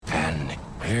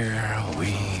here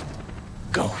we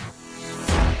go.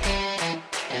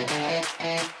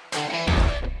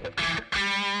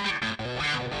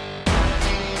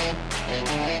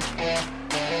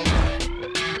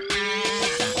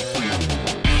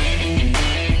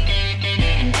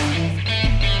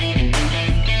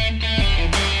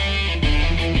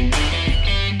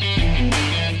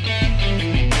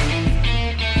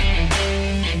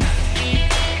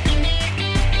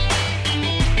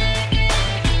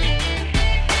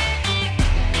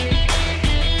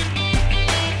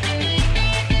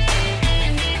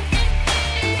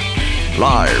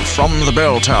 Live from the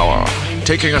bell tower,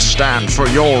 taking a stand for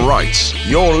your rights,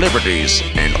 your liberties,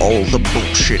 and all the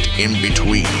bullshit in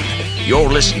between. You're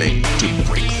listening to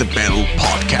Break the Bell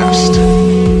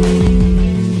Podcast.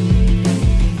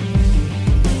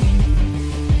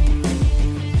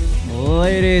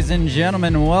 Ladies and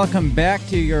gentlemen, welcome back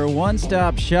to your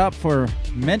one-stop shop for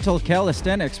mental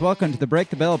calisthenics. Welcome to the Break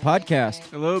the Bell Podcast.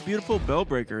 Hello, beautiful bell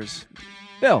breakers.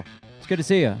 Bill, it's good to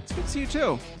see you. It's good to see you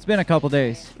too. It's been a couple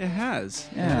days. It has.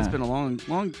 Yeah. It's been a long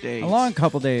day. A long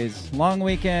couple days. Long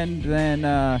weekend,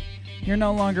 then you're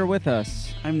no longer with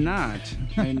us. I'm not.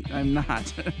 I'm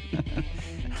not.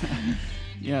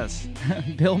 Yes.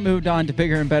 Bill moved on to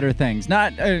bigger and better things.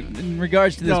 Not in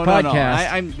regards to this No.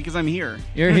 podcast. Because I'm here.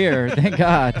 You're here. Thank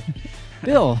God.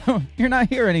 Bill, you're not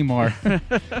here anymore.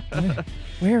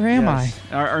 Where am Yes.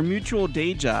 Our mutual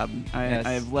day job. Yes.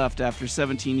 I've left after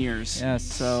 17 years. I? Yes.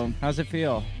 So how's it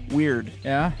feel? weird.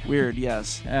 Yeah? Weird.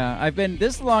 Yes. Yeah.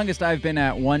 This is the longest I've been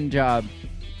at one job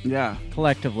Yeah.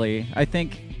 collectively. I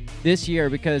think this year,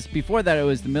 because before that it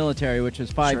was the military, which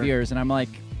was 5 Sure. years, and I'm like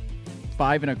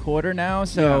 5 1/4 now.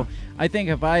 So I think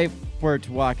if I were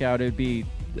to walk out, it would be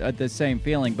the same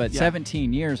feeling. But Yeah.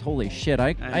 17 years, holy shit!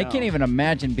 I know. can't even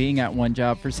imagine being at one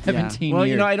job for 17 Well,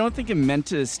 years. I don't think it meant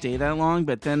to stay that long,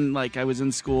 but then I was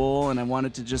in school and I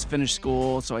wanted to just finish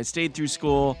school, so I stayed through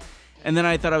school. And then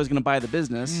I thought I was going to buy the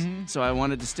business, so I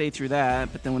wanted to stay through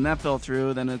that. But then when that fell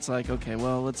through, then it's like, okay,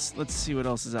 well, let's see what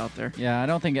else is out there. Yeah, I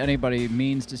don't think anybody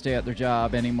means to stay at their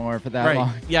job anymore for that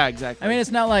long. Yeah, exactly. I mean, it's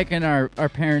not like in our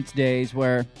parents' days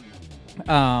where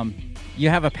you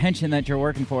have a pension that you're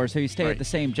working for, so you stay Right. at the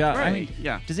same job. I Right, mean,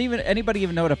 yeah. does anybody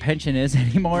even know what a pension is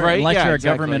anymore? Right, Unless yeah, you're a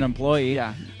exactly. government employee.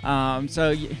 Yeah. So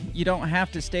you don't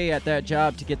have to stay at that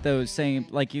job to get those same,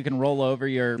 you can roll over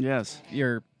your Yes.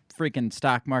 freaking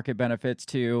stock market benefits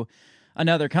to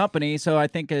another company. So I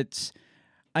think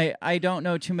I don't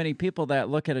know too many people that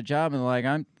look at a job and like,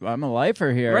 I'm a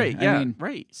lifer here. Right, I yeah, mean,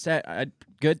 right.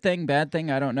 Good thing, bad thing,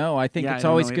 I don't know. I think Yeah, it's I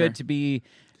don't always know good either. to be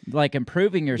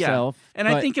improving yourself. Yeah. And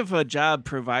but- I think if a job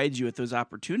provides you with those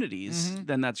opportunities,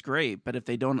 then that's great. But if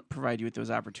they don't provide you with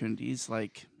those opportunities,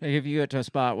 if you get to a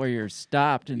spot where you're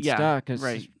stopped and Yeah, stuck,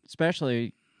 right.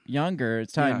 especially younger,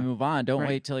 it's time to Yeah, move on. Don't right.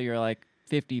 wait till you're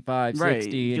 55, right,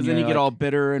 60. because then you get all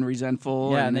bitter and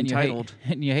resentful yeah, and then entitled.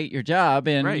 you hate your job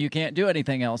and Right. you can't do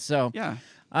anything else. So Yeah.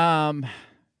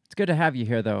 it's good to have you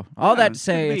here, though. All Yeah, that to it's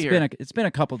say, good to be it's been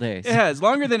a couple days. It has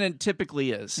longer than it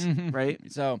typically is, right?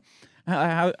 So,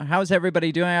 how's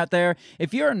everybody doing out there?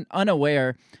 If you're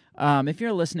unaware, if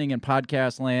you're listening in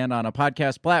podcast land on a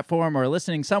podcast platform or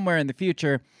listening somewhere in the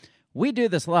future, we do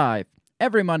this live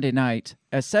every Monday night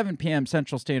at 7 p.m.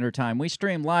 Central Standard Time. We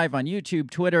stream live on YouTube,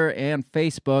 Twitter, and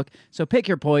Facebook. So pick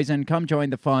your poison. Come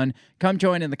join the fun. Come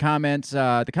join in the comments.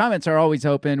 The comments are always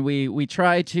open. We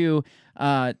try to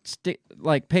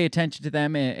pay attention to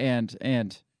them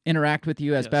and interact with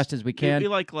you as Yes. best as we can. We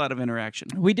like a lot of interaction.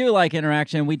 We do like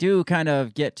interaction. We do kind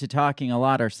of get to talking a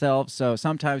lot ourselves, so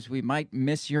sometimes we might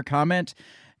miss your comment.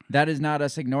 That is not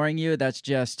us ignoring you. That's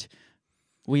just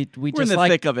we We're just in the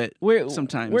thick of it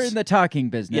sometimes. We're in the talking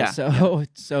business, Yeah.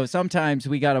 so sometimes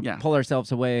we got to Yeah. pull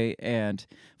ourselves away and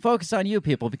focus on you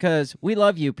people because we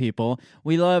love you people.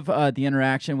 We love the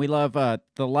interaction. We love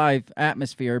the live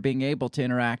atmosphere, being able to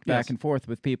interact back Yes. and forth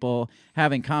with people,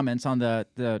 having comments on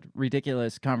the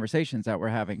ridiculous conversations that we're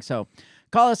having. So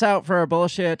call us out for our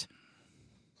bullshit.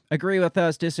 Agree with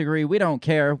us, disagree. We don't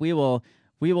care. We will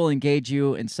engage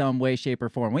you in some way, shape, or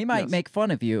form. We might Yes. make fun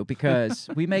of you because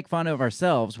we make fun of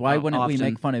ourselves. Why wouldn't we often.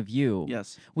 make fun of you?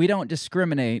 Yes. We don't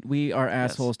discriminate. We are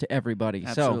assholes to everybody.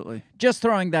 Absolutely. So just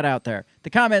throwing that out there.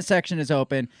 The comment section is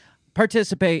open.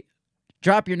 Participate.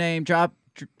 Drop your name. Drop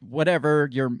whatever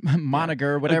your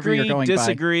moniker, whatever Agree, you're going by.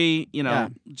 disagree, Yeah.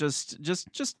 just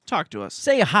talk to us.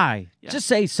 Say hi. Yeah. Just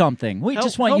say something. We Help-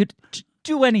 just want you help. to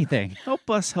do anything.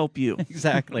 Help us help you.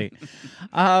 Exactly.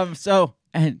 So,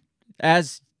 and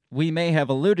as we may have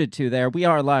alluded to there, we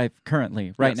are live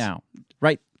currently, right Yes. now.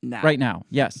 Right Now. Right now,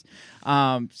 yes.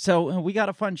 So we got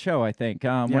a fun show, I think.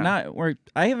 I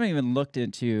haven't even looked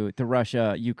into the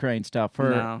Russia-Ukraine stuff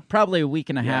for probably a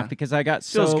week and a half because I got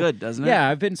Feels good, doesn't it? Yeah,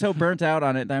 I've been so burnt out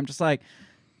on it that I'm just like,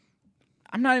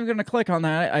 I'm not even going to click on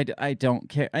that. I don't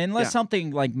care. Unless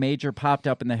something like major popped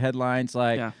up in the headlines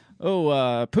like,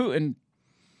 Putin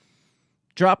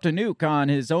dropped a nuke on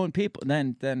his own people,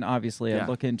 then obviously I'd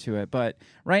look into it. But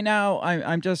right now,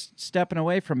 I'm just stepping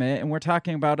away from it, and we're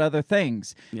talking about other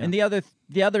things. Yeah. And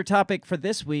the other topic for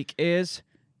this week is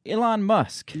Elon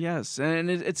Musk. Yes, and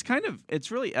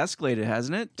it's really escalated,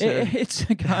 hasn't it? It's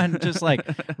gone just like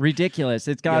ridiculous.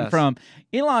 It's gone from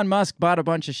Elon Musk bought a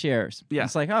bunch of shares. Yeah.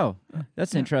 It's like, oh,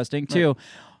 that's interesting, to,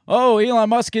 oh, Elon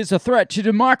Musk is a threat to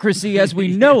democracy as we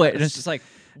know it. And it's just like,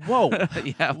 whoa.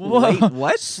 Whoa. Wait,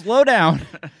 what? Slow down.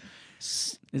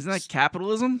 Isn't that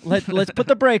capitalism? Let's put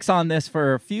the brakes on this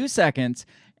for a few seconds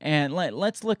and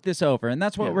let's look this over. And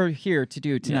that's what we're here to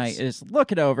do tonight is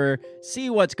look it over, see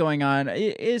what's going on.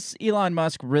 Is Elon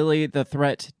Musk really the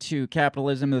threat to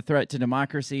capitalism, the threat to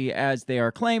democracy as they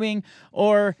are claiming?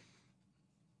 Or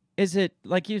is it,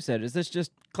 like you said, is this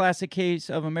just classic case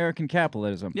of American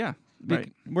capitalism? Yeah.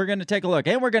 Right. We're going to take a look,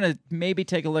 and we're going to maybe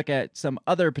take a look at some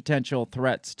other potential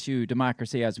threats to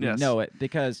democracy as we know it,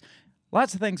 because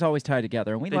lots of things always tie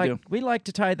together, and we like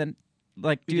to tie the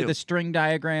the string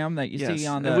diagram that you see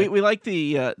on the. We like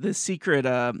the secret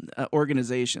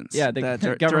organizations. Yeah,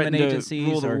 the government agencies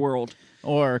rule the world,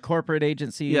 or corporate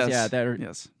agencies. Yes. Yeah, that are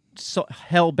so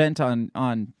hell bent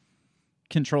on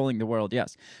controlling the world.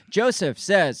 Yes, Joseph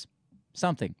says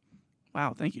something.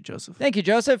 Wow, thank you, Joseph. Thank you,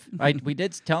 Joseph. We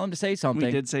did tell him to say something.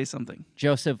 We did say something.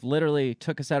 Joseph literally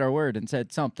took us at our word and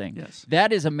said something. Yes.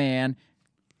 That is a man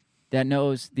that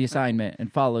knows the assignment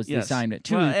and follows the assignment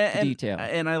to detail.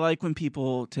 And I like when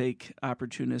people take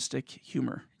opportunistic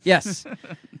humor. Yes.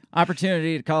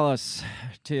 Opportunity to call us,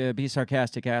 to be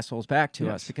sarcastic assholes back to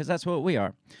us, because that's what we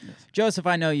are. Yes. Joseph,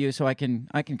 I know you, so I can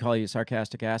call you a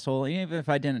sarcastic asshole. Even if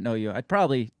I didn't know you, I'd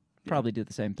probably do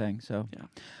the same thing. So,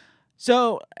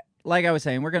 So, like I was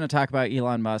saying, we're going to talk about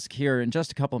Elon Musk here in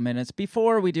just a couple minutes.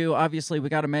 Before we do, obviously, we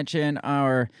got to mention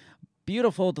our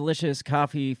beautiful, delicious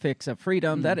coffee fix of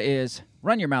freedom. That is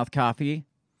Run Your Mouth Coffee,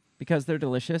 because they're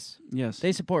delicious. Yes.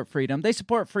 They support freedom. They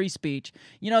support free speech.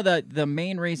 You know, the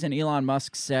main reason Elon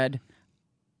Musk said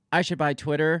I should buy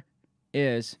Twitter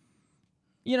is,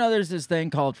 you know, there's this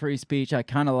thing called free speech. I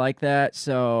kind of like that,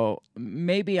 so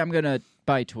maybe I'm going to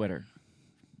buy Twitter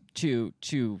to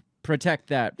protect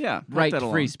that right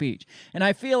to free speech. And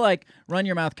I feel like Run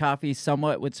Your Mouth Coffee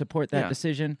somewhat would support that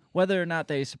decision. Whether or not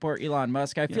they support Elon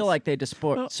Musk, I feel like they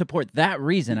support that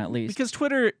reason at least. Because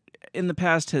Twitter in the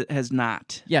past has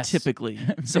not typically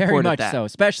supported very much that. So,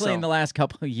 especially in the last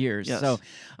couple of years. Yes. So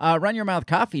Run Your Mouth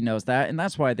Coffee knows that, and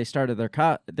that's why they started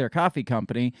their coffee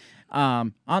company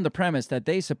on the premise that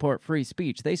they support free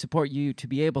speech. They support you to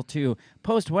be able to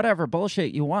post whatever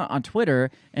bullshit you want on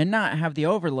Twitter and not have the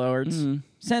overlords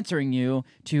censoring you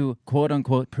to,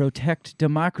 quote-unquote, protect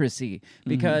democracy.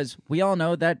 Because we all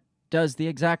know that does the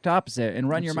exact opposite, and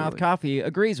Run Your Mouth Coffee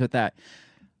agrees with that.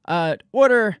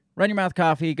 Order Run Your Mouth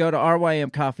Coffee. Go to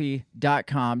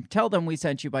rymcoffee.com. Tell them we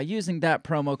sent you by using that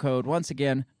promo code. Once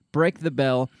again, break the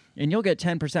bell, and you'll get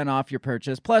 10% off your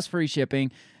purchase, plus free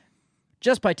shipping,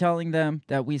 just by telling them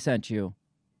that we sent you.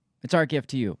 It's our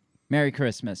gift to you. Merry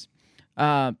Christmas.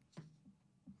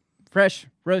 Fresh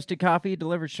roasted coffee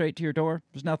delivered straight to your door.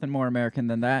 There's nothing more American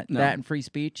than that. No. That and free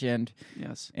speech and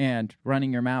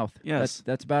running your mouth. Yes.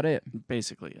 That's about it.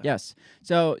 Basically, yeah. Yes.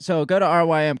 So go to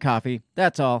RYM Coffee.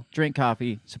 That's all. Drink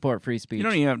coffee. Support free speech. You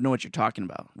don't even know what you're talking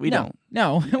about. We don't.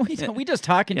 No, we don't. We just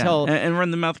talk until... And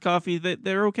Run the Mouth Coffee,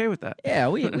 they're okay with that. Yeah,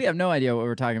 we have no idea what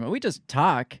we're talking about. We just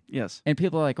talk. Yes. And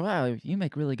people are like, wow, you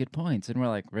make really good points. And we're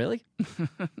like, really?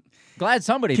 Glad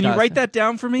somebody Can you write that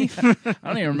down for me? I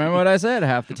don't even remember what I said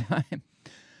half the time.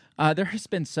 There has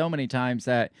been so many times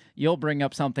that you'll bring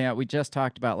up something that we just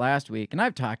talked about last week, and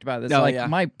I've talked about this.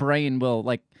 My brain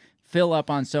will fill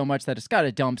up on so much that it's got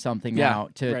to dump something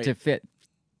out to fit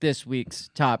this week's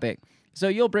topic. So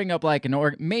you'll bring up like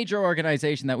a major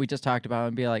organization that we just talked about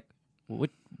and be like,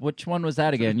 which one was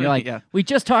that again? You're like, we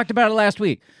just talked about it last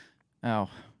week.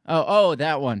 Oh,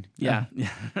 that one. Yeah.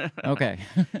 Okay.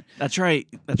 That's right.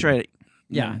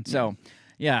 Yeah. So,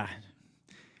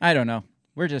 I don't know.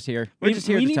 We're just here. We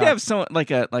need to have someone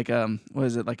like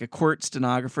a court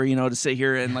stenographer, to sit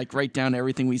here and write down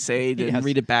everything we say and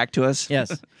read it back to us.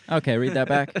 Yes. Okay, read that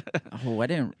back. Oh, I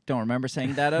don't remember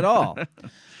saying that at all.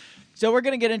 So we're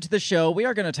going to get into the show. We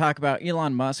are going to talk about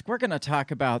Elon Musk. We're going to talk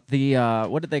about the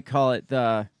what did they call it?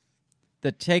 The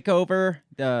takeover.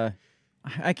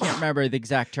 I can't remember the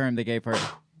exact term they gave for it.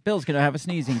 Bill's gonna have a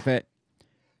sneezing fit.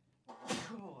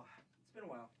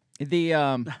 The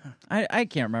I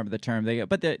can't remember the term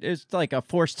but it's like a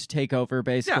forced takeover,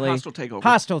 basically. Yeah, hostile takeover.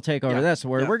 Hostile takeover. Yeah, That's the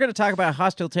word. yeah. We're going to talk about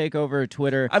hostile takeover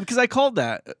Twitter. Because I called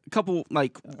that a couple,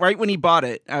 like right when he bought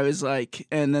it, I was like,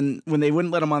 and then when they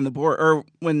wouldn't let him on the board, or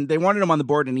when they wanted him on the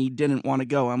board and he didn't want to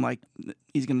go, I'm like,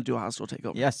 he's going to do a hostile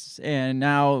takeover. Yes, and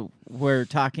now we're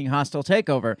talking hostile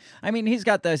takeover. I mean, he's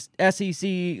got the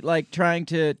SEC like trying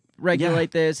to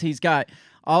regulate this. He's got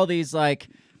all these like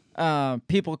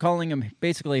people calling him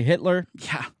basically Hitler.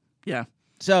 Yeah.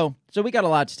 So we got a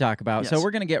lot to talk about. So Yes.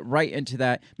 we're going to get right into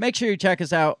that. Make sure you check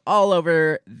us out all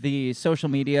over the social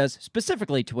medias,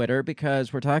 specifically Twitter,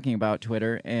 because we're talking about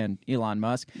Twitter and Elon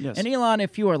Musk. Yes. And Elon,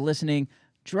 if you are listening,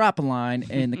 drop a line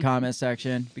in the comment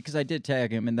section, because I did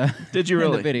tag him in the Did you in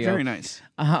really? the video. Very nice.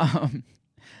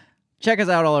 Check us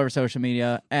out all over social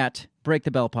media at Break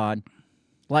the Bell Pod.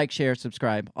 Like, share,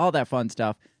 subscribe, all that fun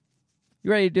stuff. You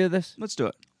ready to do this? Let's do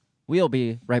it. We'll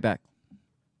be right back.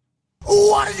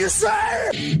 What did you say?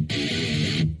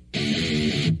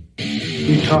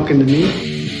 You talking to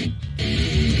me?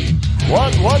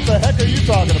 What the heck are you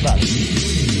talking about?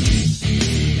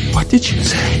 What did you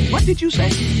say? What did you say?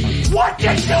 What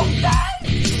did you say?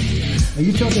 Are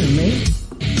you talking to me?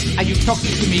 Are you talking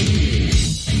to me?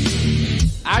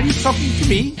 Are you talking to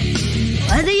me?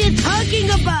 What are you talking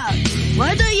about?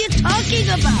 What are you talking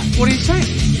about? What are you saying?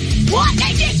 What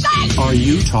did you say? Are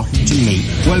you talking to me?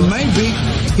 Well, maybe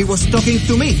he was talking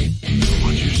to me.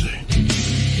 What did you say?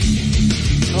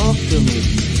 Talk to me.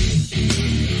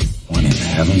 What in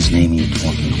heaven's name are you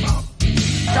talking about?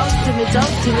 Talk to me,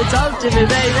 talk to me, talk to me,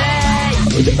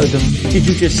 baby. Did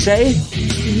you just say?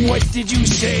 What did you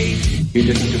say? You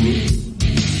listen to me.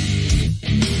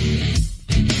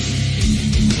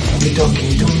 Are you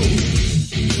talking to me?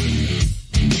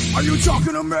 Are you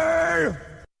talking to me?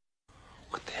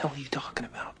 What the hell are you talking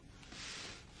about?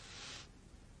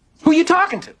 Who are you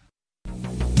talking to?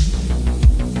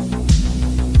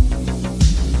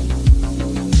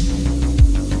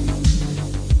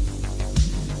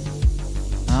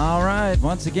 All right,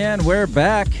 once again, we're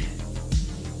back.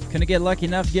 Couldn't get lucky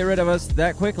enough to get rid of us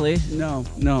that quickly. No,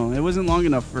 it wasn't long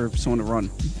enough for someone to run.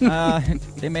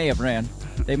 They may have ran.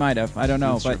 They might have. I don't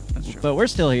know. That's true. That's true. But we're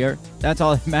still here. That's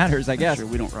all that matters, I guess. Sure,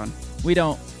 we don't run. We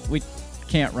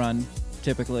can't run,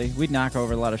 typically. We'd knock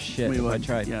over a lot of shit We if would. I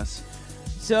tried. Yes.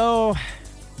 So,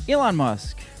 Elon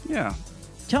Musk, Yeah.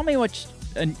 tell me what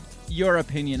your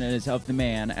opinion is of the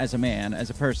man, as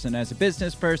a person, as a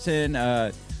business person,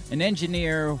 an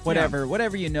engineer,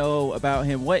 whatever you know about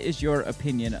him. What is your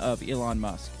opinion of Elon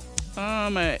Musk?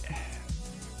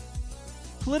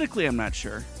 Politically, I'm not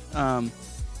sure. I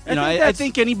I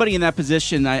think anybody in that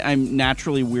position, I'm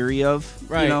naturally weary of.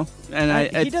 Right. You know,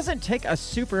 and he doesn't take a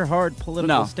super hard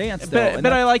political stance, though. but and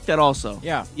I like that also.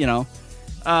 Yeah. You know,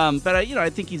 but I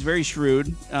think he's very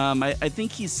shrewd. I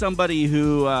think he's somebody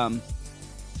who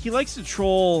he likes to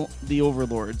troll the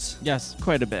overlords yes,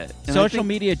 quite a bit. And I social think-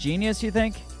 media genius. You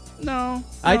think? No,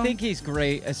 I no. think he's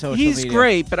great at social he's media.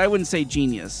 great, but I wouldn't say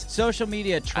genius. Social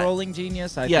media trolling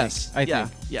genius. I Yes. think. I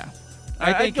think. Yeah.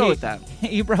 I think I'd go with that.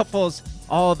 He ruffles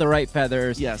all the right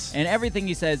feathers. Yes. And everything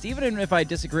he says, even if I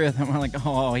disagree with him, I'm like,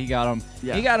 oh, he got him.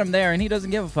 Yeah. He got him there, and he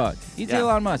doesn't give a fuck. He's Yeah.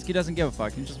 Elon Musk. He doesn't give a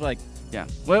fuck. He's just like, Yeah.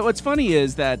 What's funny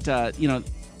is that a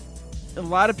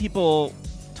lot of people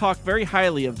talk very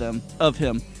highly of him,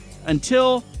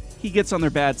 until he gets on their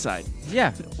bad side,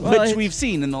 yeah. which we've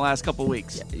seen in the last couple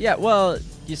weeks. Yeah, well,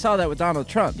 you saw that with Donald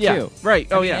Trump, Yeah, too.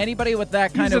 right. I Oh, mean, yeah. Anybody with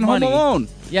that He kind was of in money. Home Alone.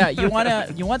 Yeah, you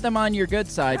want them on your good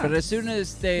side, but as soon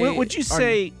as they Would you are-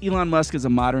 say Elon Musk is a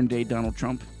modern day Donald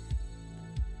Trump?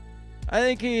 I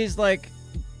think he's like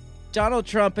Donald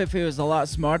Trump if he was a lot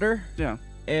smarter Yeah.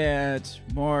 and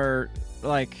more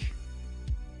like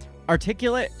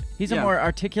articulate. He's a Yeah. more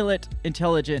articulate,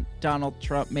 intelligent Donald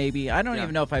Trump, maybe. I don't Yeah.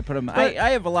 even know if I put him. But- I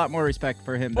have a lot more respect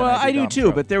for him than Well, I do Donald too,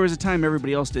 Trump. but there was a time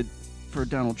everybody else did for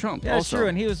Donald Trump. Yeah, it's also. true,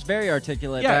 and he was very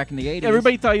articulate Yeah, back in the 80s.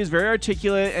 Everybody thought he was very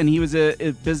articulate, and he was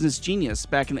a business genius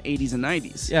back in the 80s and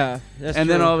 90s. Yeah, that's and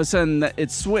true. then all of a sudden,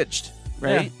 it switched,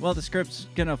 right? Yeah, well, the script's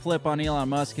gonna flip on Elon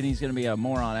Musk, and he's gonna be a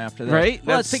moron after that. Right?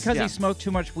 Well, it's That's- because yeah. he smoked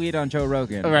too much weed on Joe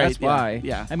Rogan. Right, That's yeah, why.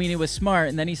 yeah. I mean, he was smart,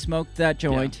 and then he smoked that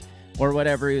joint or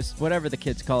whatever the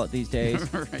kids call it these days.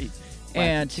 right.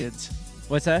 And- Wacky kids.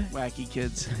 What's that? Wacky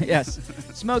kids. Yes.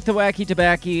 Smoked the wacky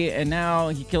tobacco, and now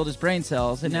he killed his brain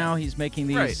cells, and now he's making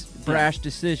these Right. brash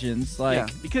decisions. Like, yeah,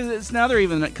 because now they're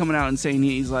even coming out and saying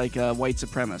he's like a white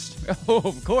supremacist. oh,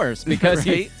 of course, because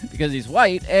Right? because he's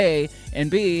white, A, and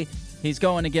B, He's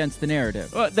going against the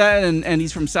narrative. Well, that and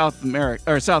he's from South America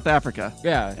or South Africa.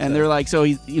 Yeah, and they're like, so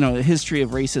he's a history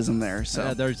of racism there.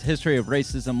 So there's history of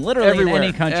racism literally everywhere. in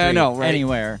any country, I know, right?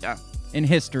 anywhere. Yeah. In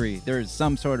history, there's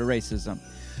some sort of racism.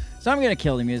 So I'm gonna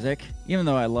kill the music, even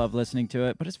though I love listening to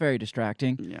it, but it's very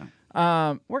distracting.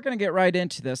 Yeah. We're gonna get right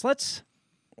into this. Let's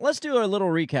do a little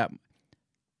recap.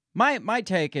 My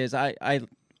take is I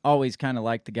always kind of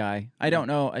like the guy. I don't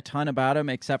know a ton about him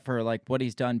except for like what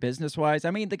he's done business wise.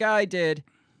 I mean, the guy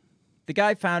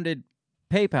founded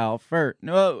PayPal for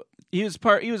no. He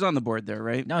was on the board there,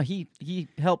 right? No, he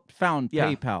helped found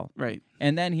PayPal. Right.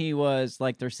 And then he was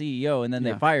like their CEO, and then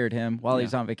they fired him while he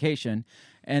was on vacation.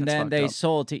 And That's then they fucked up.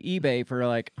 sold to eBay for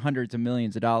like hundreds of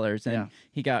millions of dollars. And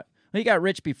he got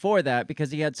rich before that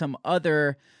because he had some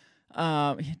other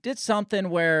he did something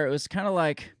where it was kind of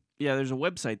like there's a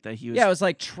website that he was it was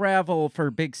like travel for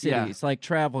big cities, like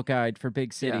travel guide for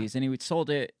big cities. And he would sold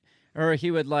it, or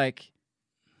he would like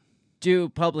do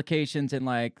publications in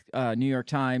like New York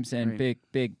Times and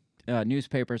big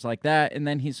newspapers like that, and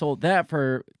then he sold that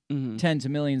for tens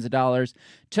of millions of dollars.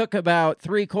 Took about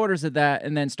 3/4 of that,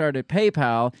 and then started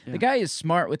PayPal. The guy is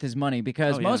smart with his money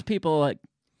because most people like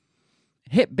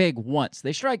hit big once.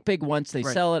 They strike big once. They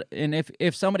sell it, and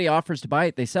if somebody offers to buy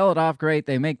it, they sell it off. Great,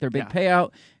 they make their big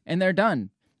payout, and they're done.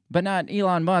 But not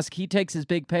Elon Musk. He takes his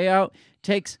big payout,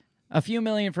 takes a few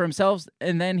million for himself,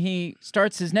 and then he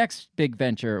starts his next big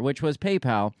venture, which was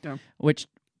PayPal, which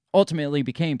ultimately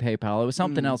became PayPal. It was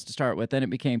something else to start with, then it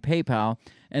became PayPal,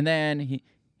 and then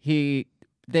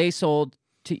they sold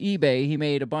to eBay. He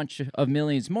made a bunch of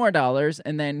millions more dollars,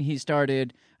 and then he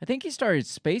started. I think he started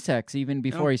SpaceX even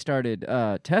before he started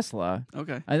Tesla.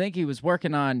 Okay. I think he was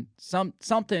working on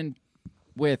something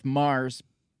with Mars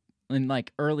in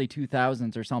like early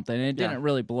 2000s or something, and it didn't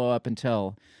really blow up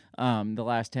until the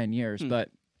last 10 years. But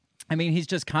I mean, he's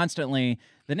just constantly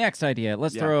the next idea.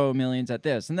 Let's throw millions at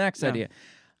this. And the next idea.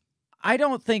 I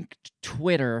don't think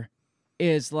Twitter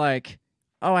is like,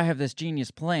 oh, I have this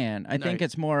genius plan. I think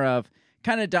it's more of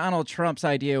kind of Donald Trump's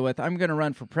idea with, I'm going to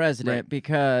run for president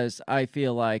because I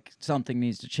feel like something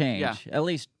needs to change. Yeah. At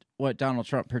least what Donald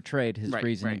Trump portrayed his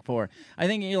reasoning for. I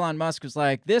think Elon Musk was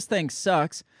like, this thing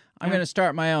sucks. I'm going to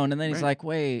start my own. And then he's like,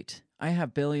 wait, I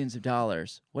have billions of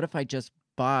dollars. What if I just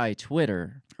buy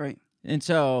Twitter? Right. And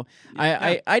so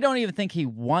I don't even think he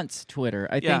wants Twitter.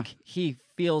 I think he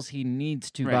feels he needs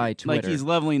to buy Twitter. Like he's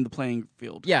leveling the playing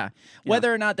field. Yeah.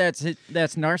 Whether or not that's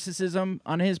narcissism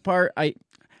on his part, I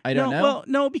don't know. Well,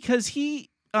 no, because he's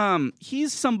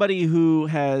somebody who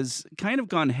has kind of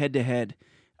gone head to head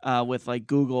with like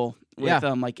Google with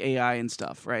like AI and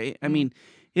stuff, right? I mean,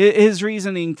 his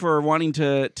reasoning for wanting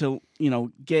to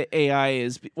get AI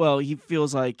is, well, he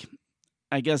feels like,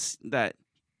 I guess that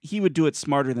he would do it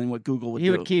smarter than what Google would do. He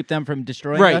would keep them from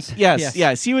destroying us?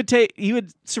 Yes. He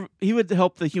would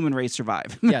help the human race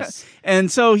survive. Yes.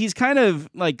 And so he's kind of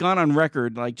like gone on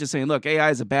record, like just saying, look,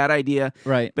 AI is a bad idea.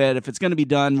 Right. But if it's going to be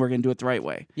done, we're going to do it the right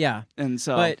way. Yeah. And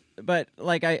so, but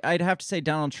like I'd have to say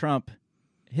Donald Trump,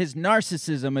 his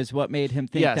narcissism is what made him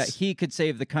think that he could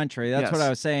save the country. That's what I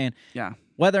was saying. Yeah.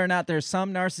 Whether or not there's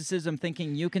some narcissism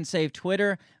thinking you can save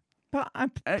Twitter,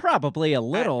 probably a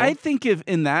little. I think if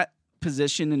in that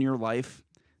position in your life,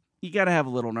 you got to have a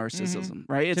little narcissism,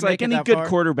 right? It's To like make it any that good far?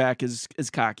 quarterback is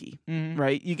cocky,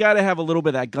 right? You got to have a little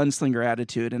bit of that gunslinger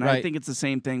attitude, and I Right. think it's the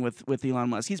same thing with Elon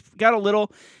Musk. He's got a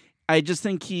little. I just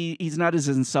think he's not as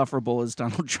insufferable as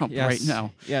Donald Trump right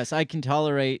now. Yes, I can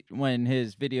tolerate when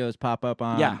his videos pop up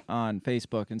on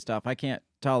Facebook and stuff. I can't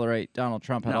tolerate Donald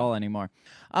Trump at all anymore.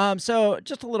 So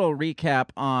just a little recap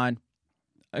on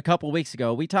a couple weeks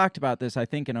ago. We talked about this, I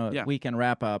think, in a weekend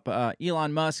wrap-up.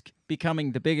 Elon Musk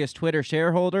becoming the biggest Twitter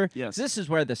shareholder. Yes. This is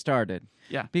where this started.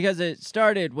 Yeah. Because it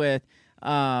started with,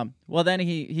 then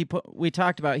we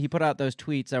talked about, he put out those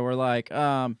tweets that were like,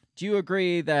 do you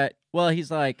agree that, he's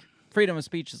like, freedom of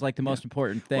speech is like the most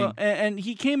important thing. Well, and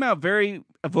he came out very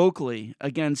vocally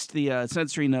against the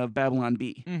censoring of Babylon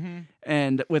Bee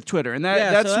and with Twitter. And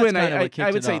that's when I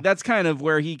would say that's kind of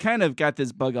where he kind of got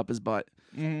this bug up his butt.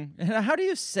 Mm-hmm. How do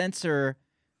you censor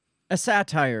a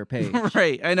satire page?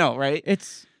 Right, I know, right?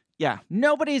 It's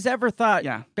nobody's ever thought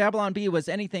Yeah. Babylon Bee was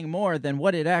anything more than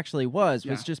what it actually was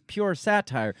just pure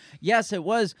satire. Yes, it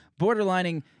was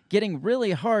borderlining getting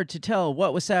really hard to tell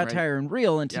what was satire and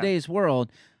real in today's world.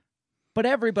 But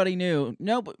everybody knew,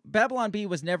 Babylon Bee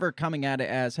was never coming at it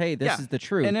as, hey, this is the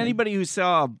truth. And anybody who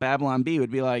saw Babylon Bee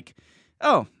would be like,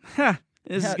 oh,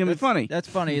 this is going to be funny. That's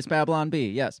funny. It's Babylon Bee,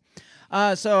 yes.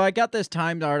 So I got this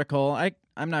Timed article.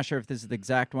 I'm not sure if this is the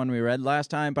exact one we read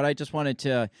last time, but I just wanted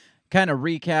to kind of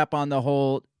recap on the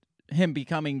whole him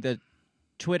becoming the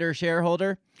Twitter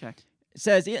shareholder. Okay.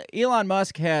 says Elon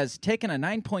Musk has taken a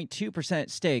 9.2%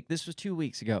 stake. This was 2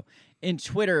 weeks ago in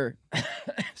Twitter.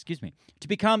 Excuse me, to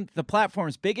become the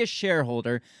platform's biggest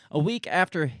shareholder a week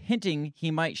after hinting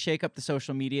he might shake up the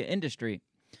social media industry.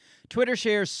 Twitter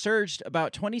shares surged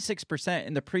about 26%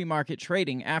 in the pre-market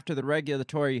trading after the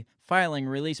regulatory filing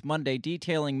released Monday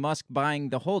detailing Musk buying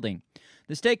the holding.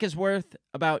 The stake is worth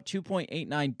about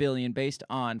 $2.89 billion based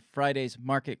on Friday's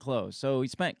market close. So he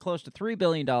spent close to $3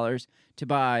 billion to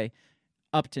buy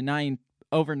up to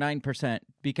over 9%,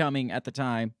 becoming at the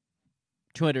time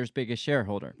Twitter's biggest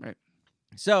shareholder. Right.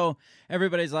 So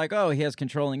everybody's like, oh, he has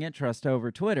controlling interest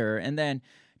over Twitter. And then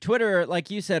Twitter, like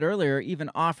you said earlier, even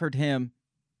offered him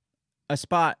a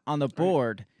spot on the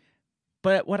board. Right.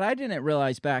 But what I didn't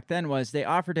realize back then was they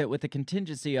offered it with the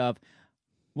contingency of,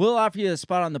 we'll offer you a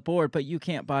spot on the board, but you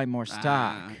can't buy more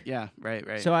stock. Yeah,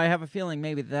 right. So I have a feeling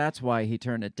maybe that's why he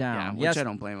turned it down. Yeah, which I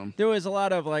don't blame him. There was a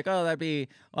lot of like, oh, that'd be,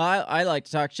 well, I like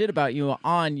to talk shit about you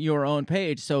on your own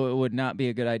page, so it would not be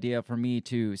a good idea for me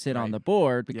to sit on the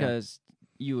board because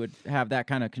you would have that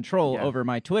kind of control over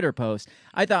my Twitter post.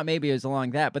 I thought maybe it was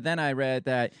along that, but then I read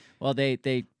that, well,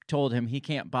 they told him he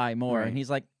can't buy more, and he's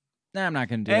like, nah, I'm not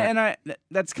going to do that. And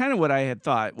that's kind of what I had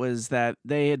thought, was that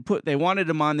they wanted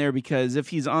him on there because if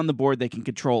he's on the board, they can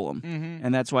control him,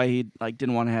 and that's why he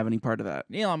didn't want to have any part of that.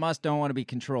 Elon Musk don't want to be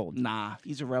controlled. Nah,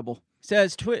 he's a rebel.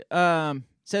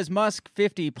 Says Musk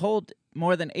 50 polled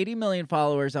more than 80 million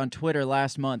followers on Twitter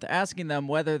last month, asking them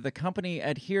whether the company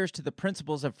adheres to the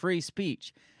principles of free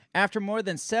speech. After more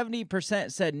than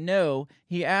 70% said no,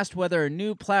 he asked whether a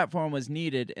new platform was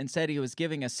needed and said he was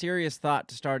giving a serious thought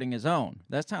to starting his own.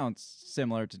 That sounds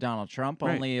similar to Donald Trump,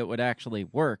 only it would actually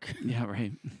work. Yeah,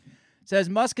 right. Says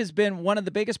Musk has been one of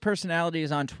the biggest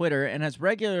personalities on Twitter and has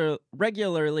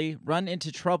regularly run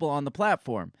into trouble on the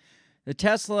platform. The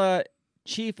Tesla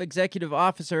chief executive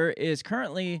officer is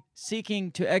currently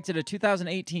seeking to exit a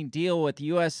 2018 deal with the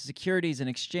U.S. Securities and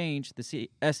Exchange, the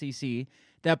SEC,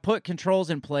 that put controls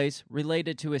in place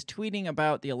related to his tweeting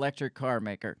about the electric car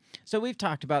maker. So we've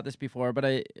talked about this before, but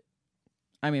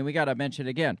I mean, we got to mention it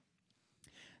again.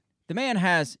 The man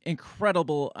has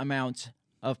incredible amounts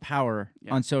of power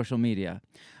on social media.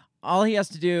 All he has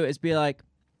to do is be like,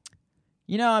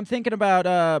 I'm thinking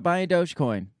about buying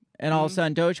Dogecoin. And all of a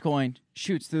sudden, Dogecoin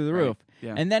shoots through the roof.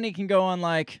 Yeah. And then he can go on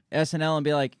like SNL and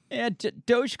be like,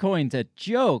 Dogecoin's a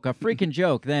joke, a freaking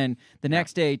joke. Then the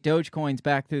next day, Dogecoin's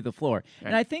back through the floor. Right.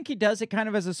 And I think he does it kind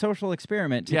of as a social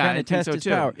experiment to kind of test his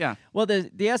power. Yeah. Well,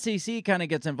 the SEC kind of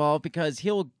gets involved because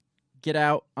he'll get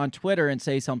out on Twitter and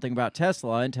say something about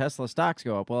Tesla, and Tesla stocks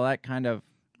go up. Well, that kind of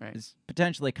is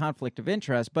potentially a conflict of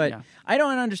interest. But I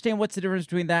don't understand what's the difference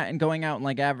between that and going out and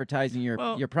like advertising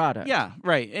your product. Yeah,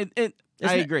 right.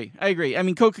 I agree. I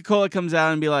mean, Coca-Cola comes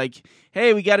out and be like,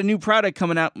 hey, we got a new product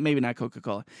coming out. Maybe not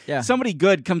Coca-Cola. Yeah. Somebody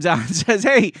good comes out and says,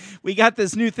 hey, we got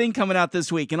this new thing coming out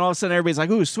this week. And all of a sudden everybody's like,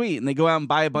 ooh, sweet. And they go out and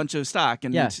buy a bunch of stock.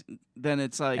 And then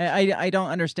it's like, I don't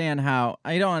understand how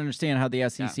the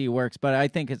SEC works, but I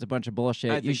think it's a bunch of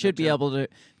bullshit. You should be able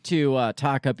to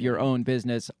talk up your own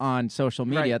business on social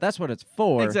media. That's what it's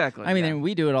for. Exactly. I mean,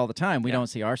 we do it all the time. We don't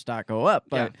see our stock go up,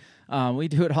 but we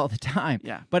do it all the time.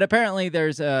 Yeah. But apparently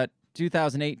there's a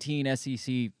 2018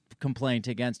 SEC complaint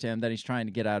against him that he's trying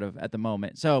to get out of at the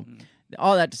moment. So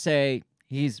all that to say,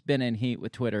 he's been in heat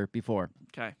with Twitter before.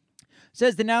 Okay.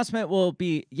 Says the announcement will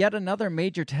be yet another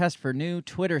major test for new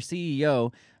Twitter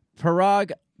CEO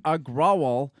Parag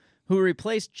Agrawal, who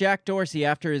replaced Jack Dorsey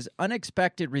after his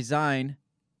unexpected resign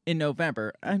in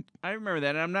November. I remember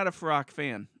that, and I'm not a Parag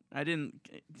fan. I didn't.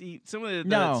 Some of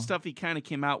the stuff he kind of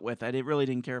came out with, I really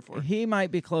didn't care for. He might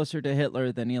be closer to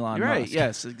Hitler than Elon You're Musk. right.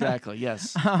 Yes, exactly.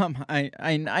 Yes.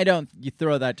 I don't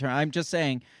throw that term. I'm just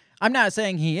saying. I'm not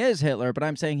saying he is Hitler, but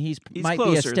I'm saying he's might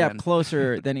be a step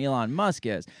closer than Elon Musk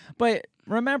is. But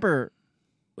remember,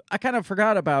 I kind of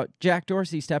forgot about Jack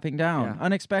Dorsey stepping down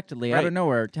unexpectedly out of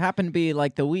nowhere. It happened to be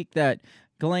like the week that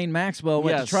Ghislaine Maxwell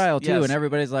went to trial too, and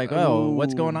everybody's like, "Oh,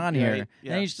 what's going on here?"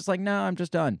 And he's just like, "No, I'm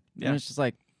just done." Yeah. And it's just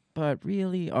like, but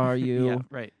really, are you?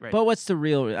 Right. But what's the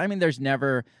real? I mean, there's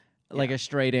never like a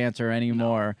straight answer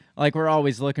anymore. No. Like we're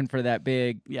always looking for that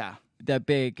big,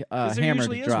 hammer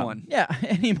to drop. One. Yeah,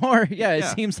 anymore. Yeah, it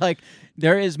seems like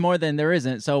there is more than there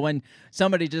isn't. So when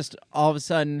somebody just all of a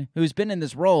sudden who's been in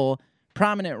this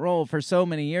prominent role for so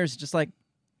many years, just like,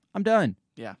 I'm done.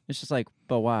 Yeah, it's just like,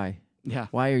 but why? Yeah,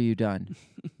 why are you done?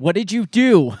 What did you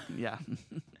do? Yeah.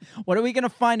 What are we gonna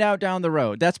find out down the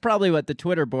road? That's probably what the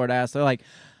Twitter board asked. They're like,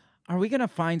 are we going to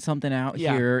find something out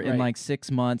here in like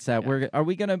 6 months that are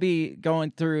we going to be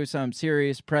going through some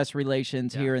serious press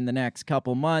relations here in the next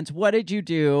couple months? What did you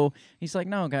do? He's like,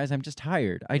 no, guys, I'm just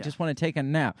tired. I just want to take a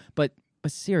nap. But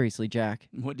But seriously, Jack,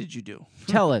 What did you do?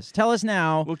 tell us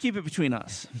now. We'll keep it between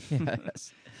us.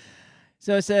 Yes.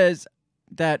 So it says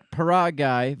that Parag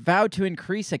guy vowed to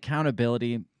increase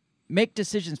accountability, make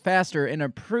decisions faster, and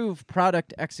improve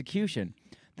product execution.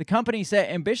 The company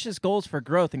set ambitious goals for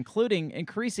growth, including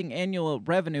increasing annual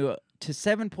revenue to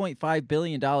 $7.5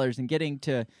 billion and getting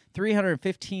to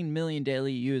 315 million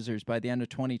daily users by the end of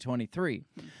 2023.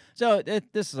 So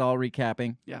this is all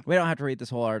recapping. Yeah. We don't have to read this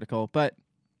whole article, but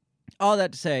all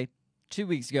that to say, 2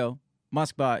 weeks ago,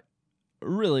 Musk bought a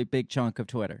really big chunk of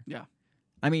Twitter. Yeah.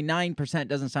 I mean, 9%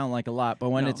 doesn't sound like a lot, but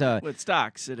when No, it's a with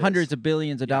stocks, it hundreds is. of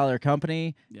billions of dollar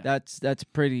company, Yeah. that's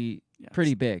pretty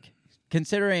Yeah. big.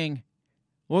 Considering,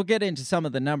 we'll get into some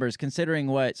of the numbers. Considering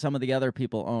what some of the other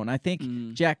people own, I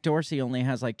think Jack Dorsey only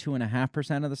has like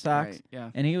 2.5% of the stocks, Right,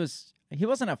 yeah. and he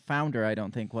wasn't a founder, I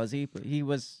don't think, was he? But he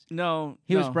was. No.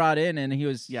 He was brought in, and he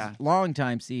was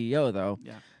longtime CEO though.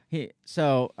 Yeah.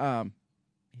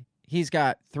 He's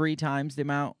got 4 times the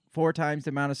amount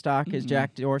of stock as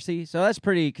Jack Dorsey. So that's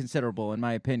pretty considerable in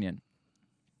my opinion.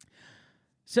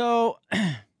 So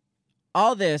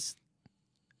all this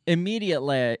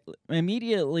immediately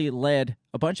led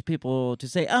a bunch of people to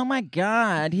say, "Oh my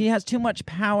God, he has too much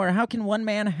power. How can one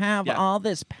man have all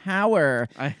this power?"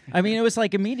 I mean, it was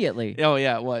like immediately. Oh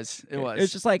yeah, it was. It was.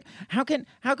 It's just like, how can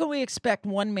we expect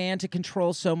one man to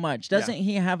control so much? Doesn't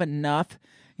he have enough?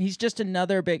 He's just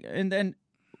another big. And then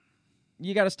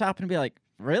you got to stop and be like,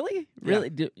 really?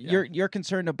 You're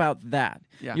concerned about that?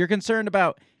 Yeah. You're concerned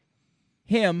about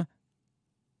him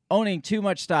owning too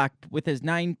much stock with his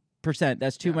 9%.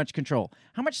 That's too much control.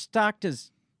 How much stock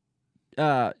does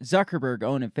Zuckerberg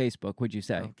own in Facebook? Would you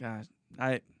say? Oh God,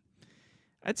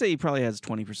 I'd say he probably has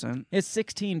 20%. It's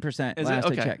 16%. Is it? Last I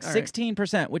Okay, checked, all right.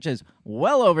 16%, which is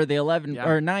well over the 11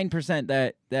 or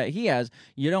 9% that he has.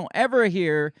 You don't ever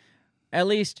hear, at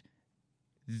least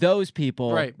those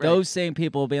people, those same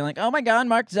people, being like, "Oh my God,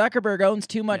 Mark Zuckerberg owns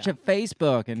too much of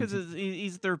Facebook," and Because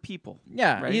he's their people.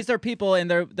 yeah, right? he's their people, and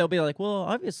they'll be like, "Well,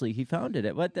 obviously he founded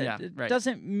it," but it right.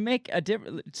 doesn't make a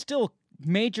difference. It's still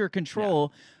major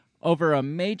control over a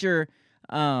major,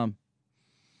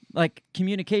 like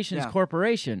communications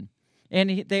corporation,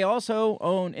 and they also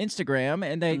own Instagram,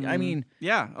 and they, I mean,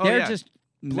 they're just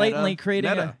blatantly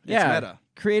creating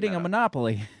creating a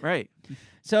monopoly, right?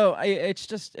 So it's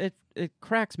just it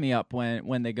cracks me up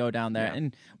when they go down there,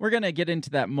 and we're gonna get into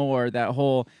that more. That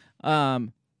whole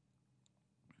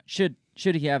should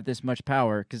he have this much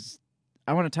power? Because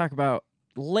I want to talk about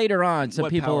later on some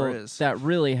What people power is. that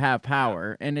really have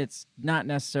power, and it's not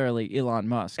necessarily Elon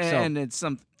Musk. And it's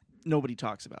something nobody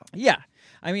talks about. Yeah,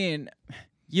 I mean,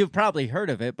 you've probably heard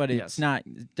of it, but it's not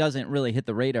doesn't really hit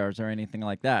the radars or anything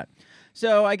like that.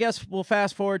 So I guess we'll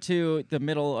fast forward to the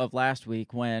middle of last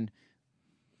week when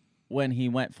he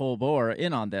went full bore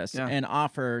in on this and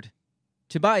offered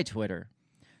to buy Twitter.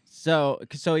 So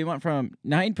he went from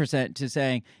 9% to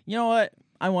saying, "You know what?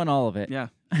 I want all of it." Yeah.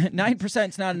 9%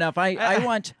 is not enough. I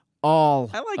want all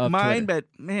I like of mine, Twitter.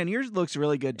 but man, yours looks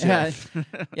really good too. Yeah,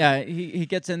 yeah. He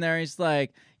gets in there. He's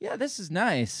like, "Yeah, this is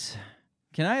nice.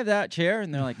 Can I have that chair?"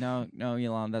 And they're like, "No,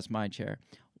 Elon, that's my chair."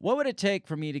 What would it take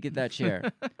for me to get that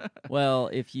chair? Well,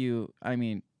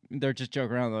 they're just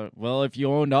joking around. Like, well, if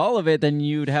you owned all of it, then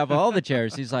you'd have all the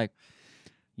chairs. He's like,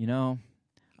 I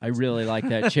really like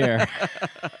that chair.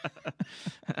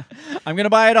 I'm going to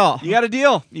buy it all. You got a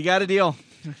deal.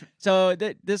 So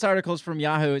this article is from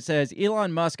Yahoo. It says,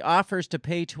 Elon Musk offers to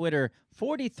pay Twitter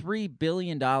 $43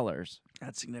 billion. That's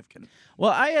significant.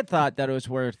 Well, I had thought that it was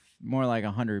worth more like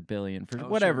 $100 billion for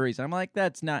whatever reason. I'm like,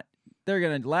 that's not... They're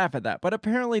going to laugh at that. But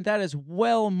apparently that is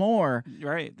well more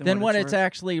than what it's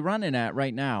actually running at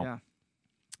right now. Yeah.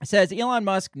 It says Elon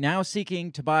Musk now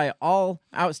seeking to buy all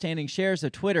outstanding shares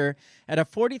of Twitter at a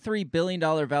 $43 billion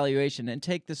valuation and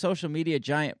take the social media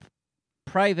giant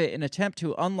private in an attempt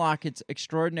to unlock its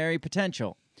extraordinary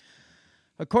potential.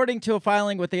 According to a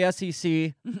filing with the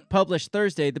SEC published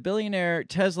Thursday, the billionaire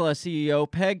Tesla CEO,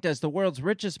 pegged as the world's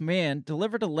richest man,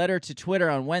 delivered a letter to Twitter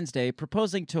on Wednesday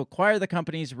proposing to acquire the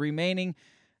company's remaining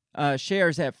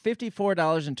shares at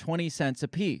 $54.20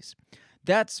 apiece.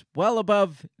 That's well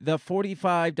above the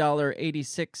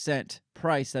 $45.86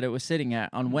 price that it was sitting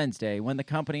at on Wednesday when the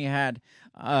company had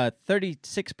a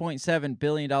 $36.7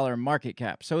 billion market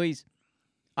cap. So he's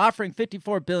offering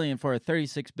 $54 billion for a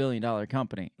 $36 billion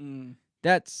company.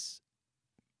 That's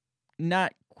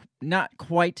not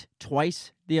quite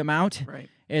twice the amount. Right.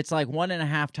 It's like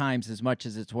 1.5 times as much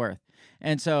as it's worth.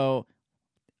 And so,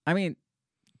 I mean,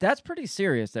 that's pretty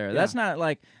serious there. Yeah. That's not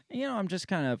like, I'm just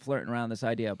kind of flirting around this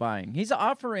idea of buying. He's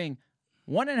offering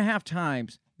 1.5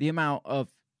 times the amount of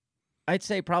I'd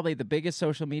say probably the biggest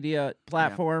social media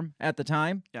platform at the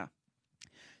time. Yeah.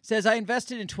 Says, I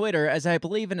invested in Twitter as I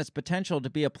believe in its potential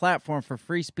to be a platform for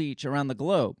free speech around the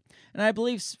globe. And I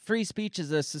believe free speech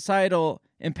is a societal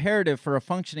imperative for a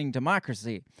functioning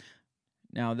democracy.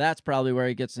 Now, that's probably where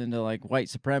he gets into like white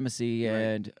supremacy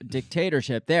and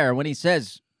dictatorship there when he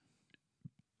says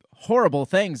horrible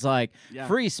things like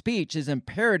free speech is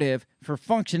imperative for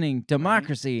functioning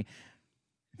democracy.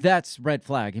 That's red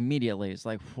flag immediately. It's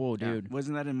like, whoa, dude.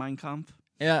 Wasn't that in Mein Kampf?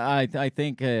 Yeah, I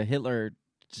think Hitler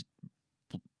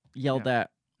yelled that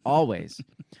always.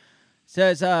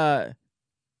 Says,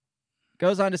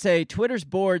 goes on to say, Twitter's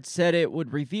board said it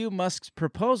would review Musk's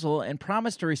proposal and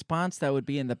promised a response that would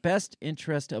be in the best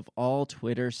interest of all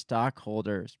Twitter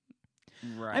stockholders.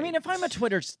 Right. I mean, if I'm a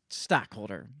Twitter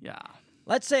stockholder,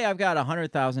 let's say I've got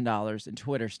 $100,000 in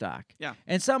Twitter stock,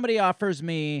 and somebody offers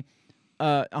me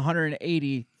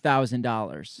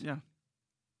 $180,000. Yeah.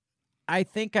 I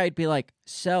think I'd be like,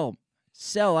 sell.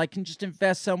 I can just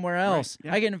invest somewhere else. Right,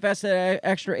 yeah. I can invest that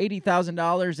extra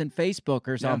 $80,000 in Facebook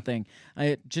or something.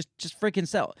 I just freaking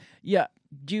sell. Yeah.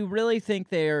 Do you really think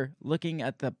they're looking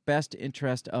at the best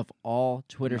interest of all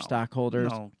Twitter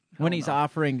stockholders when he's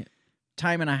offering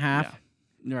time and a half?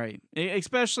 Yeah. Right.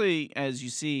 Especially as you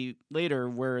see later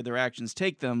where their actions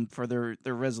take them for their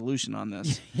resolution on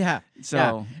this.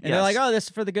 So and they're like, oh, this is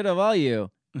for the good of all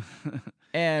you.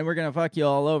 And we're gonna fuck you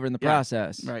all over in the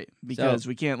process, right? Because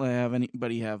we can't have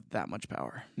anybody have that much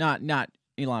power. Not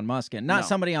Elon Musk and not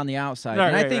somebody on the outside. Right,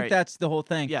 and I think that's the whole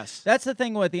thing. Yes, that's the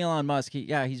thing with Elon Musk.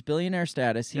 He's billionaire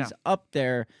status. He's up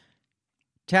there,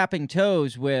 tapping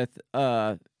toes with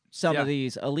some of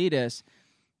these elitists,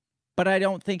 but I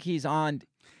don't think he's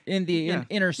in the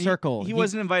inner circle. He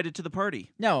wasn't invited to the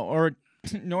party. No, or.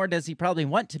 Nor does he probably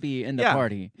want to be in the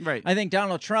party. Right. I think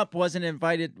Donald Trump was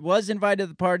invited to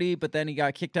the party, but then he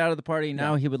got kicked out of the party.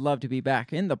 Now he would love to be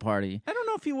back in the party. I don't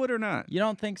know if he would or not. You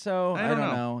don't think so? I don't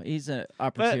know. He's an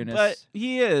opportunist. But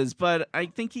he is. But I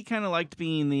think he kind of liked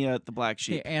being the black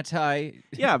sheep. The anti.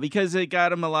 Yeah, because it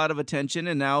got him a lot of attention,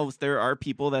 and now there are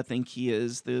people that think he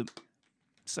is the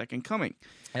second coming.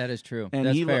 That is true. And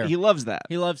That's he fair. he loves that.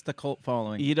 He loves the cult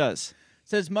following. He does.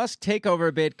 Says Musk's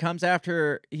takeover bid comes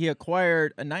after he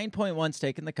acquired a 9.1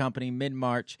 stake in the company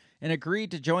mid-March and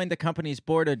agreed to join the company's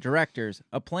board of directors,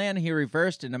 a plan he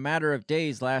reversed in a matter of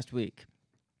days last week.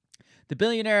 The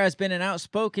billionaire has been an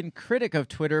outspoken critic of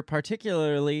Twitter,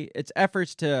 particularly its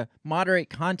efforts to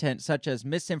moderate content such as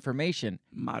misinformation,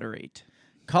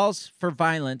 calls for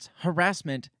violence,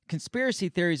 harassment, conspiracy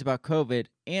theories about COVID,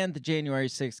 and the January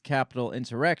 6th Capitol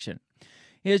insurrection.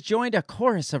 He has joined a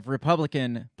chorus of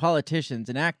Republican politicians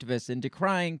and activists in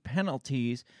decrying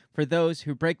penalties for those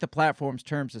who break the platform's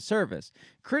terms of service,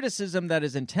 criticism that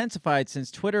has intensified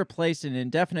since Twitter placed an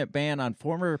indefinite ban on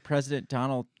former President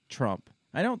Donald Trump.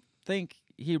 I don't think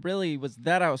he really was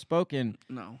that outspoken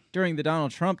during the Donald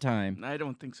Trump time. I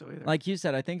don't think so either. Like you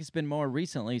said, I think it's been more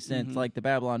recently since like the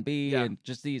Babylon Bee and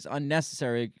just these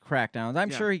unnecessary crackdowns.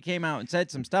 I'm sure he came out and said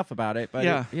some stuff about it, but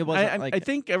it wasn't I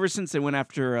think ever since they went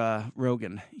after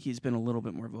Rogan, he's been a little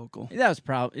bit more vocal. That was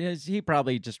probably he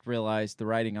probably just realized the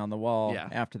writing on the wall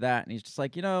after that, and he's just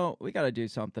like, we got to do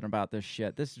something about this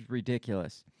shit. This is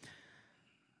ridiculous.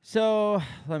 So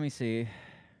let me see.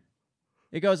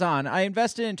 It goes on. I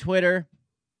invested in Twitter.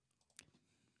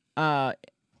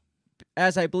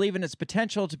 As I believe in its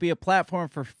potential to be a platform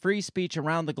for free speech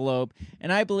around the globe,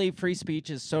 and I believe free speech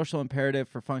is social imperative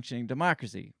for functioning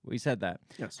democracy. We said that.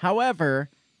 Yes. However,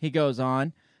 he goes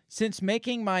on, since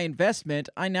making my investment,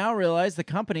 I now realize the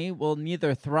company will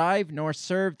neither thrive nor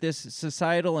serve this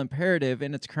societal imperative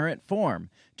in its current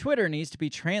form. Twitter needs to be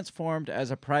transformed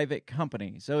as a private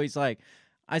company. So he's like,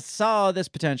 I saw this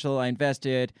potential, I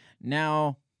invested,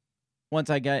 now once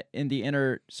I get in the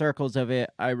inner circles of it,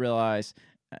 I realize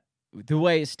the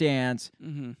way it stands,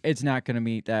 it's not going to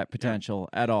meet that potential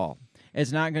at all.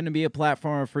 It's not going to be a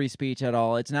platform of free speech at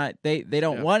all. It's not. They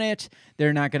don't want it.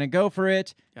 They're not going to go for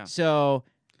it. Yeah. So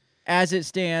as it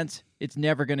stands, it's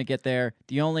never going to get there.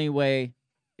 The only way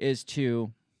is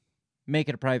to make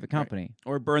it a private company.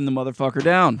 Or burn the motherfucker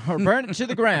down. Or burn it to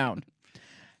the ground.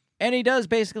 And he does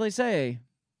basically say,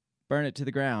 burn it to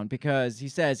the ground, because he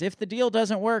says, if the deal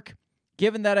doesn't work,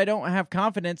 given that I don't have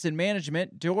confidence in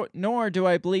management, nor do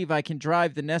I believe I can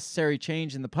drive the necessary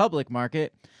change in the public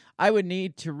market, I would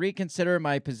need to reconsider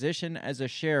my position as a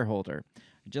shareholder.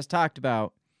 I just talked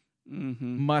about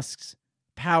Musk's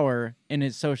power in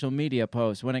his social media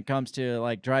posts when it comes to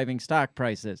like driving stock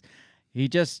prices. He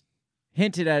just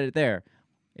hinted at it there.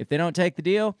 If they don't take the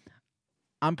deal,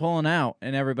 I'm pulling out,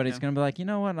 and everybody's going to be like, you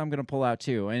know what, I'm going to pull out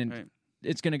too. And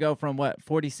it's going to go from, what,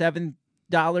 $47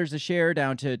 a share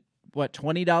down to what,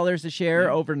 $20 a share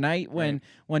overnight when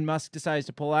Musk decides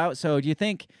to pull out. So do you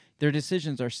think their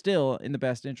decisions are still in the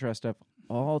best interest of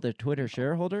all the Twitter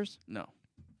shareholders? No.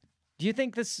 Do you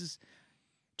think he's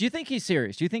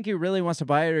serious? Do you think he really wants to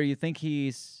buy it, or do you think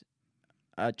he's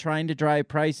trying to drive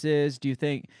prices? Do you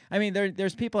think? I mean,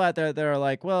 there's people out there that are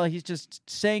like, well, he's just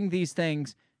saying these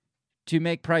things to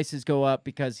make prices go up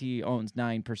because he owns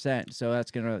 9%, so that's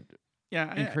gonna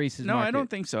increase his market. I don't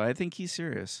think so. I think he's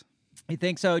serious. You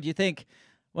think so? Do you think?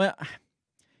 Well,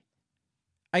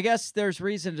 I guess there's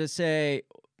reason to say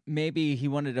maybe he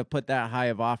wanted to put that high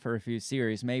of offer if he was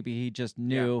serious. Maybe he just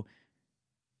knew.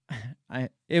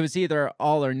 It was either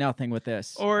all or nothing with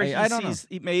this, or I don't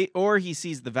know. Or he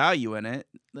sees the value in it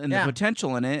and the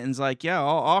potential in it, and is like, yeah,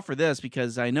 I'll offer this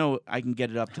because I know I can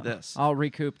get it up to this. I'll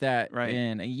recoup that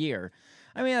in a year.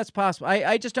 I mean, that's possible.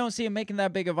 I just don't see him making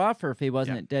that big of offer if he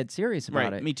wasn't dead serious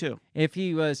about it. Me too. If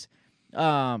he was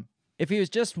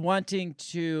just wanting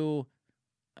to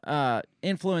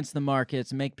influence the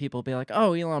markets and make people be like,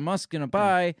 oh, Elon Musk's gonna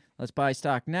buy, let's buy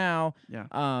stock now.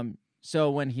 Yeah. So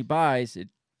when he buys, it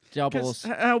doubles.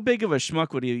 How big of a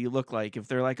schmuck would you look like if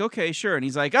they're like, okay, sure, and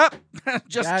he's like, oh,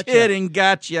 just Gotcha. kidding,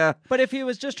 gotcha. But if he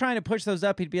was just trying to push those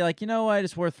up, he'd be like, you know what,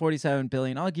 it's worth $47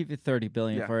 billion. I'll give you $30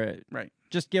 billion for it. Right.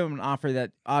 Just give them an offer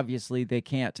that obviously they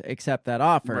can't accept that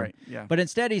offer. Right. Yeah. But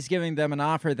instead, he's giving them an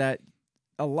offer that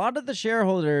a lot of the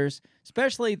shareholders,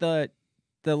 especially the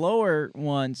lower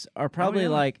ones, are probably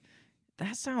like,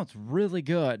 that sounds really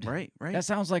good. Right. That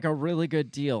sounds like a really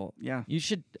good deal. Yeah.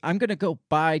 I'm going to go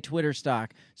buy Twitter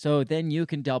stock so then you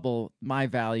can double my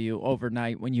value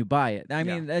overnight when you buy it. I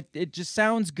mean, it just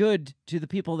sounds good to the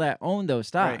people that own those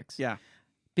stocks. Right. Yeah.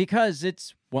 Because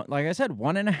it's, like I said,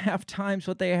 1.5 times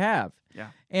what they have. Yeah.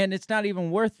 And it's not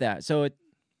even worth that. So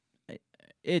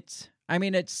it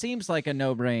seems like a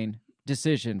no-brain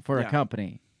decision for a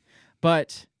company.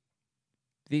 But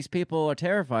these people are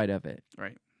terrified of it.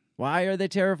 Right. Why are they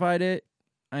terrified of it?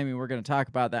 I mean, we're going to talk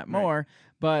about that more,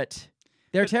 but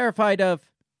they're terrified of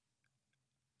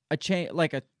a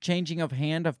changing of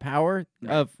hand of power,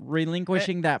 of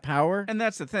relinquishing that power. And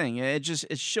that's the thing. It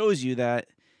shows you that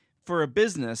for a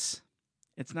business,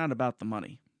 it's not about the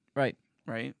money. Right.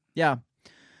 Right? Yeah.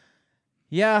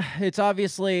 Yeah, it's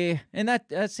obviously, and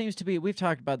that seems to be, we've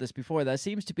talked about this before, that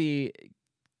seems to be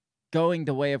going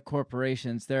the way of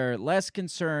corporations. They're less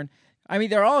concerned. I mean,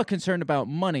 they're all concerned about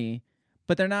money,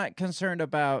 but they're not concerned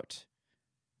about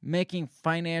making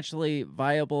financially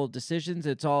viable decisions.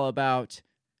 It's more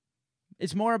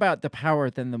about the power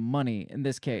than the money in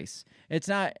this case. It's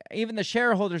not, even the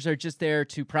shareholders are just there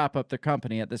to prop up their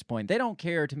company at this point. They don't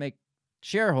care to make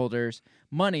shareholders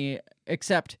money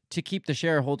except to keep the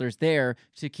shareholders there,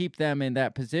 to keep them in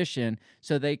that position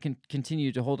so they can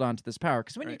continue to hold on to this power.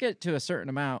 Because when you get to a certain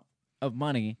amount of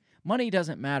money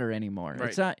doesn't matter anymore.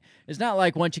 Right. It's not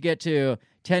like once you get to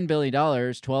 $10 billion,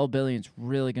 $12 billion is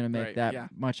really going to make that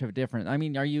much of a difference. I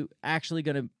mean, are you actually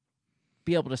going to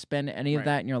be able to spend any of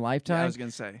that in your lifetime? Yeah, I was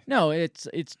going to say. No, it's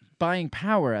buying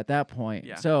power at that point.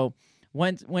 Yeah. So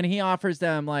when he offers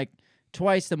them like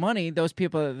twice the money, those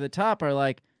people at the top are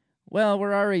like, well,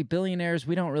 we're already billionaires.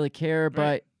 We don't really care,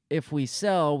 but if we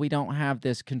sell, we don't have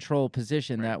this control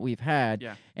position that we've had.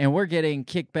 Yeah. And we're getting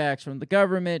kickbacks from the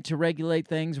government to regulate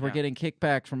things. We're getting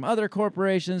kickbacks from other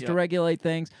corporations to regulate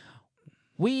things.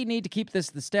 We need to keep this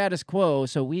the status quo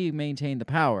so we maintain the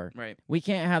power. Right. We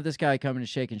can't have this guy coming and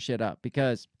shaking shit up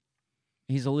because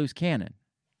he's a loose cannon.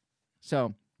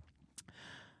 So,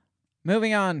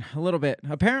 moving on a little bit.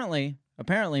 Apparently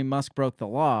Musk broke the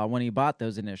law when he bought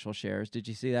those initial shares. Did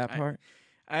you see that part?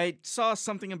 I saw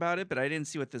something about it, but I didn't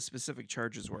see what the specific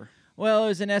charges were. Well, it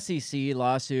was an SEC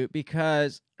lawsuit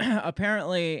because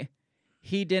apparently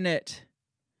he didn't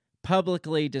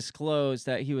publicly disclose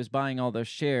that he was buying all those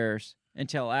shares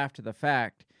until after the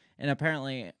fact. And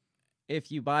apparently,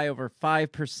 if you buy over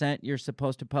 5%, you're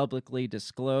supposed to publicly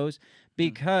disclose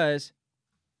because,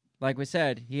 like we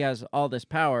said, he has all this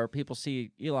power. People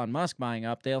see Elon Musk buying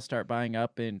up, they'll start buying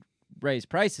up and raise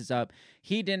prices up.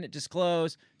 He didn't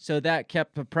disclose, so that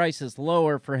kept the prices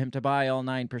lower for him to buy all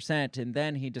 9%, and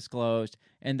then he disclosed,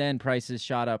 and then prices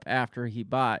shot up after he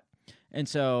bought. And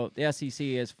so the SEC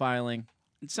is filing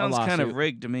It sounds kind of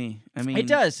rigged to me. I mean, it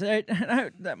does.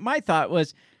 My thought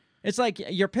was, it's like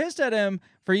you're pissed at him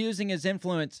for using his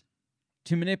influence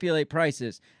to manipulate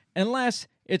prices, unless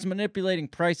it's manipulating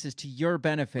prices to your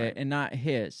benefit and not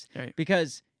his. Right.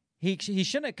 Because he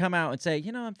shouldn't come out and say,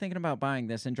 I'm thinking about buying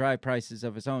this and drive prices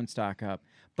of his own stock up.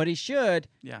 But he should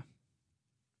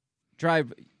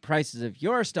drive prices of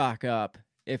your stock up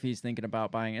if he's thinking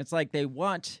about buying it. It's like they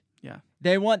want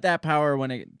that power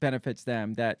when it benefits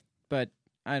them. But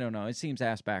I don't know. It seems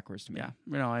ass backwards to me. Yeah.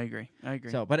 No, I agree.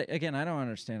 So, but again, I don't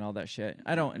understand all that shit.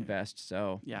 I don't invest,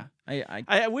 so yeah.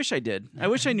 I wish I did. I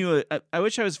wish I knew. I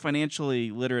wish I was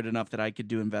financially literate enough that I could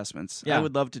do investments. Yeah. I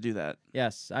would love to do that.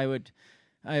 yes, I would.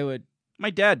 My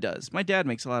dad does. My dad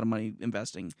makes a lot of money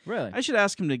investing. Really? I should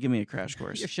ask him to give me a crash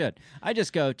course. You should. I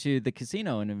just go to the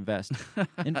casino and invest.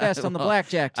 Invest on the Well,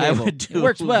 blackjack I table. would do It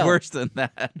works well. worse than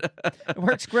that. It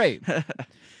works great.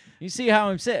 You see how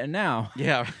I'm sitting now.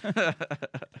 Yeah.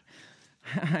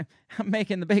 I'm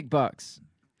making the big bucks.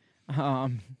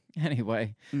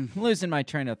 Anyway, Mm. I'm losing my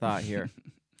train of thought here.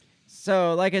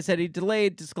 So, like I said, he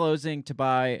delayed disclosing to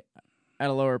buy at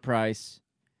a lower price.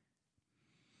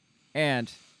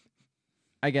 And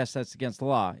I guess that's against the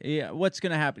law. Yeah, what's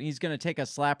going to happen? He's going to take a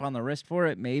slap on the wrist for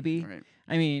it, maybe. Right.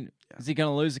 I mean, is he going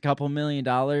to lose a couple $1 million?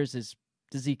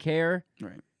 Does he care?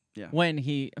 Right. Yeah. When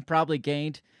he probably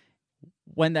gained,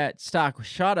 when that stock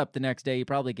shot up the next day, he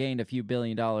probably gained a few $1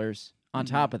 billion on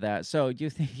top of that. So do you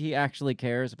think he actually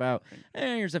cares about,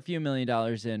 here's a few $1 million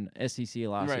in SEC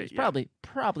lawsuits? Right, yeah.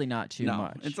 Probably not too No,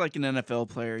 much. it's like an NFL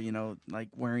player, like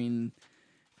wearing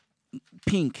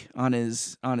pink on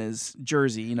his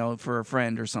jersey, for a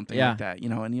friend or something Yeah. like that,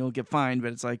 and he'll get fined,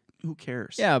 but it's like, who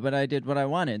cares? Yeah, but I did what I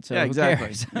wanted, so yeah, who exactly.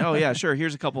 cares? Oh yeah, sure.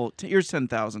 Here's here's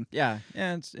 10,000. Yeah,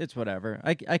 it's whatever.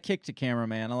 I kicked a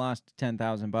cameraman. I lost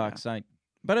 $10,000.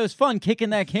 But it was fun kicking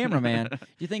that cameraman. Do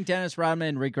you think Dennis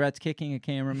Rodman regrets kicking a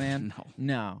cameraman?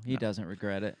 No, he doesn't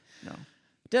regret it. No,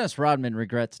 Dennis Rodman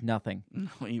regrets nothing. no,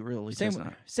 he really Same, does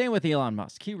not. same with Elon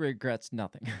Musk. He regrets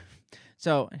nothing.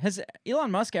 So, has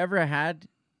Elon Musk ever had,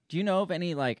 do you know of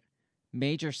any,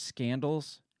 major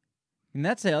scandals? And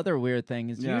that's the other weird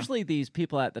thing, is Yeah. usually these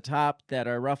people at the top that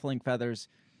are ruffling feathers,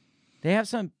 they have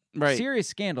some Right. serious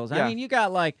scandals. Yeah. I mean, you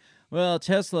got,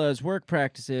 Tesla's work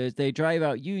practices, they drive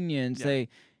out unions, Yeah.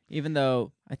 even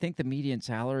though I think the median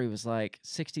salary was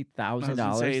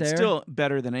 $60,000 there. It's still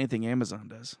better than anything Amazon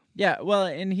does. Yeah, well,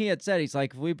 and he had said, he's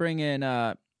like, if we bring in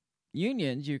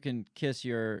unions, you can kiss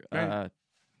your Right.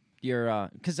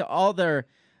 because all their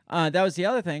that was the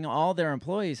other thing, all their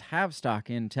employees have stock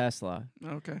in Tesla.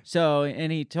 Okay. So, and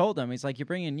he told them, he's like, you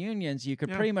bring in unions, you could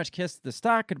Yeah. pretty much kiss the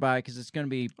stock goodbye because it's going to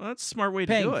be Well, that's a smart way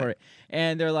to paying do for it. it.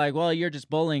 And they're like, well, you're just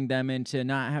bullying them into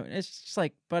not having. It's just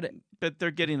like, but But they're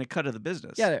getting a cut of the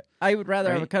business. yeah, I would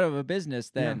rather have a Right. cut of a business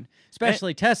than, Yeah.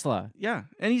 especially Tesla. Yeah,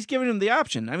 and he's giving them the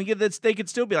option. I mean, they could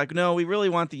still be like, no, we really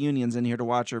want the unions in here to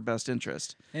watch our best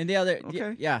interest. And the other,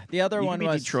 Okay. yeah, the other You one could be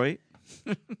was Detroit.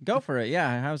 Go for it.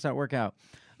 Yeah. How does that work out?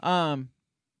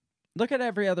 Look at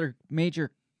every other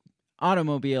major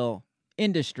automobile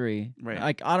industry, Right.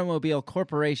 like automobile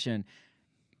corporation,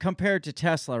 compared to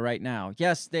Tesla right now.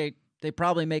 Yes, they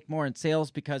probably make more in sales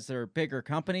because they're bigger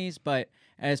companies, but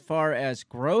as far as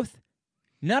growth,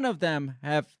 none of them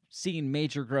have seen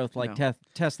major growth like No.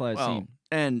 Tesla has Well, seen.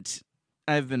 and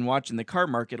I've been watching the car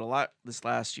market a lot this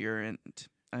last year, and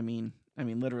I mean,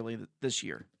 literally this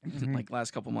year, Mm-hmm. like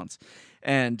last couple months,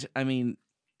 and I mean,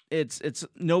 it's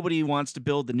nobody wants to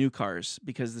build the new cars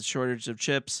because of the shortage of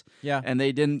chips, Yeah. and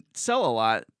they didn't sell a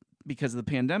lot because of the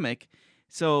pandemic.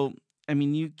 So I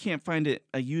mean, you can't find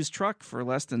a used truck for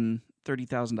less than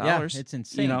 $30,000. Yeah, it's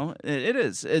insane. It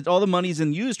is. All the money's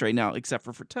in used right now, except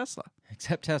for Tesla.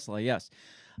 Except Tesla, yes.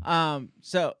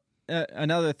 So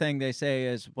another thing they say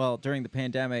is, well, during the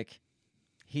pandemic,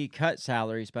 he cut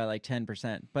salaries by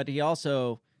 10%, but they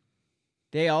also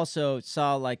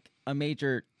saw a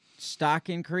major stock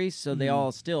increase, so they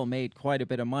all still made quite a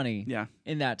bit of money Yeah.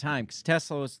 in that time, because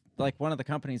Tesla was one of the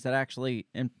companies that actually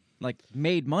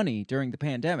made money during the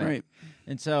pandemic. Right.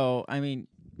 And so, I mean,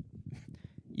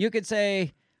 you could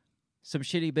say some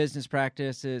shitty business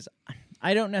practices.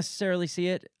 I don't necessarily see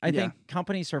it. I Yeah. think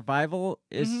company survival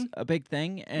is a big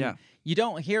thing, and Yeah. you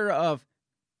don't hear of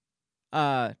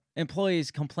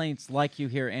employees' complaints like you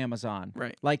hear Amazon,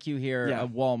 Right. like you hear Yeah.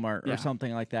 Walmart Yeah. or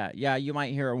something like that. Yeah, you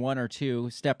might hear one or two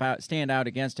stand out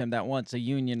against him that wants a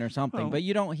union or something, Well- but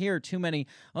you don't hear too many.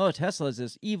 Oh, Tesla's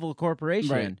this evil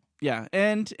corporation, Right. Yeah.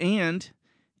 And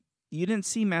you didn't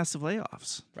see massive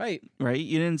layoffs, right? right?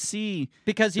 You didn't see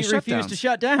Because he The refused to shutdowns.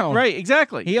 shut down. Right,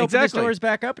 exactly. He opened his exactly. doors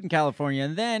back up in California,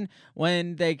 and then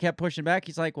when they kept pushing back,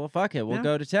 he's like, "Well, fuck it, we'll Yeah.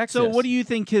 go to Texas." So what do you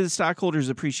think his stockholders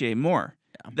appreciate more?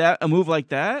 That a move like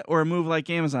that or a move like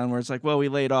Amazon where it's like, well, we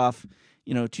laid off,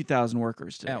 2,000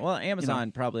 workers today. Yeah, well,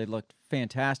 Amazon probably looked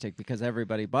fantastic because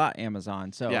everybody bought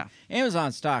Amazon. So Yeah.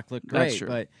 Amazon stock looked That's great,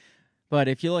 true. but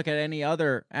if you look at any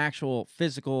other actual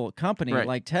physical company Right.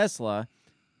 like Tesla,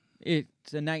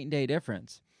 it's a night and day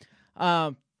difference.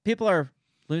 People are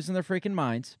losing their freaking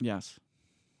minds. Yes.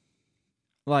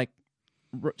 Like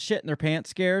shit in their pants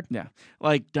scared. Yeah,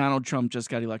 like Donald Trump just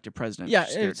got elected president. Yeah,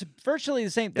 Scared. it's virtually the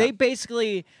same. Yeah. They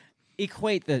basically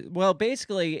equate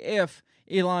basically if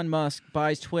Elon Musk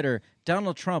buys Twitter,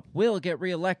 Donald Trump will get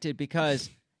reelected because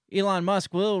Elon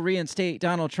Musk will reinstate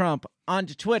Donald Trump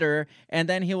onto Twitter, and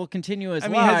then he will continue his I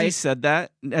mean, has he lies. said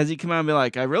that? Has he come out and be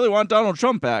like, I really want Donald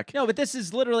Trump back? No, but this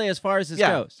is literally as far as this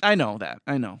Yeah, goes. I know that.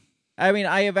 I know. I mean,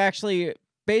 I have actually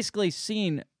basically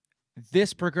seen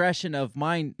this progression of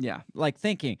mind, Yeah. like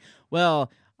thinking,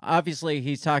 well, obviously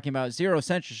he's talking about zero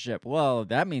censorship. Well,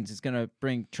 that means he's going to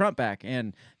bring Trump back,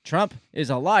 and Trump is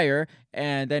a liar,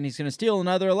 and then he's going to steal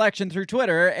another election through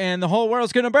Twitter, and the whole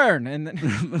world's going to burn. And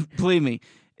then, Believe me,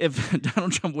 if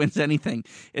Donald Trump wins anything,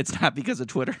 it's not because of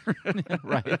Twitter.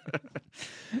 right.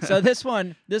 So this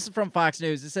is from Fox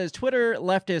News. It says Twitter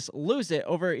leftists lose it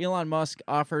over Elon Musk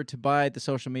offer to buy the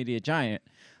social media giant.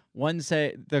 One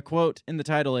say the quote in the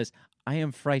title is, "I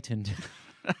am frightened."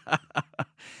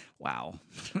 Wow.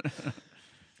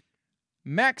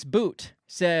 Max Boot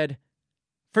said,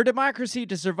 "For democracy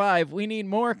to survive, we need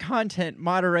more content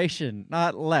moderation,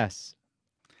 not less."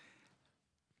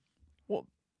 Well,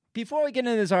 before we get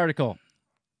into this article,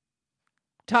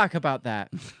 talk about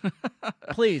that.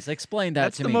 Please explain that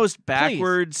That's to the me. most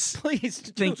backwards Please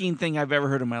thinking thing I've ever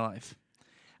heard in my life.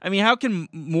 I mean, how can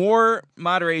more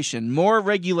moderation, more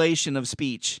regulation of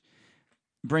speech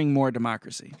bring more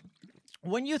democracy?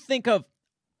 When you think of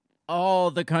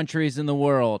all the countries in the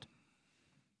world,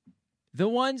 the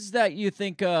ones that you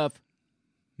think of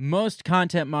most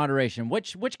content moderation,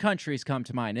 which countries come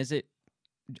to mind? Is it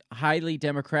highly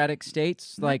democratic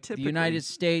states Not like typically. the United Not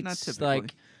States, typically.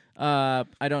 like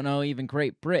I don't know, even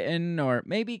Great Britain, or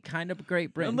maybe kind of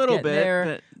Great Britain, little bit,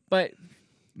 there, but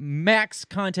max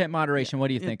content moderation. What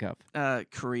do you think of?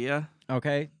 Korea,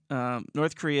 Okay,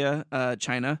 North Korea,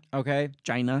 China, okay,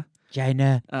 China,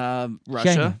 China.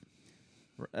 Russia,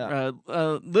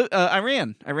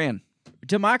 Iran.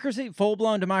 Democracy, full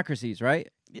blown democracies, right?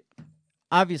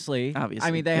 Obviously. I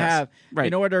Obviously, mean, they yes. have Right.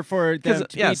 in order for them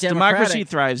to Yes, be democracy democratic,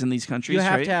 thrives in these countries. you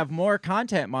have right? to have more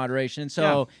content moderation.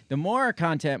 So the more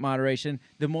content moderation,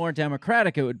 the more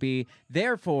democratic it would be.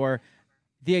 Therefore,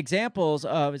 the examples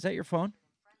of, is that your phone?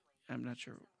 I'm not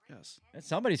sure. Yes. It's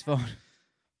somebody's phone.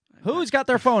 Who's got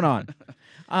their phone on?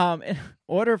 In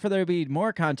order for there to be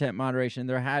more content moderation,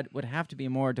 there would have to be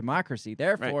more democracy.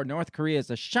 Therefore, North Korea is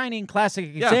a shining classic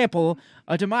example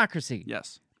of democracy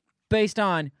Yes. based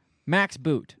on Max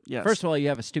Boot. Yes. First of all, you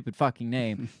have a stupid fucking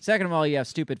name. Second of all, you have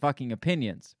stupid fucking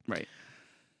opinions. Right.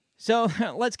 So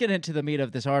let's get into the meat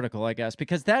of this article, I guess,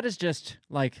 because that is just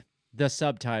like the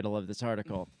subtitle of this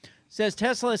article. Says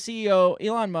Tesla CEO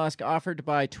Elon Musk offered to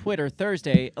buy Twitter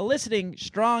Thursday, eliciting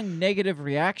strong negative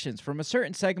reactions from a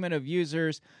certain segment of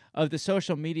users of the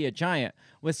social media giant,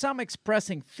 with some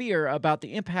expressing fear about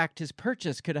the impact his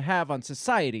purchase could have on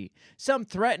society, some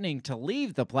threatening to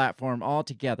leave the platform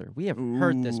altogether. We have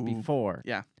heard this before.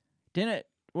 Yeah.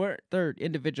 Were there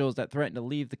individuals that threatened to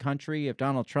leave the country if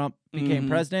Donald Trump became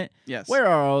president? Yes. Where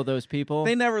are all those people?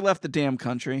 They never left the damn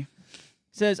country.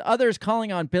 Says others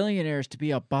calling on billionaires to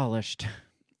be abolished.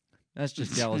 That's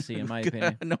just jealousy, in my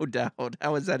opinion. No doubt.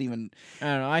 How is that even? I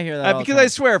don't know. I hear that all the Because time. I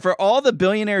swear, for all the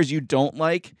billionaires you don't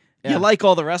like, Yeah. you like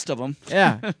all the rest of them.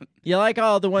 Yeah, you like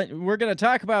all the one. We're going to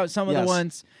talk about some of the Yes.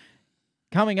 ones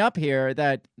coming up here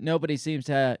that nobody seems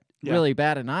to really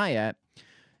bat an eye at.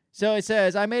 So it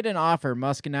says, I made an offer,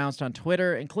 Musk announced on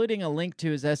Twitter, including a link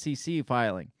to his SEC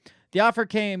filing. The offer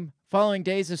came following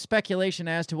days of speculation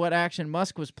as to what action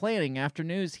Musk was planning after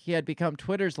news he had become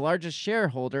Twitter's largest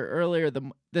shareholder earlier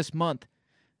this month,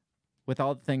 with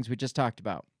all the things we just talked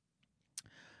about.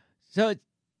 So it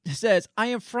says, I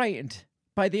am frightened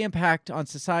by the impact on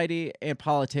society and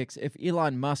politics if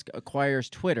Elon Musk acquires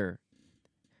Twitter.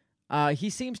 He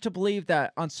seems to believe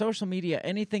that on social media,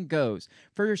 anything goes.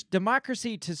 For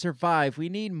democracy to survive, we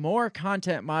need more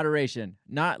content moderation,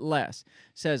 not less,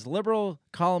 says liberal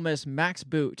columnist Max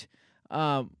Boot.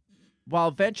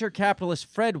 While venture capitalist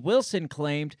Fred Wilson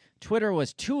claimed Twitter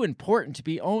was too important to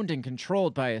be owned and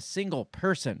controlled by a single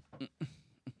person.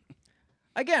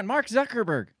 Again, Mark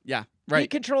Zuckerberg. Yeah. He Right.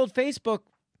 controlled Facebook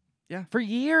for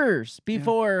years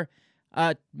before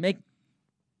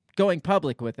going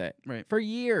public with it. Right. For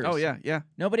years. Oh, yeah. Yeah.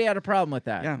 Nobody had a problem with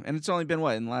that. Yeah. And it's only been,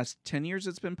 what, in the last 10 years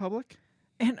it's been public?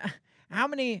 And how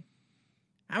many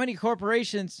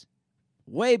corporations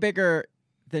way bigger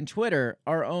than Twitter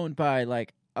are owned by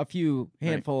like a few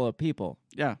handful of people?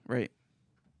 Yeah. Right.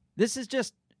 This is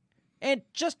just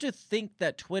to think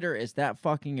that Twitter is that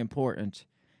fucking important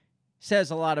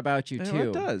says a lot about you Well, too.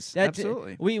 it does. That-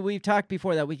 Absolutely. We've talked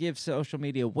before that we give social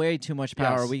media way too much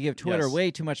power. Yes. We give Twitter Yes.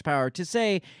 way too much power to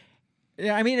say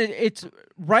I mean, it's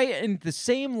right in the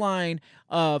same line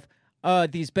of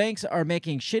these banks are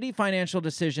making shitty financial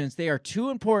decisions. They are too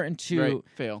important to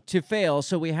fail,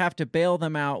 so we have to bail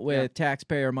them out with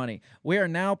taxpayer money. We are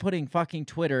now putting fucking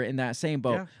Twitter in that same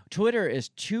boat. Yeah. Twitter is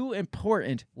too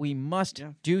important. We must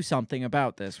do something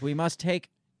about this. We must take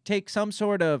some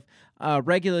sort of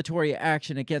regulatory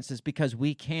action against this because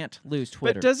we can't lose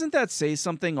Twitter. But doesn't that say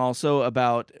something also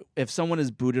about if someone is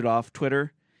booted off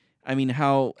Twitter? I mean,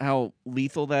 how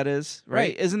lethal that is,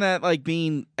 right? Isn't that like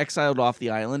being exiled off the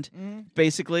island,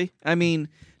 basically? I mean,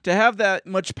 to have that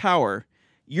much power,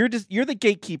 you're the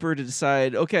gatekeeper to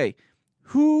decide, okay,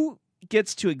 who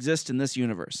gets to exist in this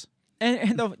universe?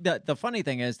 And the funny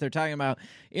thing is, they're talking about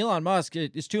Elon Musk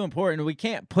is too important. We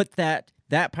can't put that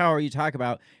power you talk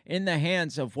about in the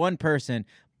hands of one person.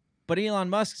 But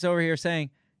Elon Musk's over here saying,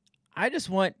 I just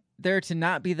want there to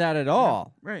not be that at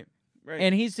all. Right.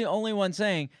 And he's the only one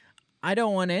saying, I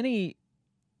don't want any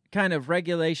kind of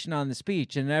regulation on the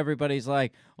speech. And everybody's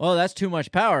like, well, that's too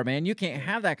much power, man. You can't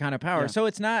have that kind of power. Yeah. So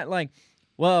it's not like,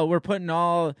 well, we're putting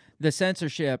all the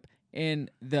censorship in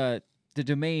the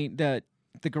domain, the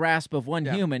grasp of one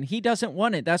human. He doesn't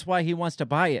want it. That's why he wants to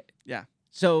buy it. Yeah.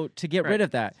 So to get rid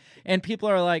of that. And people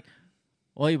are like,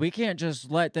 well, we can't just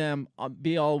let them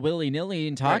be all willy-nilly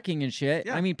and talking and shit.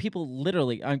 Yeah. I mean, people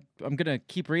literally, I'm going to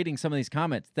keep reading some of these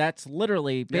comments. That's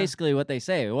literally basically what they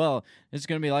say. Well, it's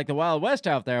going to be like the Wild West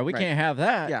out there. We can't have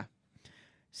that. Yeah.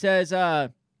 Says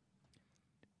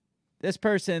this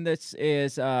person, this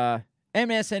is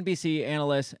MSNBC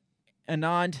analyst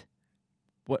Anand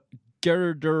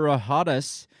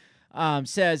Giridharadas,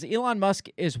 says Elon Musk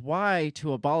is why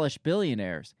to abolish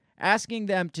billionaires. Asking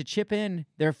them to chip in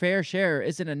their fair share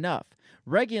isn't enough.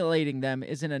 Regulating them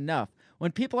isn't enough.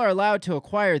 When people are allowed to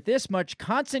acquire this much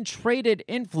concentrated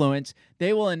influence,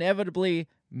 they will inevitably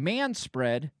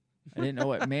manspread. I didn't know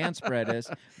what manspread is.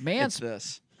 It's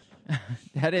this.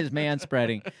 That is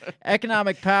manspreading.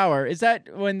 Economic power. Is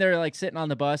that when they're like sitting on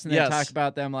the bus and they talk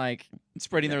about them like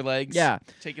Spreading their legs. Yeah.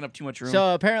 Taking up too much room.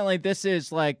 So apparently this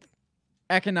is like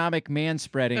economic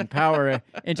manspreading power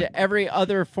into every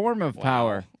other form of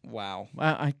power. Wow.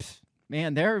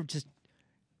 Man, they're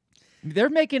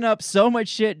making up so much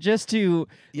shit just to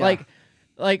like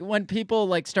when people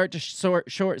like start to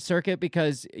short circuit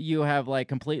because you have like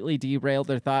completely derailed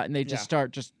their thought and they just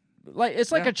start just like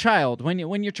it's like a child when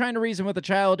you're trying to reason with a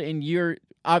child and you're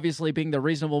obviously being the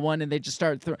reasonable one and they just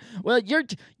start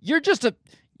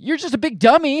you're just a big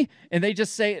dummy, and they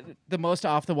just say the most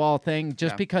off-the-wall thing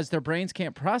just because their brains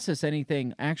can't process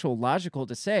anything actual logical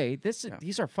to say.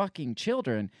 These are fucking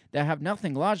children that have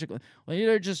nothing logical. Well,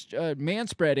 they're just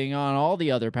manspreading on all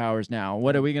the other powers now.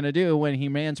 What are we going to do when he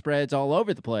manspreads all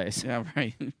over the place? Yeah,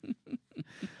 right.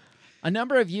 A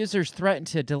number of users threatened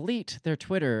to delete their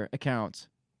Twitter accounts.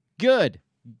 Good.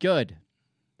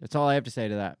 That's all I have to say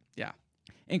to that. Yeah.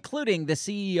 Including the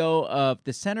CEO of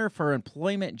the Center for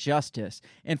Employment Justice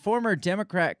and former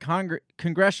Democrat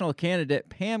congressional candidate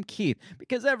Pam Keith,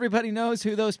 because everybody knows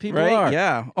who those people are.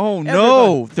 Yeah. Oh,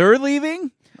 no. They're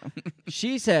leaving?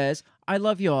 She says, I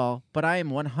love you all, but I am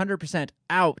 100%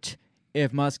 out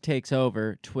if Musk takes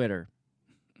over Twitter.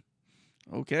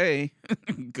 Okay.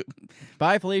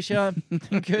 Bye, Felicia.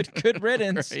 Good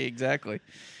riddance. Right, exactly.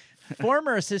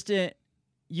 Former assistant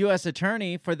U.S.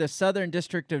 attorney for the Southern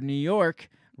District of New York,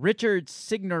 Richard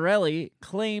Signorelli,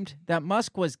 claimed that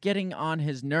Musk was getting on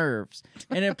his nerves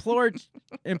and implored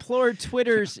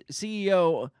Twitter's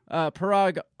CEO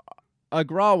Parag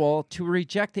Agrawal to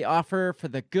reject the offer for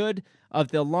the good of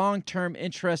the long-term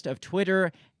interest of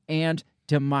Twitter and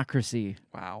democracy.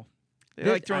 Wow. They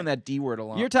like throwing that D word a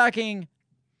lot. You're talking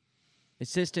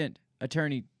assistant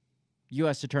attorney,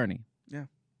 U.S. attorney. Yeah.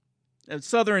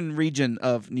 Southern region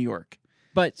of New York.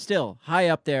 But still, high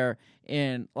up there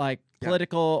in like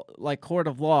political, like court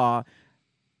of law,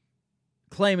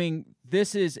 claiming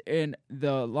this is in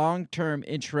the long-term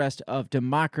interest of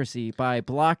democracy by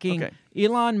blocking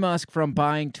Elon Musk from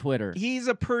buying Twitter. He's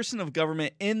a person of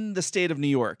government in the state of New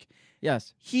York.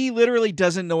 Yes. He literally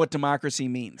doesn't know what democracy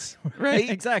means, right?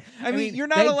 Exactly. I mean, you're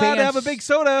not allowed to have a big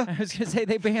soda. I was going to say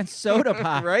they banned soda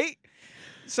pop. Right?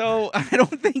 So I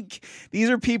don't think these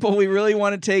are people we really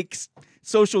want to take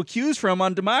social cues from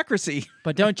on democracy.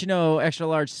 But don't you know extra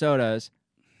large sodas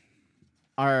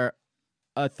are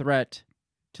a threat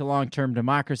to long-term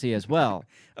democracy as well?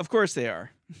 Of course they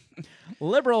are.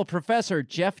 Liberal professor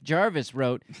Jeff Jarvis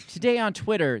wrote today on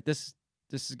Twitter, this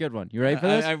is a good one. You ready for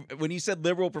this? When you said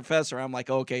liberal professor, I'm like,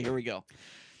 okay, here we go.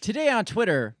 Today on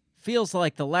Twitter feels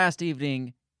like the last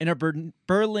evening in a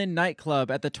Berlin nightclub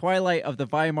at the twilight of the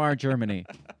Weimar Germany.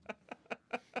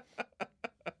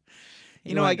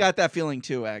 You know, I got that feeling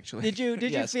too. Actually, Did you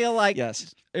Yes. feel like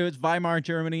Yes. it was Weimar,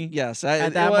 Germany? Yes,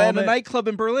 At that at a moment? nightclub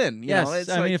in Berlin. You Yes, know, it's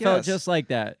I mean like, it felt yes. just like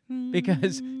that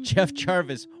because Jeff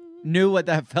Jarvis knew what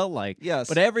that felt like. Yes.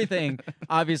 but everything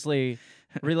obviously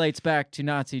relates back to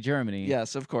Nazi Germany.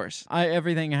 Yes, of course.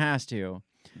 Everything has to.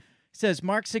 It says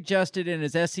Musk suggested in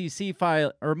his SEC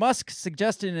filing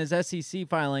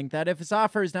that if his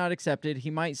offer is not accepted, he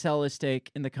might sell his stake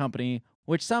in the company,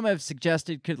 which some have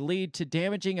suggested could lead to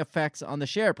damaging effects on the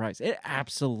share price. It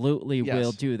absolutely Yes.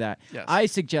 will do that. Yes. I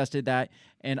suggested that,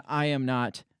 and I am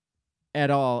not at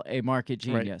all a market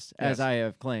genius, as Yes. I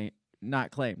have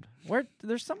not claimed.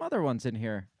 There's some other ones in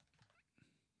here.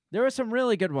 There were some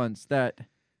really good ones that.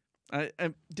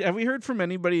 Have we heard from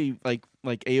anybody like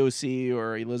AOC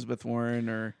or Elizabeth Warren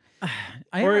or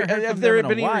I or haven't heard have from there them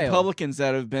in been a any while. Republicans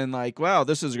that have been like, "Wow,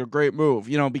 this is a great move,"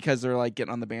 you know, because they're like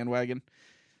getting on the bandwagon?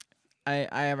 I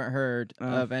haven't heard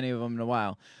of any of them in a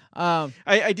while.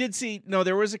 I did see. No,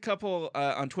 there was a couple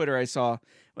on Twitter I saw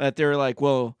that they're like,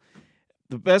 "Well,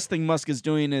 the best thing Musk is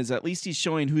doing is at least he's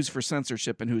showing who's for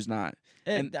censorship and who's not."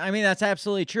 And I mean, that's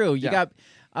absolutely true. You Yeah.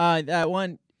 got that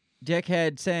one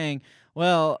dickhead saying,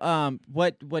 "Well,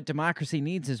 what democracy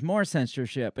needs is more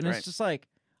censorship," and Right. it's just like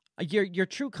your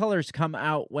true colors come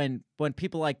out when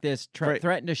people like this Right.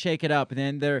 threaten to shake it up, and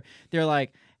then they're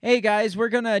like, "Hey guys, we're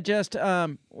just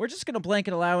gonna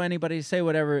blanket allow anybody to say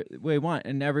whatever we want,"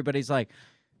 and everybody's like,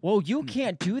 "Well, you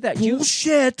can't do that.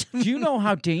 bullshit. Do you know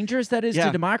how dangerous that is Yeah.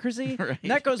 to democracy?" Right. And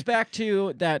that goes back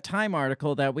to that Time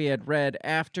article that we had read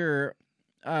after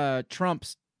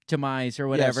Trump's demise or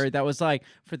whatever. Yes. That was like,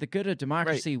 for the good of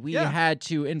democracy, we Yeah. had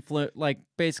to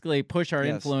basically push our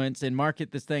Yes. influence and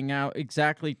market this thing out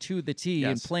exactly to the T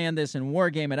and Yes. plan this and war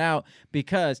game it out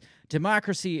because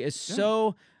democracy is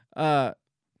so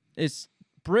it's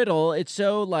brittle, it's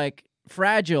so like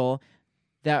fragile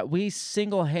that we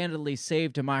single-handedly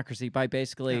save democracy by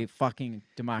basically fucking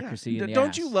democracy in the Don't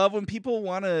ass. you love when people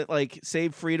want to like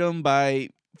save freedom by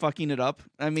fucking it up?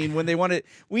 I mean, when they want to,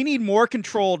 we need more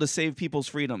control to save people's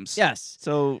freedoms. Yes.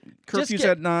 So curfew's get-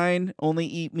 at 9. Only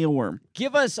eat mealworm.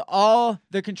 Give us all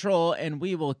the control, and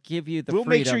we will give you the We'll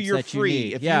freedoms make sure you're that free. you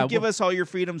need. If yeah, you give us all your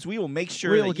freedoms, we will make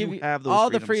sure we will that give you have those all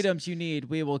freedoms the freedoms you need.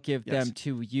 We will give Yes. them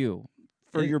to you.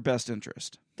 for your best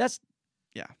interest. That's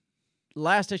Yeah.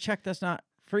 last I checked. That's not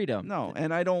freedom. No,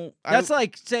 and I don't. That's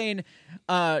like saying,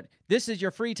 "This is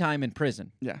your free time in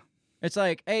prison." yeah. It's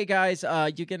like, "Hey guys,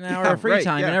 you get an hour Yeah, of free right,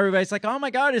 time," yeah. and everybody's like, "Oh my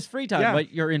god, it's free time!" Yeah.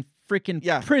 But you're in freaking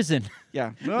Yeah. prison.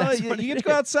 Yeah. Well, That's you what get it to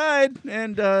go is. outside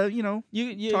and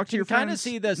You Talk to can your kind of friends.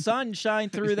 see the sun shine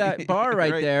through that bar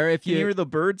right, Right. there. If Can you you hear the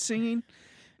birds singing?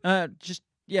 they're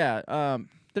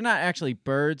not actually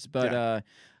birds, but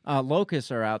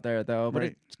locusts are out there though. But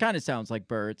Right. it kind of sounds like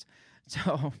birds.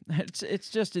 So it's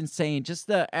just insane. Just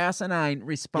the asinine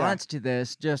response to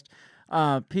this. Just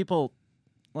people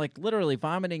like literally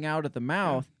vomiting out of the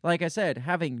mouth. Like I said,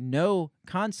 having no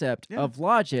concept Yeah. of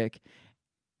logic.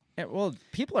 Well,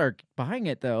 people are buying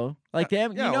it though. Like the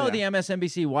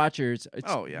MSNBC watchers.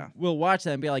 Oh, yeah. will watch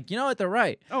that and be like, you know what, they're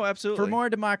right. Oh, absolutely. For more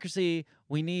democracy,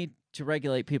 we need to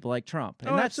regulate people like Trump, and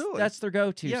Oh, that's absolutely. that's their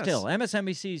go-to Yes. still.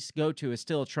 MSNBC's go-to is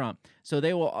still Trump, so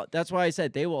they will. That's why I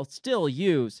said they will still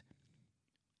use.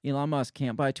 Elon Musk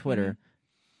can't buy Twitter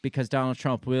because Donald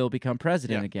Trump will become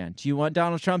president Mm-hmm. Yeah. again. Do you want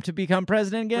Donald Trump to become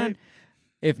president again? Right.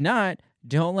 If not,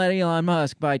 don't let Elon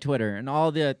Musk buy Twitter. And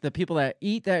all the people that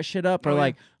eat that shit up are Oh, yeah.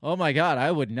 like, oh my God,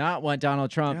 I would not want Donald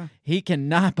Trump. Yeah. He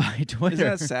cannot buy Twitter. Isn't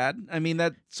that sad? I mean,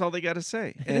 that's all they got to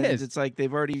say. And is. It's like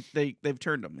they've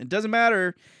turned them. It doesn't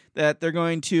matter that they're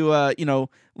going to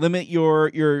limit your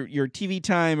TV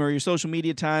time or your social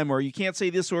media time, or you can't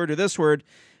say this word or this word.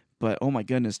 But oh my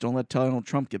goodness, don't let Donald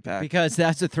Trump get back. Because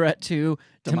that's a threat to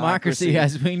democracy Democracy.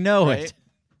 as we know Right? it.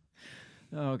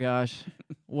 Oh gosh,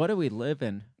 what do we live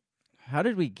in? How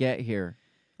did we get here?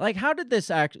 Like, how did this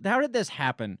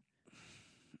happen?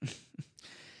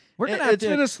 We're gonna have It's to.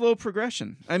 been a slow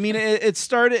progression. I mean, it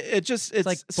started. It's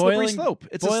like slippery boiling, slope.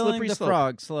 It's boiling a slippery the slope.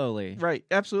 frog slowly. Right.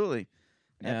 Absolutely.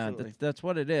 Yeah, Absolutely. that's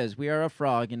what it is. We are a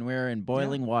frog, and we're in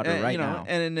boiling water And, right now. now.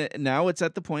 And now it's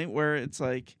at the point where it's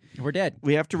like We're dead.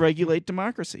 we have to regulate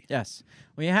democracy. Yes,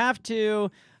 we have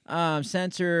to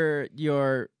censor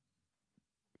your.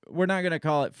 We're not going to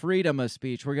call it freedom of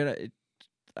speech. We're gonna.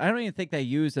 I don't even think they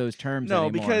use those terms No,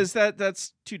 anymore. because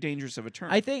that's too dangerous of a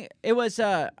term. I think it was.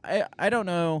 I don't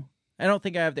know. I don't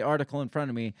think I have the article in front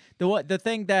of me. The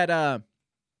thing that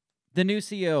the new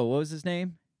CEO. What was his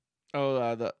name?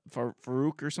 the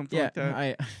Farouk or something like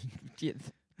that.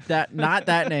 That not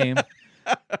that name,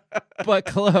 but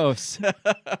close.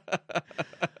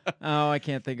 Oh, I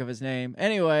can't think of his name.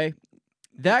 Anyway,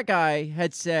 that guy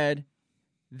had said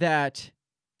that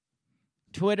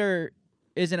Twitter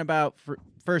isn't about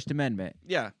First Amendment.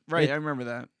 Yeah, right. It- I remember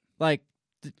that. Like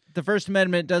the First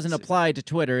Amendment doesn't apply to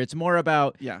Twitter. It's more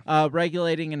about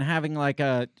regulating and having like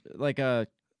a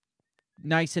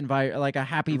nice environment, like a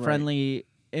happy, friendly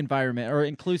environment or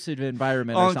inclusive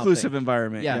environment. All or something. inclusive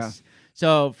environment. Yes.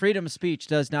 So freedom of speech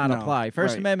does not apply.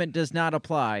 First right. Amendment does not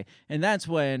apply, and that's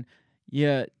when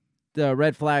the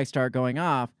red flags start going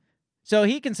off. So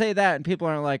he can say that, and people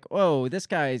aren't like, "Whoa, this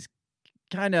guy's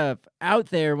kind of out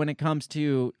there when it comes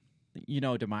to,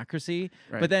 democracy."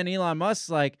 Right. But then Elon Musk's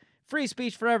like, "Free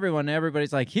speech for everyone," and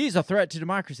everybody's like, "He's a threat to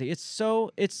democracy." It's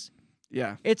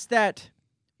that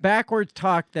backwards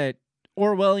talk, that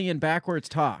Orwellian backwards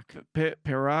talk.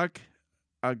 Parag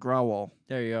Agrawal.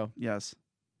 There you go. Yes.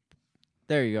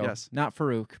 There you go. Yes. Not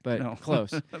Farouk, but No.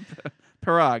 close.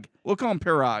 Parag. We'll call him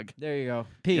Parag. There you go.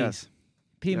 P. Yes.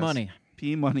 P Yes. money.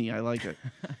 P money. I like it.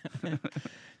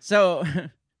 So,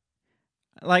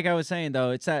 like I was saying,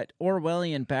 though, it's that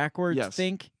Orwellian backwards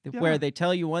think where they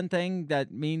tell you one thing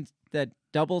that means that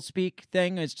double speak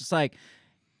thing. It's just like,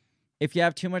 if you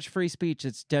have too much free speech,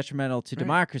 it's detrimental to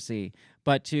democracy.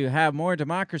 But to have more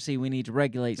democracy, we need to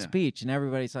regulate speech. And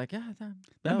everybody's like, yeah,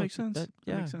 That makes sense.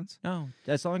 That makes sense. No,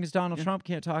 as long as Donald Trump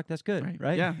can't talk, that's good,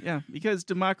 right? Yeah. Because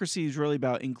democracy is really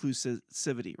about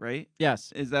inclusivity, right?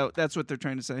 Yes. That's what they're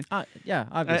trying to say? Yeah,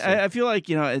 obviously. I feel like,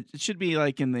 it should be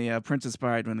like in the Princess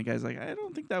Bride when the guy's like, I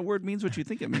don't think that word means what you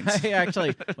think it means. I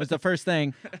actually was the first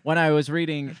thing when I was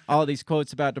reading all these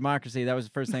quotes about democracy. That was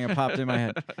the first thing that popped in my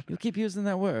head. You keep using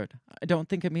that word. I don't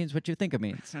think it means what you think it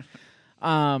means.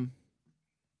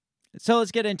 So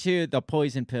let's get into the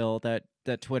poison pill that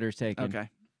Twitter's taking. Okay.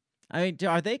 I mean,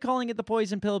 are they calling it the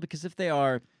poison pill? Because if they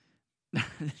are,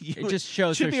 it just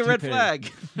shows should their be a red stupidity.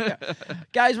 flag.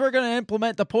 Guys, we're going to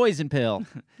implement the poison pill.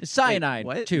 Cyanide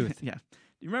Wait, what? tooth. Yeah.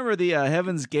 You remember the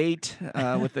Heaven's Gate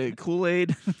with the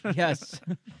Kool-Aid? Yes.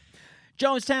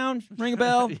 Jonestown, ring a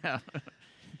bell? Yeah.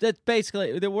 That's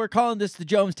basically, we're calling this the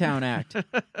Jonestown Act.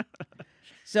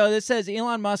 So this says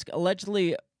Elon Musk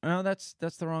allegedly, no, that's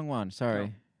the wrong one. Sorry.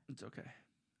 No, it's okay.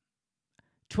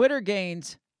 Twitter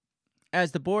gains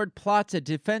as the board plots a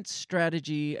defense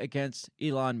strategy against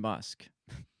Elon Musk.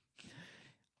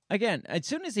 Again, as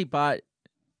soon as he bought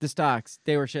the stocks,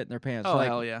 they were shitting their pants. Oh, like,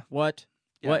 hell yeah. What?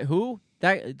 Yeah. What? Who?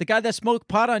 The guy that smoked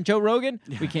pot on Joe Rogan?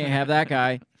 We can't have that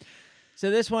guy. So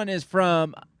this one is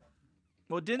from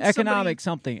Economic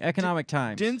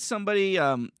Times. Didn't somebody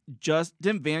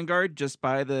didn't Vanguard just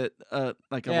buy the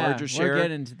like a larger share? We're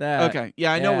getting into that. Okay.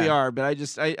 Yeah, I know we are, but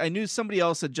I knew somebody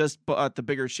else had just bought the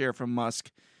bigger share from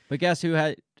Musk. But guess who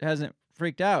hasn't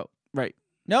freaked out? Right.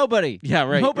 Nobody. Yeah,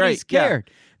 right. Nobody's scared.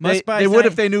 Yeah. Musk buys they would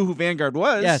if they knew who Vanguard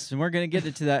was. Yes, and we're going to get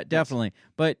into that, definitely.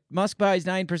 But Musk buys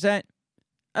 9%.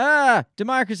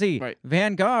 Democracy. Right.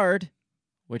 Vanguard,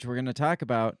 which we're going to talk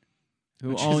about,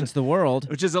 who owns the world.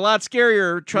 Which is a lot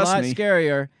scarier, trust me. A lot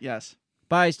scarier. Yes.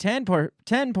 Buys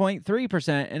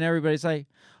 10.3%, and everybody's like,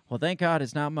 well, thank God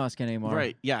it's not Musk anymore.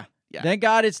 Right. Yeah. Yeah. Thank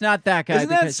God it's not that guy. Isn't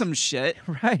that some shit?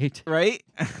 Right. Right?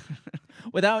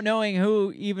 Without knowing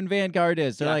who even Vanguard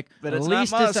is. They're like, but at it's not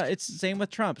least Musk. it's the same with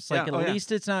Trump. It's like, Yeah, at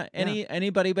least it's not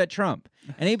anybody but Trump.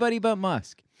 Anybody but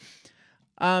Musk.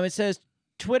 It says,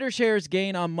 Twitter shares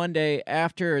gain on Monday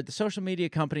after the social media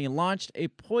company launched a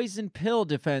poison pill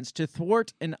defense to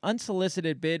thwart an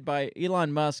unsolicited bid by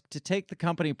Elon Musk to take the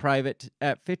company private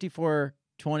at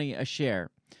 $54.20 a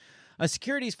share. A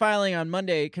securities filing on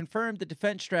Monday confirmed the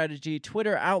defense strategy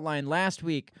Twitter outlined last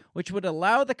week, which would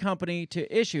allow the company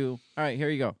to issue... All right, here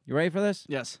you go. You ready for this?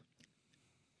 Yes.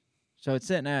 So it's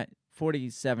sitting at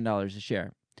 $47 a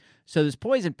share. So this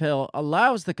poison pill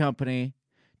allows the company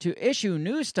to issue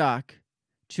new stock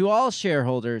to all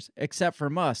shareholders except for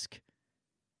Musk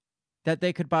that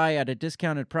they could buy at a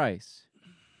discounted price.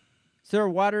 So they're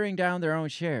watering down their own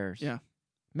shares. Yeah.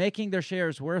 Making their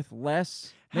shares worth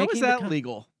less. How is that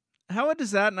legal? How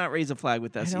does that not raise a flag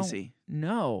with the I SEC? don't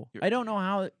know. I don't know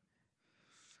how.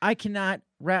 I cannot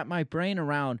wrap my brain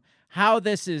around how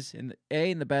this is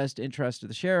in the best interest of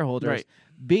the shareholders. Right.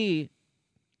 B,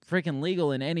 freaking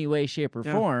legal in any way, shape, or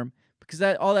form. Because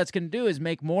all that's going to do is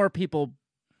make more people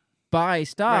buy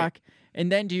stock. Right. And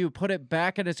then do you put it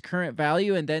back at its current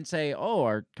value and then say, oh,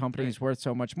 our company's worth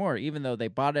so much more, even though they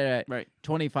bought it at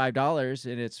 $25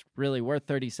 and it's really worth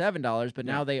 $37, but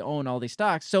now they own all these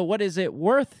stocks. So what is it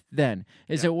worth then?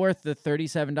 Is it worth the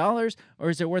 $37 or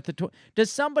is it worth the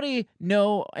Does somebody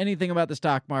know anything about the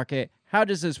stock market? How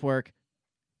does this work?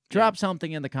 Drop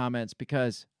something in the comments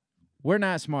because we're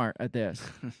not smart at this.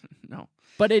 No.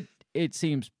 But it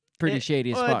seems pretty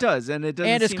shady as fuck. Well, it does, and it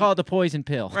doesn't. And it's called the poison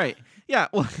pill. Right. Yeah.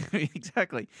 Well,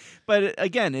 exactly. But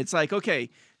again, it's like, okay,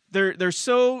 they're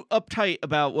so uptight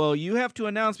about, well, you have to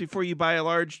announce before you buy a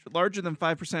larger than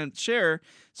 5% share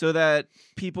so that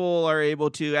people are able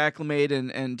to acclimate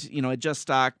and adjust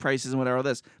stock prices and whatever all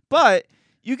this. But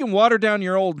you can water down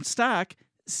your old stock,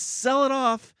 sell it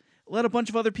off, let a bunch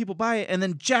of other people buy it, and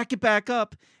then jack it back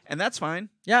up, and that's fine.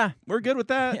 Yeah. We're good with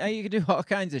that. Yeah, you can do all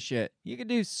kinds of shit. You can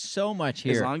do so much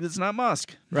here. As long as it's not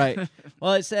Musk. Right.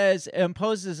 Well, it says it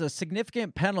imposes a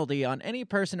significant penalty on any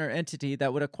person or entity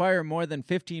that would acquire more than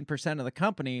 15% of the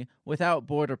company without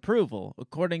board approval,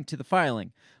 according to the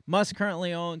filing. Musk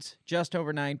currently owns just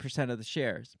over 9% of the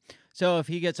shares. So if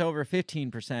he gets over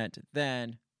 15%,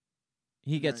 then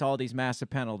he gets all these massive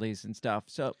penalties and stuff.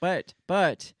 So, but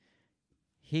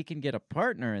he can get a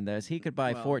partner in this. He could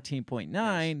buy 14.9.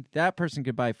 Yes. That person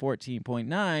could buy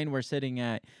 14.9. We're sitting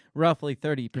at roughly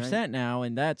 30% now,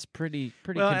 and that's pretty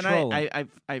controlling. And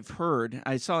I've heard,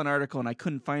 I saw an article and I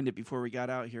couldn't find it before we got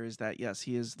out here, is that yes,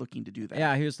 he is looking to do that.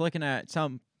 Yeah, he was looking at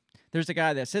there's a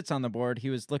guy that sits on the board. He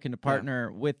was looking to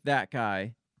partner with that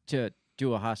guy to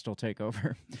do a hostile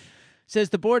takeover. Says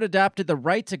the board adopted the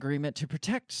rights agreement to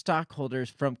protect stockholders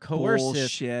from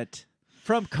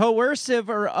coercive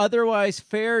or otherwise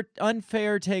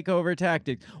unfair takeover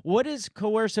tactics. What is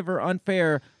coercive or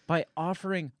unfair by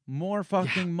offering more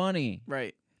fucking money?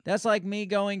 Right. That's like me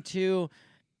going to,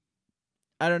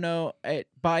 I don't know,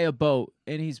 buy a boat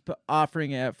and he's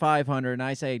offering it at $500 and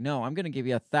I say, no, I'm going to give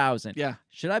you $1,000. Yeah.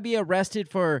 Should I be arrested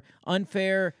for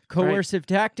unfair coercive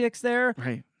tactics there?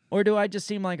 Right. Or do I just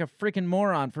seem like a freaking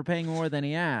moron for paying more than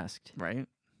he asked? Right.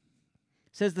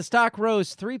 Says the stock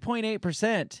rose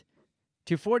 3.8%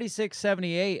 to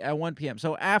 $46.78 at 1 p.m.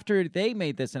 So after they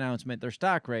made this announcement, their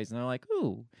stock raised, and they're like,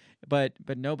 ooh. But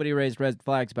nobody raised red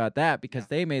flags about that because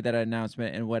they made that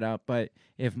announcement and went up. But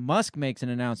if Musk makes an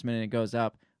announcement and it goes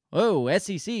up, oh,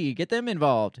 SEC, get them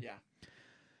involved. Yeah.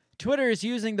 Twitter is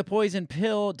using the poison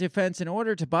pill defense in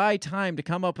order to buy time to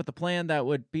come up with a plan that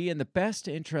would be in the best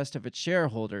interest of its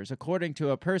shareholders, according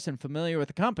to a person familiar with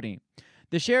the company.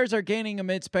 The shares are gaining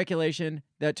amid speculation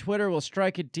that Twitter will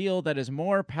strike a deal that is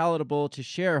more palatable to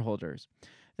shareholders.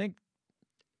 I think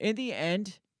in the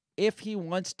end, if he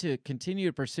wants to continue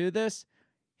to pursue this,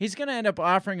 he's going to end up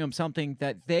offering them something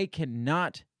that they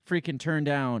cannot freaking turn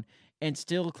down and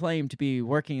still claim to be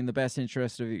working in the best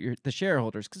interest of the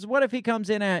shareholders. Because what if he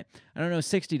comes in at, I don't know,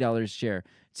 $60 a share,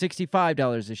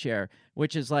 $65 a share,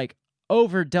 which is like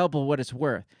over double what it's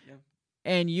worth. Yeah.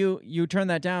 And you turn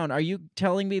that down. Are you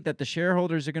telling me that the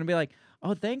shareholders are going to be like,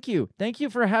 oh, thank you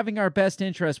for having our best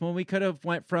interest when we could have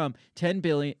went from $10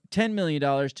 million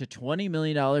to $20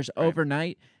 million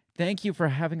overnight? Thank you for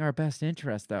having our best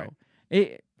interest, though. Right.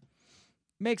 It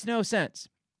makes no sense.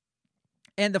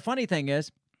 And the funny thing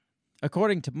is,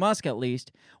 according to Musk at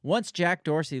least, once Jack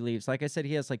Dorsey leaves, like I said,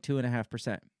 he has like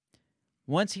 2.5%.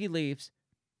 Once he leaves,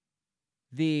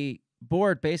 the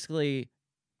board basically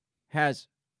has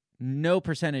no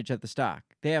percentage of the stock.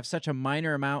 They have such a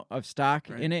minor amount of stock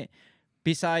in it.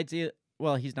 Besides,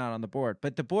 he's not on the board,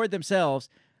 but the board themselves,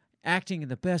 acting in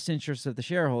the best interest of the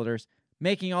shareholders,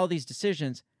 making all these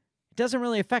decisions, it doesn't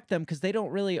really affect them because they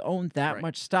don't really own that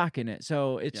much stock in it.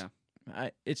 So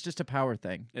it's just a power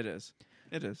thing. It is.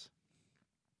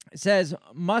 It says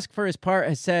Musk, for his part,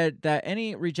 has said that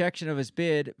any rejection of his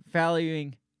bid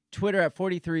valuing Twitter at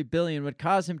 $43 billion would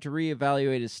cause him to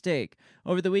reevaluate his stake.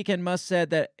 Over the weekend, Musk said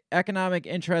that economic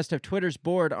interests of Twitter's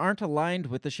board aren't aligned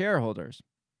with the shareholders,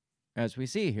 as we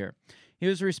see here. He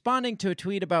was responding to a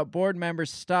tweet about board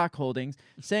members' stock holdings,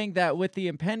 saying that with the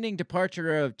impending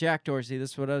departure of Jack Dorsey,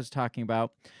 this is what I was talking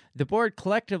about, the board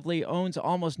collectively owns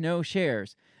almost no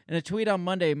shares. In a tweet on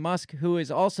Monday, Musk, who is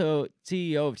also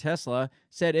CEO of Tesla,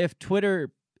 said if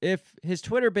his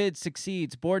Twitter bid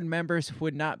succeeds, board members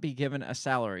would not be given a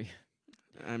salary.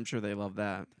 I'm sure they love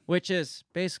that. Which is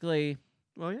basically,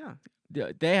 well, yeah.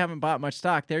 They haven't bought much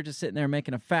stock. They're just sitting there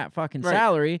making a fat fucking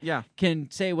salary. Yeah. Can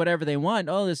say whatever they want.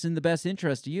 Oh, this is in the best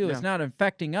interest of you. Yeah. It's not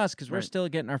affecting us because we're still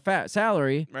getting our fat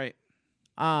salary. Right.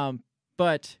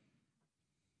 But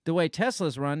the way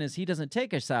Tesla's run is he doesn't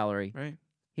take a salary. Right.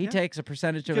 He takes a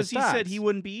percentage of his stocks. Because he said he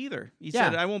wouldn't be either. He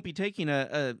said, I won't be taking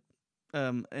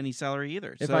any salary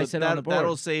either. If I sit on the board.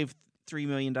 That'll save $3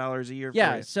 million a year for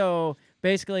you. So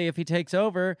basically if he takes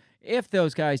over, if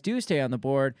those guys do stay on the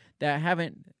board that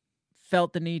haven't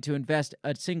felt the need to invest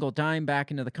a single dime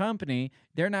back into the company,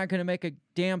 they're not going to make a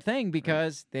damn thing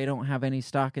because they don't have any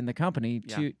stock in the company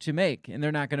to make, and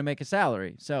they're not going to make a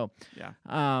salary. So,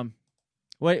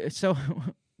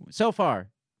 so far,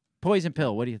 poison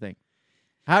pill, what do you think?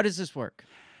 How does this work?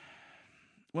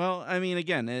 Well, I mean,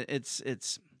 again,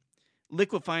 it's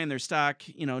liquefying their stock,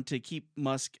 to keep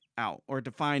Musk out or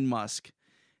to find Musk.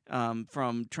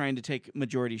 from trying to take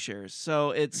majority shares.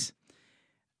 So it's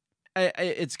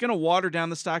going to water down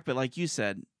the stock, but like you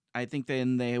said, I think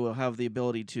then they will have the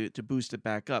ability to boost it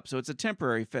back up. So it's a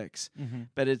temporary fix,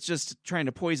 but it's just trying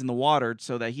to poison the water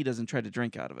so that he doesn't try to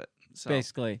drink out of it. So.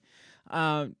 Basically.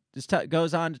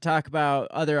 Goes on to talk about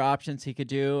other options he could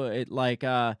do, launch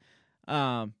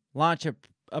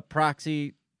a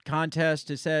proxy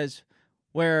contest. It says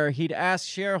where he'd ask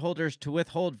shareholders to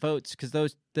withhold votes because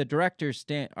the directors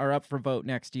are up for vote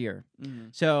next year.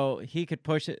 So he could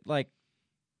push it,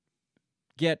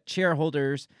 get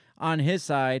shareholders on his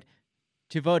side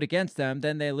to vote against them.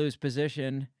 Then they lose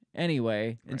position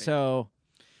anyway. And so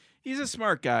he's a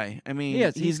smart guy. I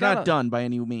mean, he's not done by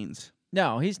any means.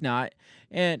 No, he's not.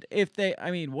 And if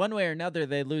one way or another,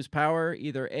 they lose power.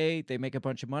 Either A, they make a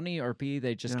bunch of money, or B,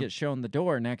 they just get shown the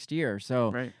door next year.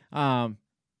 So,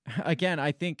 again,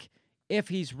 I think if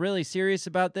he's really serious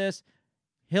about this,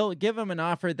 he'll give them an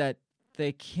offer that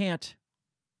they can't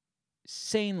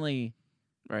sanely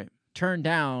turn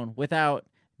down without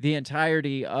the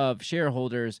entirety of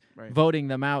shareholders voting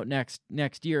them out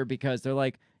next year, because they're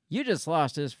like, you just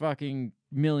lost us fucking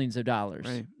millions of dollars.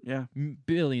 Right. Yeah.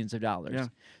 Billions of dollars. Yeah.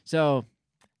 So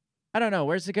I don't know.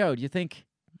 Where's it go? Do you think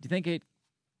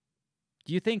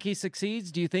he succeeds?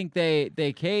 Do you think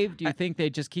they cave? Do you think they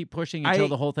just keep pushing until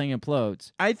the whole thing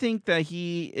implodes? I think that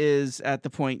he is at the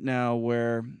point now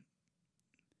where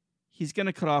he's going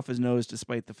to cut off his nose to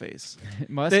spite the face.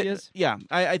 Musk is? Yeah.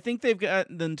 I think they've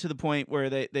gotten to the point where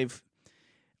they've,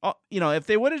 if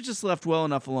they would have just left well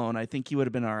enough alone, I think he would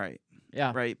have been all right.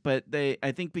 Yeah. Right. But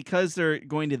I think because they're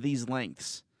going to these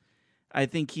lengths, I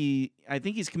think he's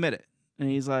committed. And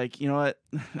he's like, you know what?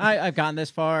 I've gone this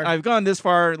far. I've gone this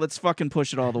far. Let's fucking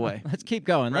push it all the way. Let's keep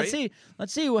going. Right?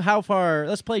 Let's see how far.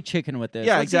 Let's play chicken with this.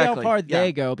 Yeah, let's exactly. see how far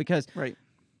they go, because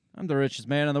I'm the richest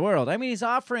man in the world. I mean, he's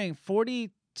offering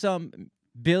 $40-some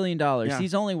billion. Yeah.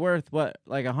 He's only worth what,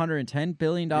 like $110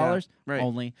 billion? Yeah, right.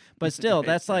 Only. But still,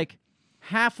 that's like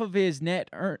half of his net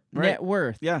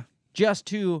worth. Yeah. Just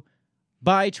to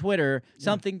buy Twitter,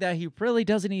 something that he really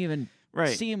doesn't even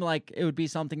seem like it would be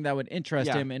something that would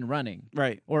interest him in running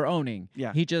or owning.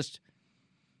 Yeah. He just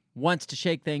wants to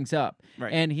shake things up.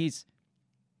 Right. And he's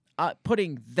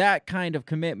putting that kind of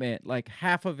commitment, like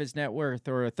half of his net worth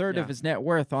or a third of his net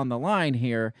worth on the line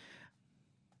here.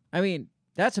 I mean,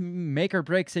 that's a make or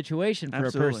break situation for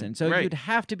a person. So you'd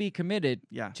have to be committed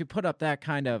to put up that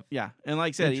kind of And like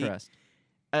I said, interest.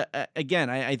 Again,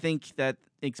 I think that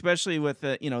especially with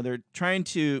they're trying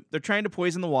to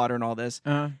poison the water and all this.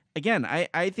 Again,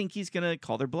 I think he's gonna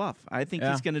call their bluff. I think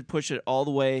he's gonna push it all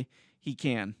the way he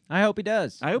can. I hope he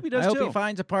does. I hope he does. I hope too. he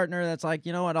finds a partner that's like,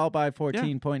 you know what, I'll buy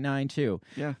 14.92.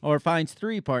 Yeah. Or finds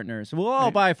 3 partners. We'll all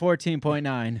buy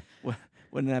 14.9.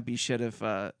 Wouldn't that be shit if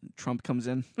Trump comes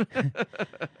in?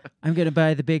 I'm gonna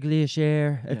buy the big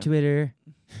share of Twitter.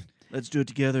 Let's do it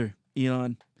together,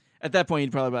 Elon. At that point,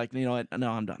 he'd probably be like, you know what?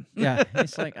 No, I'm done. Yeah,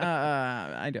 it's like,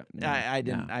 I don't. No, I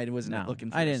didn't. No, I wasn't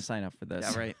looking for I this. didn't sign up for this.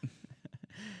 Yeah, right.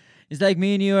 It's like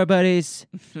me and you are buddies.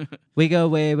 We go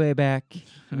way, way back.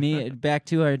 Back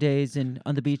to our days on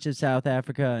the beach of South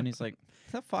Africa. And he's like,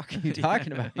 what the fuck are you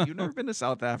talking about? You've never been to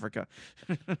South Africa.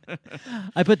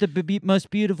 I put the most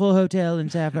beautiful hotel in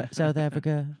South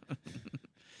Africa.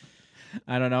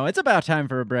 I don't know. It's about time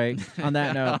for a break. On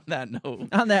that note.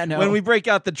 On that note. When we break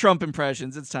out the Trump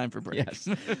impressions, it's time for break. Yes.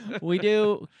 We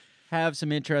do have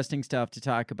some interesting stuff to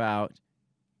talk about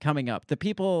coming up. The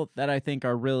people that I think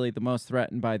are really the most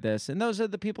threatened by this, and those are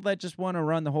the people that just want to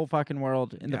run the whole fucking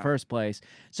world in the first place.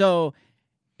 So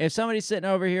if somebody's sitting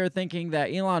over here thinking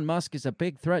that Elon Musk is a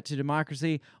big threat to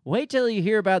democracy, wait till you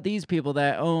hear about these people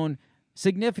that own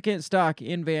significant stock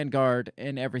in Vanguard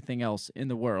and everything else in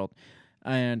the world.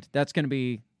 And that's going to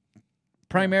be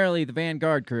primarily the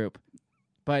Vanguard group.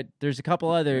 But there's a couple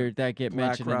other that get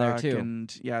mentioned in there too.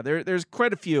 And there's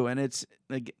quite a few, and it's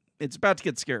about to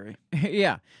get scary.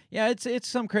 yeah, it's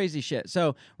some crazy shit.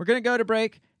 So we're gonna go to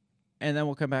break, and then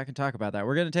we'll come back and talk about that.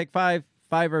 We're gonna take five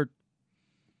or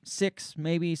 6,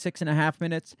 maybe 6.5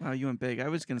 minutes. Wow, you went big. I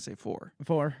was gonna say 4.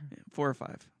 4. Yeah, 4 or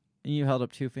 5. And you held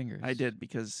up 2 fingers. I did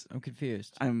because I'm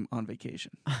confused. I'm on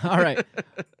vacation. All right,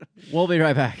 we'll be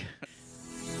right back.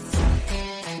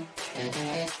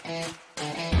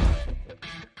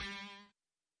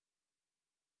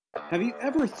 Have you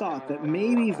ever thought that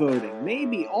maybe voting,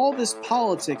 maybe all this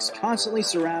politics constantly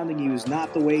surrounding you is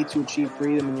not the way to achieve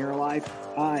freedom in your life?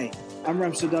 Hi, I'm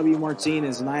Remso W.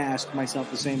 Martinez, and I ask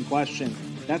myself the same question.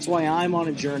 That's why I'm on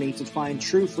a journey to find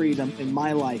true freedom in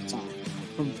my lifetime.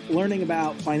 From learning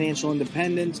about financial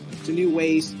independence, to new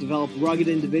ways to develop rugged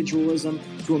individualism,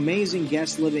 to amazing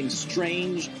guests living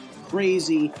strange,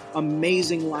 crazy,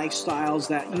 amazing lifestyles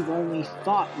that you've only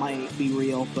thought might be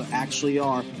real, but actually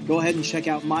are. Go ahead and check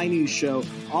out my new show,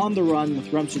 On the Run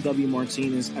with Remso W.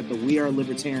 Martinez at the We Are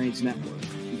Libertarians Network.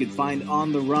 You can find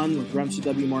On the Run with Remso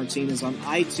W. Martinez on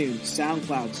iTunes,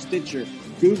 SoundCloud, Stitcher,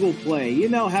 Google Play. You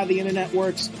know how the internet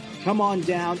works. Come on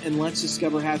down and let's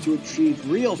discover how to achieve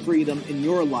real freedom in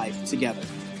your life together.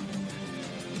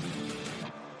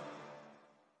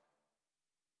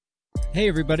 Hey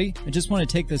everybody, I just want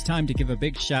to take this time to give a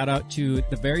big shout out to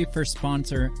the very first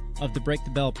sponsor of the Break the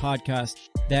Bell podcast.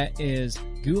 That is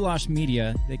Goulash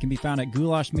Media. They can be found at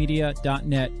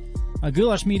goulashmedia.net.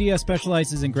 Goulash Media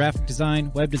specializes in graphic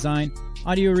design, web design,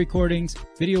 audio recordings,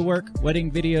 video work, wedding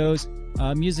videos,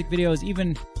 music videos,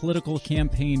 even political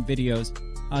campaign videos.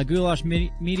 Goulash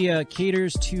Media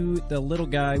caters to the little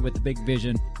guy with the big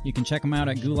vision. You can check them out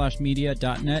at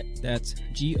goulashmedia.net. That's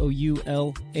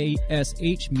GOULASH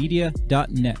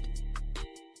media.net.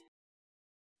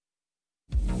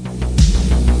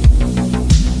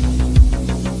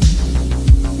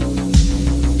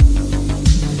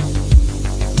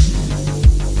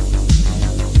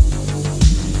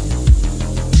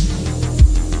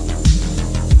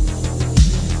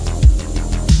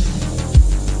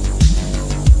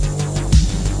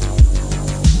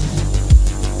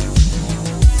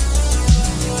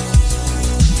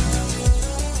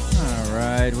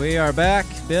 We are back.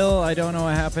 Bill, I don't know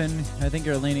what happened. I think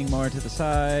you're leaning more to the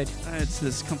side. It's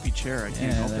this comfy chair. I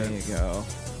can't help it. There you go.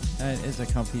 That is a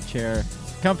comfy chair.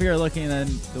 Comfier looking than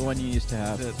the one you used to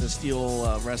have. The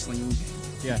steel wrestling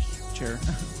chair.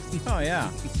 Oh, yeah.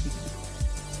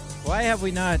 Why have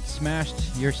we not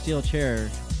smashed your steel chair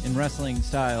in wrestling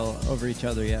style over each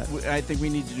other yet? I think we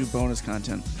need to do bonus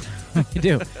content. We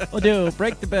do. We'll do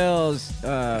Break the Bells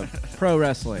pro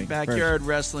wrestling. Backyard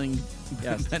wrestling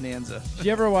Yes. bonanza. Did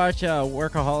you ever watch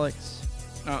Workaholics?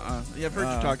 Yeah, I've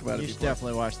heard you talk about it You should before.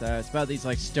 definitely watch that. It's about these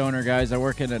like stoner guys that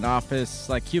work in an office,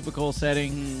 like cubicle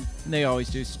setting, and they always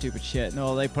do stupid shit.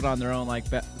 No, they put on their own like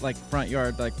front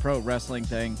yard like pro wrestling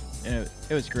thing, and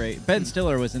it was great. Ben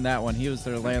Stiller was in that one. He was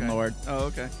their landlord. Oh,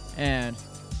 okay. And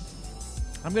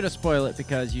I'm gonna spoil it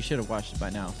because you should have watched it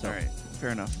by now. So. All right, fair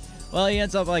enough. Well, he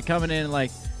ends up like coming in and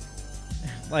like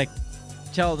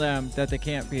tell them that they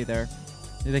can't be there.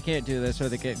 They can't do this or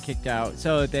they get kicked out.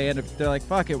 So they're like,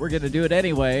 fuck it, we're going to do it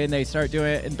anyway. And they start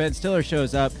doing it. And Ben Stiller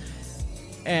shows up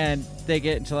and they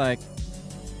get into like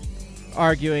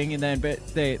arguing. And then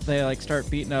they like start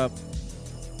beating up.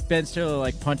 Ben Stiller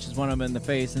like punches one of them in the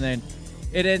face. And then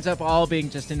it ends up all being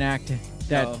just an act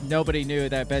that nobody knew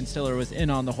that Ben Stiller was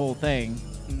in on the whole thing.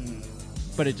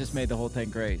 But it just made the whole thing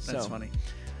great. That's funny.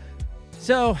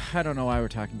 So, I don't know why we're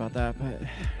talking about that, but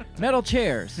metal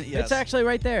chairs. Yes. It's actually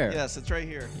right there. Yes, it's right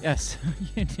here. Yes.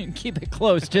 You can keep it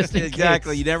close just in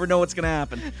Exactly. case. You never know what's going to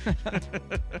happen.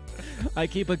 I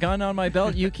keep a gun on my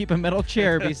belt. You keep a metal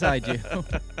chair beside you.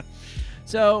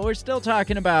 So, we're still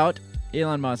talking about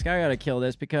Elon Musk. I got to kill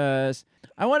this because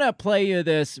I want to play you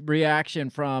this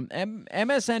reaction from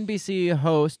MSNBC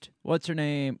host, what's her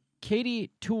name?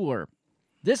 Katie Tour.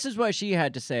 This is what she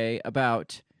had to say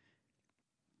about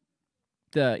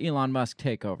the Elon Musk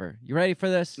takeover. You ready for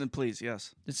this? Please,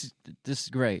 yes. This is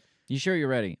great. You sure you're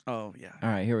ready? Oh, yeah. All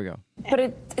right, here we go. But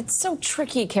it's so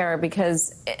tricky, Kara,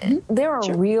 because there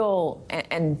are real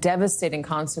and devastating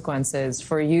consequences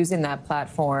for using that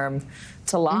platform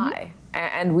to lie.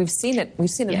 And we've seen it. We've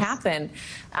seen it happen.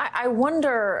 I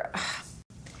wonder,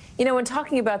 when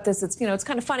talking about this, it's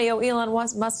kind of funny. Oh, Elon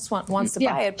Musk wants to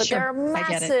buy it, but there are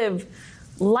massive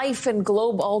life and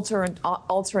globe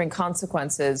altering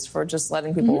consequences for just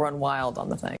letting people run wild on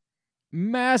the thing.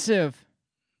 Massive.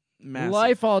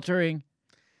 Life altering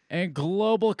and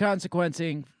global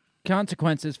consequences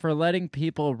for letting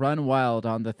people run wild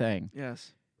on the thing.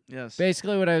 Yes.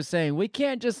 Basically what I was saying, we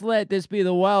can't just let this be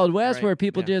the Wild West where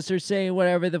people just are saying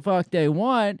whatever the fuck they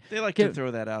want. They like to throw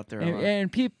that out there a lot.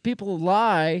 And people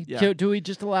lie. Yeah. Do we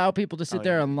just allow people to sit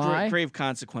there and lie? Grave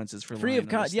consequences for Free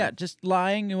lying. of just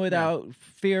lying without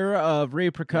fear of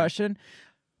repercussion.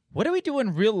 What do we do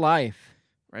in real life?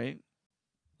 Right.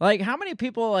 Like, how many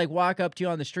people like walk up to you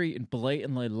on the street and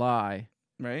blatantly lie?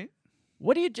 Right.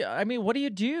 What do you do? I mean, what do you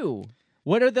do?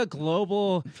 What are the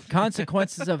global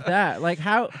consequences of that? Like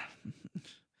how?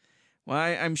 Well,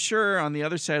 I'm sure on the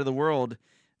other side of the world,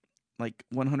 like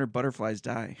 100 butterflies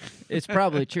die. It's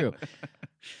probably true.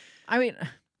 I mean,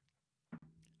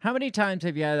 how many times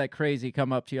have you had that crazy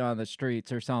come up to you on the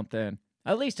streets or something?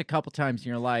 At least a couple times in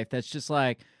your life. That's just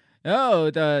like, oh,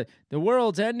 the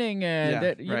world's ending,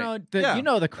 and you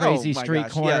know the crazy street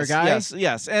corner guy.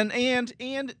 Yes, and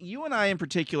you and I in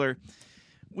particular,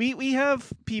 we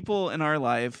have people in our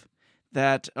life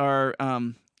that are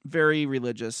very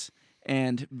religious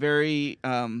and very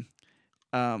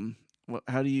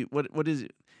what is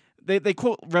it? They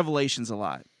quote Revelations a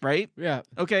lot, right? Yeah.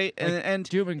 Okay, Like and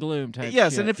doom and gloom type.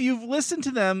 yes, shit. and if you've listened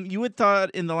to them, you would thought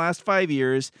in the last 5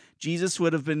 years Jesus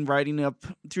would have been riding up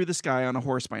through the sky on a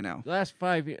horse by now. The last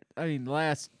 5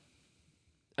 years,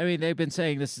 they've been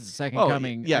saying this is the second Oh,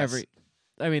 coming. yes.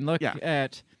 Look Yeah.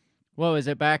 at, what was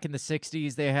it, back in the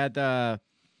 60s, they had the,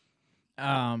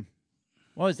 what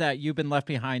was that, You've Been Left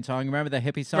Behind song? Remember the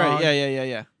hippie song? Right?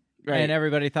 Yeah. Right. And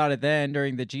everybody thought it then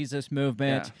during the Jesus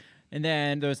movement. Yeah. And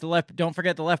then there was don't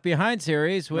forget the Left Behind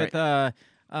series with,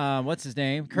 what's his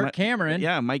name? Kirk Cameron.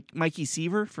 Yeah, Mikey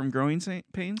Seaver from Growing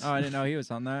Pains. Oh, I didn't know he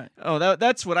was on that. Oh,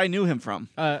 that's what I knew him from.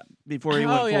 Before he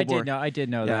went full bore. I did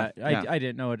know Yeah, that. yeah. I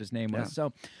didn't know what his name was. Yeah.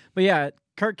 So, but yeah,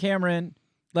 Kirk Cameron,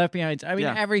 Left Behind.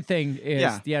 Yeah. Everything is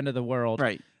Yeah. the end of the world.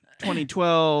 Right.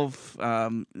 2012,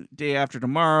 Day After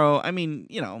Tomorrow.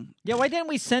 Yeah, why didn't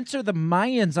we censor the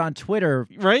Mayans on Twitter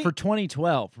Right? for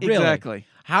 2012? Really? Exactly.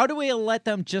 How do we let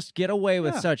them just get away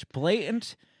with Yeah. such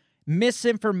blatant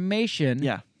misinformation?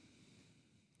 Yeah.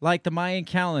 Like the Mayan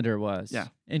calendar was. Yeah.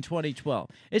 In 2012.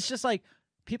 It's just like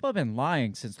people have been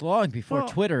lying since long before Well,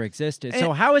 Twitter existed. and-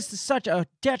 So how is this such a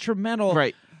detrimental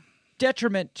Right.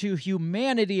 detriment to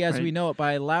humanity as Right. we know it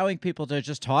by allowing people to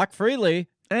just talk freely?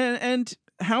 And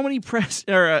how many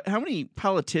how many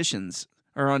politicians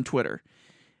are on Twitter,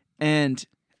 and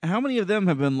how many of them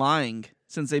have been lying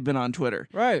since they've been on Twitter?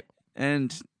 Right.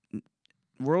 And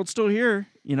world's still here,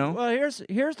 Well,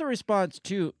 here's the response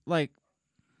to like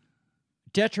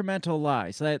detrimental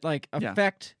lies that like Yeah.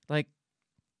 affect like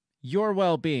your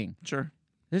well-being. Sure.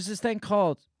 There's this thing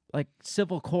called like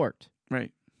civil court.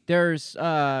 Right. There's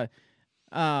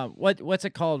what's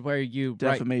it called where you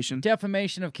Defamation. write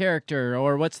defamation of character,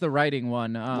 or what's the writing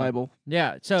one? Libel.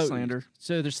 Yeah. So Slander.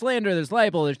 So there's slander, there's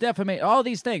libel, there's defamation, all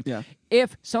these things. Yeah.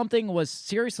 If something was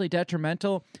seriously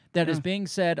detrimental that is being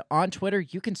said on Twitter,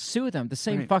 you can sue them the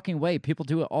same Right. fucking way. People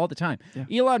do it all the time. Yeah.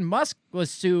 Elon Musk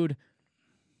was sued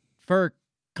for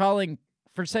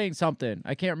saying something.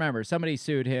 I can't remember. Somebody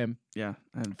sued him Yeah.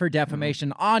 for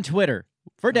defamation on Twitter.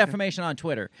 Defamation on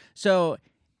Twitter. So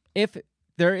if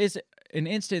there is an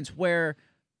instance where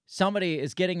somebody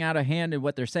is getting out of hand in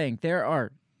what they're saying, there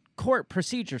are court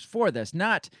procedures for this,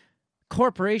 not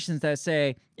corporations that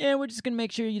say, yeah, we're just going to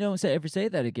make sure you don't ever say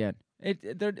that again.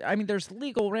 There's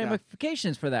legal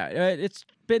ramifications for that. It's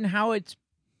been how it's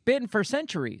been for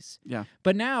centuries. Yeah.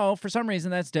 But now, for some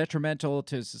reason, that's detrimental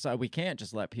to society. We can't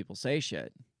just let people say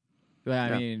shit.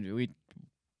 I mean,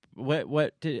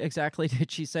 what exactly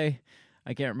did she say?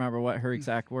 I can't remember what her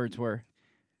exact words were.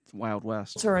 It's Wild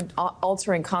West.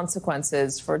 Altering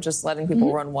consequences for just letting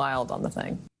people run wild on the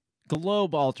thing.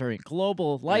 Global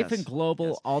life Yes, and global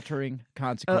yes. altering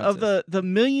consequences. Of the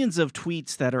millions of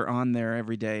tweets that are on there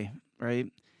every day,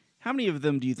 right? How many of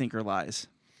them do you think are lies?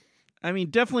 I mean,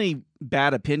 definitely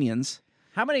bad opinions.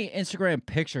 How many Instagram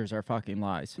pictures are fucking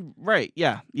lies? Right.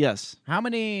 Yeah. Yes. How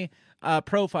many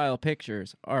profile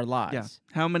pictures are lies? Yeah.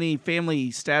 How many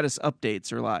family status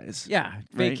updates are lies? Yeah,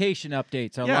 Right. vacation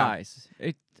updates are Yeah. lies.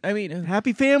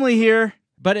 Happy family here.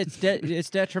 But it's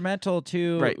detrimental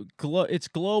to Right. It's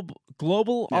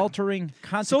global altering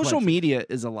consequences. Social media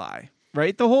is a lie,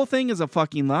 right? The whole thing is a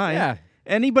fucking lie. Yeah.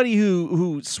 Anybody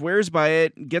who swears by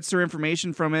it, gets their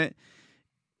information from it,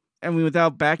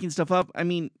 without backing stuff up,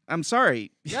 I'm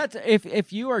sorry. That's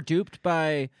if you are duped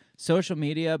by social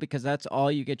media because that's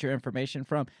all you get your information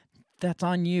from, that's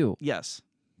on you. Yes.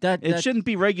 That It shouldn't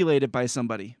be regulated by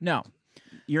somebody. No.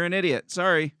 You're an idiot.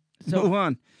 Sorry. So- Move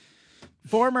on.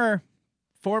 Former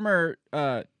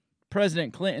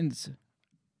President Clinton's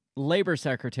labor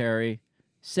secretary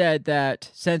said that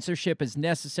censorship is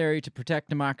necessary to protect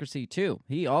democracy too.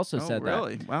 He also said that.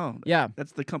 Really? Wow. Yeah.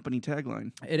 That's the company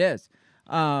tagline. It is.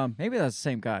 Maybe that's the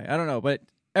same guy. I don't know, but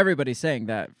everybody's saying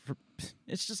that.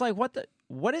 It's just like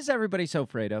what is everybody so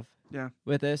afraid of? Yeah.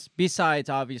 With this, besides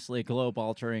obviously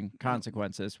globe-altering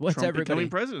consequences, what's Trump everybody becoming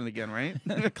president again,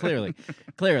 right?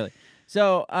 clearly.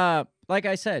 So, like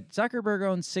I said, Zuckerberg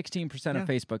owns 16% of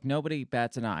Facebook. Nobody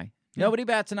bats an eye. Nobody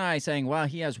bats an eye saying, "Wow,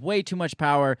 he has way too much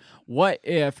power. What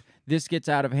if this gets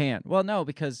out of hand?" Well, no,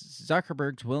 because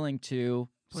Zuckerberg's willing to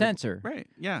censor. Right.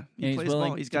 Yeah. And He plays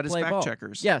ball. He's got his play fact ball.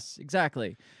 checkers. Yes,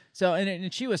 exactly. So,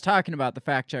 and she was talking about the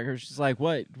fact checkers. She's like,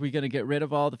 "What? We gonna get rid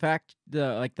of all the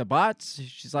bots?"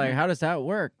 She's like, "How does that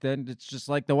work?" Then it's just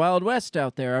like the Wild West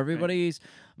out there. Everybody's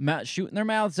shooting their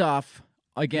mouths off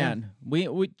again.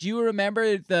 Do you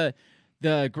remember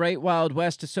the Great Wild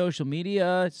West of social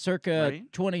media, circa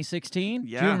 2016?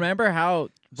 Yeah. Do you remember how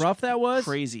rough that was?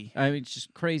 Crazy. I mean, it's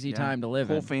just crazy time to live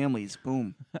Whole in. families.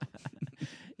 Boom.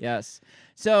 Yes.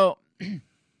 So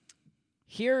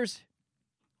here's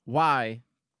why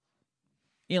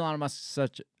Elon Musk is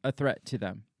such a threat to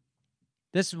them.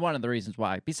 This is one of the reasons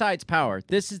why. Besides power,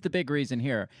 this is the big reason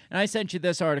here. And I sent you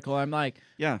this article. I'm like,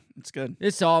 yeah, it's good.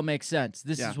 This all makes sense.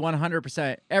 This is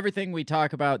 100%. Everything we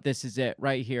talk about, this is it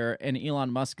right here. And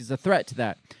Elon Musk is a threat to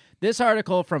that. This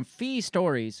article from Fee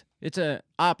Stories, it's an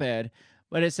op-ed,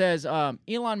 but it says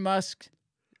Elon Musk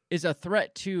is a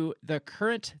threat to the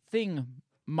current thing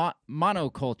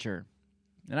monoculture.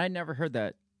 And I'd never heard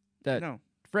that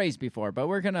phrase before, but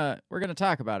we're gonna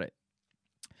talk about it.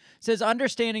 It says,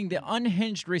 understanding the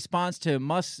unhinged response to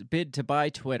Musk's bid to buy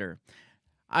Twitter.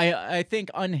 I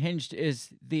think unhinged is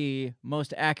the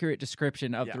most accurate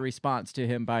description of the response to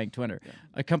him buying Twitter.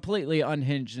 Yeah. Completely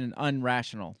unhinged and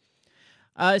unrational.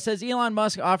 It says, Elon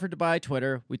Musk offered to buy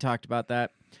Twitter. We talked about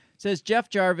that. It says, Jeff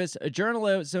Jarvis, a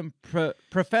journalism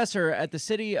professor at the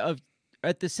City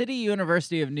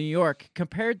University of New York,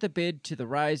 compared the bid to the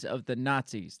rise of the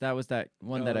Nazis. That was that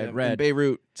one that I read. In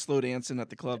Beirut, slow dancing at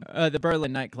the club. The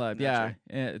Berlin nightclub, That's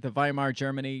the Weimar,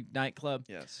 Germany nightclub.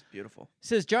 Yes, beautiful.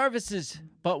 Says Jarvis is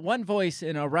but one voice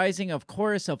in a rising of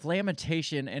chorus of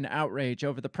lamentation and outrage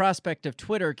over the prospect of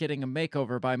Twitter getting a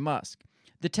makeover by Musk.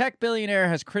 The tech billionaire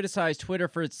has criticized Twitter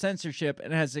for its censorship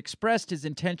and has expressed his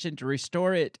intention to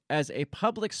restore it as a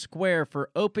public square for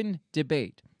open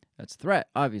debate. That's a threat,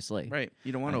 obviously. Right.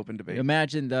 You don't want open debate.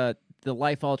 Imagine the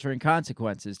life-altering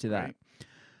consequences to that. Right. It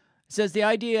says the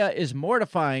idea is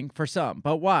mortifying for some,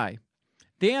 but why?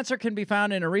 The answer can be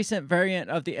found in a recent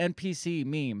variant of the NPC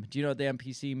meme. Do you know what the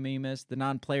NPC meme is? The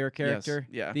non-player character?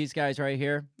 Yes. Yeah. These guys right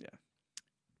here? Yeah.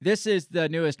 This is the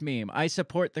newest meme. I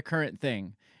support the current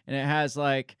thing. And it has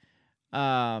like,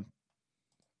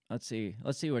 let's see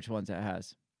which ones it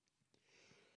has.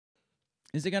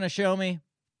 Is it going to show me?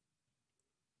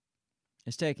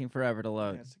 It's taking forever to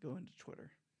load. It has to go into Twitter.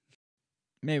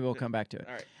 Maybe we'll come back to it.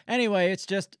 All right. Anyway, it's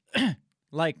just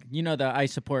like, the I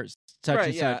support such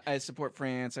and such. I support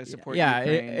France. I support Ukraine.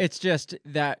 Ukraine. It's just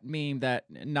that meme, that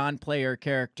non-player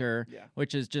character,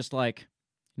 which is just like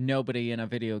nobody in a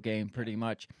video game pretty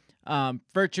much.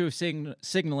 Virtue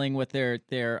signaling with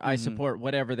their I support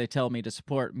whatever they tell me to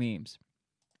support memes.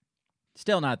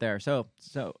 Still not there, so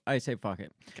I say fuck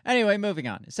it. Anyway, moving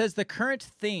on. It says the current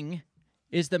thing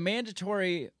is the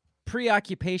mandatory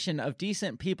preoccupation of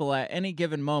decent people at any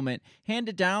given moment,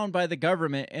 handed down by the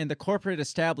government and the corporate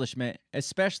establishment,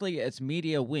 especially its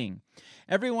media wing.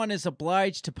 Everyone is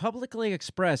obliged to publicly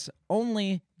express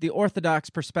only the orthodox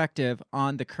perspective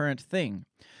on the current thing.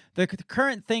 The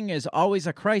current thing is always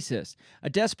a crisis, a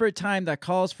desperate time that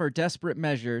calls for desperate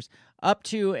measures, up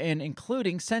to and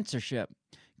including censorship.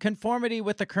 Conformity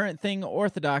with the current thing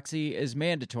orthodoxy is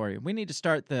mandatory. We need to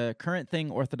start the current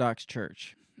thing Orthodox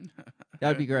Church. That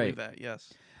would be great. That,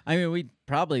 yes. I mean, we'd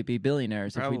probably be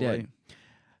billionaires if we did. Probably.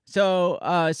 So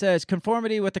it says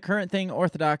conformity with the current thing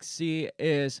orthodoxy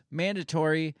is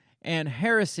mandatory, and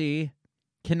heresy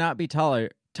cannot be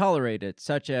tolerated,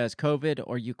 such as COVID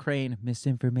or Ukraine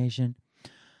misinformation.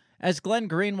 As Glenn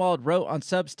Greenwald wrote on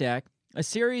Substack, a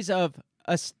series of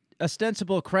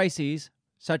ostensible crises,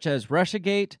 such as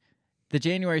Russiagate, the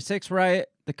January 6th riot,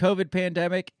 the COVID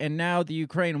pandemic, and now the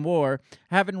Ukraine war,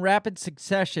 have in rapid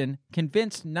succession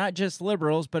convinced not just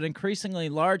liberals, but increasingly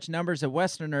large numbers of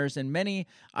Westerners in many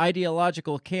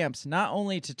ideological camps not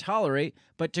only to tolerate,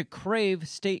 but to crave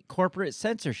state corporate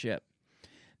censorship.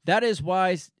 That is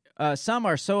why some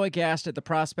are so aghast at the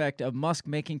prospect of Musk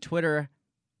making Twitter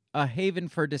a haven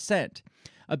for dissent.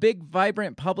 A big,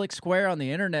 vibrant public square on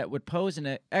the internet would pose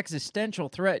an existential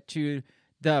threat to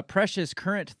the precious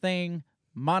current thing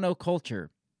monoculture.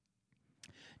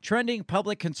 Trending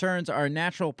public concerns are a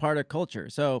natural part of culture.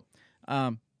 So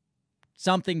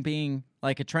something being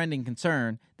like a trending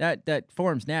concern, that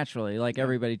forms naturally, like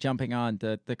everybody jumping on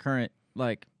the current,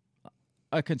 like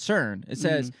a concern. It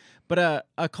says, but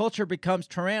a culture becomes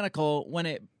tyrannical when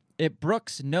it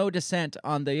brooks no dissent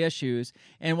on the issues,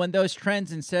 and when those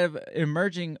trends, instead of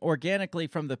emerging organically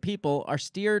from the people, are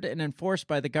steered and enforced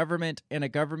by the government and a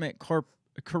government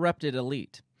corrupted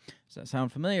elite. Does that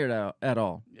sound familiar at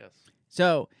all? Yes.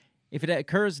 So if it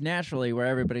occurs naturally where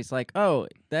everybody's like, oh,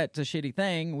 that's a shitty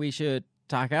thing, we should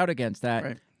talk out against that,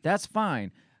 right, that's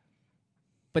fine.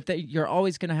 But you're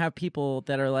always going to have people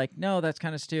that are like, no, that's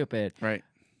kind of stupid. Right.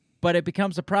 But it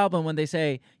becomes a problem when they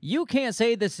say, you can't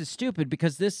say this is stupid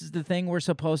because this is the thing we're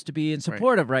supposed to be in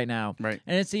support of right now. Right.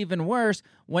 And it's even worse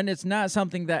when it's not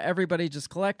something that everybody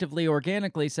just collectively,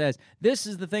 organically says, this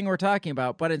is the thing we're talking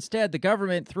about. But instead, the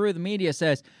government, through the media,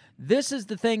 says, this is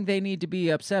the thing they need to be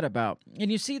upset about.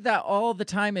 And you see that all the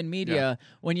time in media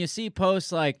when you see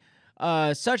posts like,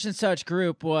 such and such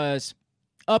group was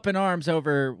up in arms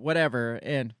over whatever.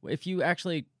 And if you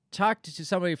actually talk to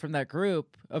somebody from that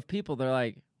group of people, they're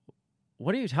like,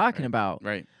 what are you talking about?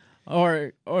 Right.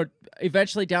 Or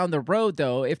eventually down the road,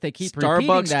 though, if they keep repeating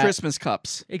Starbucks that, Christmas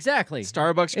cups. Exactly.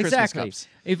 Starbucks Christmas cups.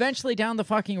 Eventually down the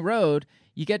fucking road,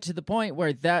 you get to the point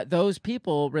where those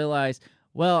people realize,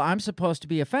 well, I'm supposed to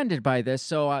be offended by this,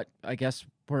 so I guess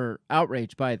we're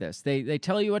outraged by this. They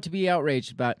tell you what to be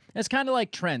outraged about. It's kind of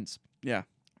like trends. Yeah.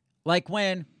 Like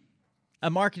when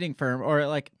a marketing firm or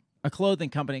like a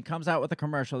clothing company comes out with a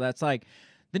commercial that's like,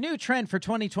 the new trend for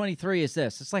 2023 is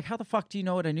this. It's like, how the fuck do you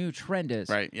know what a new trend is?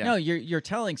 Right, yeah. No, you're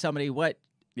telling somebody what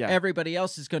everybody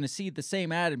else is going to see the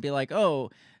same ad and be like,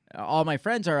 oh, all my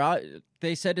friends are out.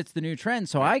 They said it's the new trend,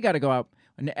 so I got to go out.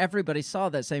 And everybody saw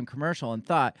that same commercial and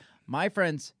thought, my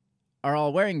friends are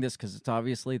all wearing this because it's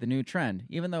obviously the new trend,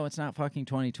 even though it's not fucking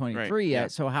 2023 yet. Yeah.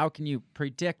 So how can you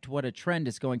predict what a trend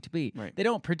is going to be? Right. They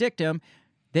don't predict them.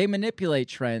 They manipulate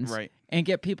trends Right. and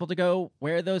get people to go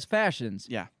wear those fashions.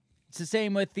 Yeah. It's the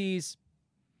same with these.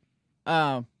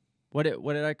 What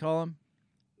did I call them?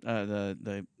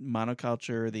 The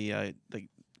monoculture,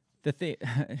 The thing,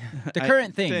 the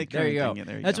current thing. the There you go. current thing, yeah,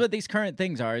 there you That's go. what these current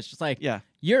things are. It's just like, Yeah.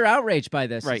 you're outraged by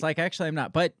this. Right. It's like, actually, I'm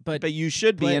not. But you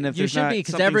should be, and if you there's should not, be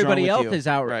because something's everybody wrong else with is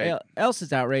you. Right. else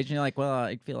is outraged, and you're like, well,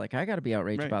 I feel like I got to be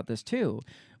outraged Right. about this too,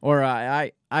 or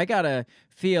I gotta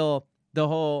feel the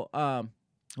whole.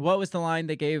 What was the line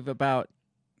they gave about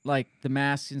like the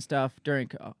masks and stuff during?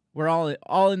 We're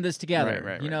all in this together.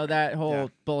 Right, you know that whole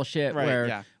bullshit Right, where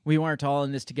yeah. we weren't all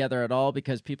in this together at all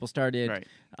because people started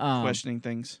Questioning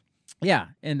things. Yeah,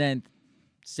 and then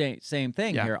same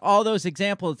thing Yeah. here. All those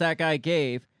examples that guy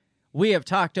gave, we have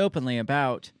talked openly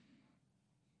about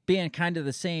being kind of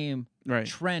the same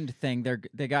trend thing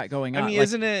they got going on. I mean,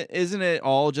 Like, isn't it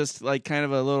all just like kind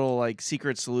of a little like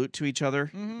secret salute to each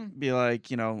other? Mhm. Be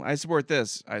like, I support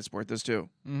this. I support this too.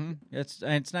 mhm. It's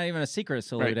not even a secret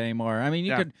salute Right. anymore. I mean,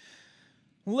 you Yeah. could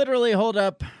literally hold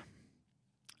up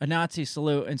a Nazi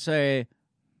salute and say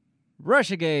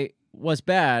Russiagate was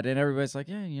bad, and everybody's like,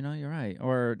 yeah, you're right.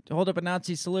 Or hold up a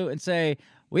Nazi salute and say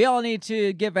we all need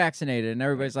to get vaccinated, and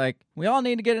everybody's like, we all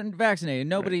need to get vaccinated.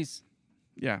 Nobody's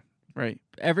Yeah. Right.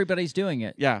 Everybody's doing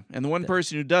it. Yeah. And the one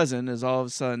person who doesn't is all of a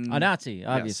sudden A Nazi,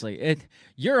 obviously.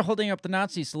 You're holding up the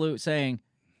Nazi salute saying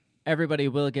everybody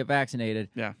will get vaccinated.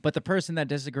 Yeah. But the person that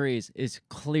disagrees is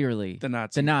clearly the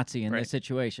Nazi in Right. this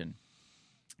situation.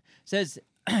 Says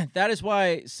that is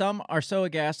why some are so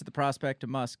aghast at the prospect of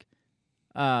Musk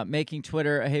making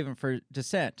Twitter a haven for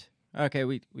dissent. Okay,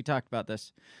 we talked about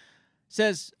this.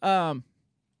 Says,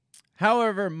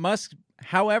 however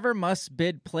Musk's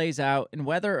bid plays out and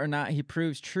whether or not he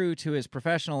proves true to his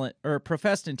professional or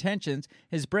professed intentions,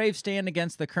 his brave stand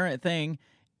against the current thing,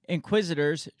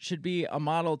 inquisitors should be a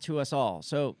model to us all.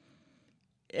 So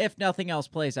if nothing else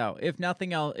plays out, if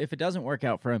it doesn't work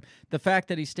out for him, the fact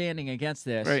that he's standing against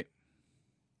this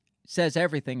says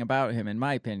everything about him, in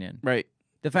my opinion. Right.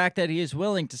 The fact that he is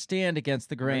willing to stand against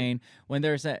the grain when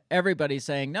there's everybody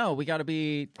saying, no, we got to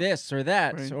be this or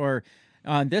that, or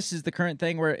this is the current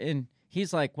thing we're in.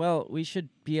 He's like, well, we should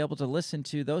be able to listen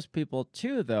to those people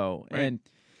too, though. Right. And,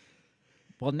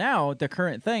 well, now the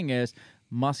current thing is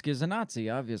Musk is a Nazi,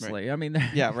 obviously. Right. I mean,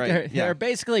 Yeah, they're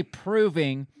basically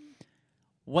proving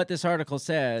what this article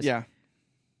says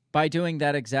by doing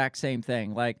that exact same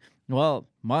thing. Like, well,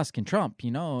 Musk and Trump,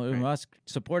 Musk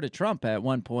supported Trump at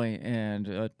one point,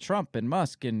 and Trump and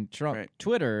Musk and Trump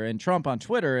Twitter, and Trump on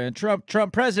Twitter, and Trump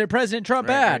President Trump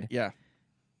bad. Yeah.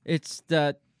 It's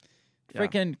the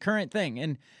freaking current thing.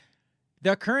 And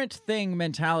the current thing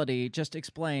mentality just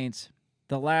explains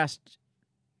the last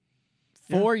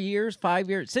 4 years, 5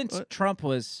 years, since Trump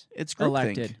was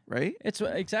elected. Right? It's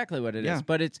exactly what it Yeah. is.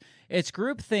 But it's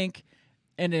groupthink,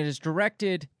 and it is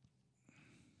directed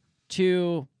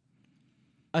to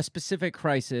a specific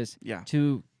crisis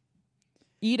to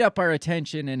eat up our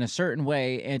attention in a certain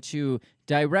way and to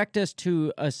direct us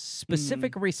to a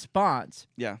specific response.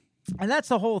 Yeah. And that's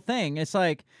the whole thing. It's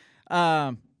like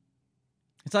you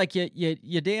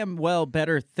damn well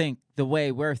better think the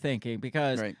way we're thinking,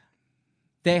 because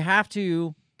they have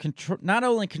to not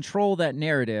only control that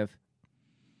narrative,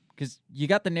 because you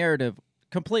got the narrative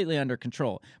completely under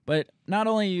control, but not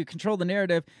only you control the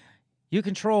narrative, you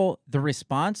control the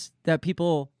response that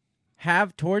people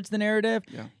have towards the narrative.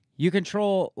 Yeah. You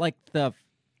control like the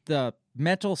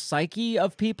mental psyche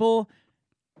of people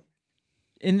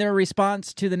in their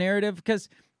response to the narrative, because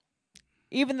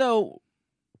even though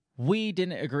we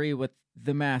didn't agree with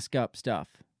the mask up stuff,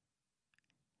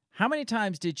 how many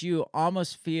times did you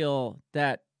almost feel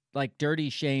that like dirty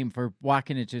shame for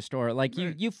walking into a store. Like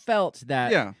you felt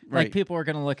that Yeah, right. like people are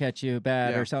going to look at you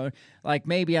bad or something. Like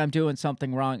maybe I'm doing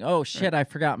something wrong. Oh shit, I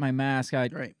forgot my mask.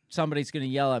 Somebody's going to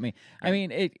yell at me. I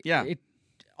mean, it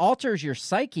alters your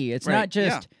psyche. It's not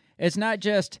just it's not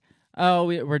just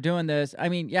we're doing this. I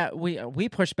mean, we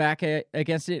push back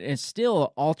against it and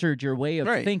still altered your way of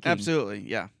thinking. Absolutely.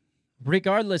 Yeah.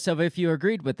 Regardless of if you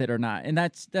agreed with it or not. And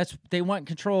that's they want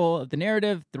control of the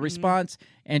narrative, the response,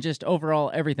 and just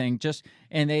overall everything.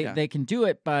 They can do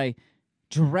it by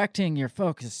directing your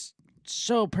focus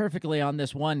so perfectly on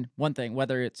this one thing,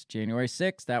 whether it's January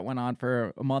 6th, that went on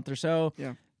for a month or so.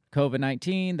 Yeah.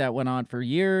 COVID-19, that went on for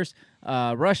years.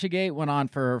 Russiagate went on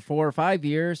for 4 or 5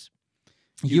 years.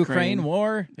 Ukraine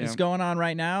war is going on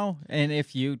right now, and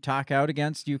if you talk out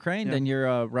against Ukraine, then you're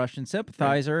a Russian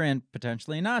sympathizer and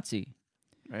potentially a Nazi.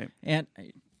 Right. And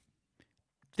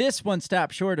this one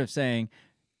stopped short of saying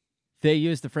they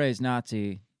use the phrase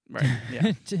Nazi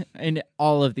in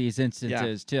all of these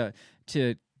instances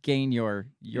to gain your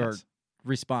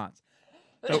response.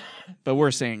 Nope. But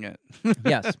we're saying it.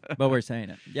 Yes, but we're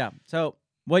saying it. Yeah. So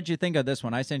what'd you think of this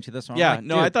one? I sent you this one. Yeah, like,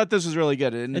 no, I thought this was really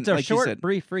good. And it's a like short, you said,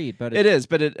 brief read, but it is.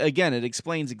 But it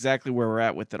explains exactly where we're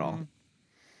at with it all.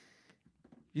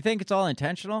 You think it's all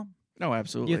intentional? No,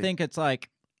 absolutely. You think it's like,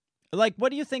 what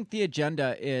do you think the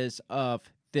agenda is of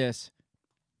this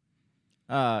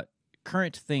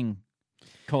current thing,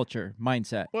 culture,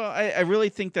 mindset? Well, I really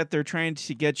think that they're trying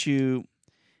to get you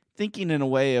thinking in a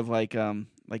way of like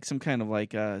some kind of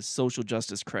like social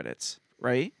justice credits,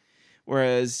 right?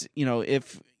 Whereas,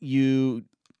 if you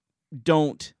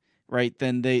don't, right,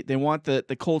 then they want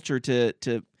the culture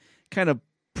to kind of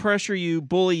pressure you,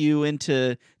 bully you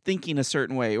into thinking a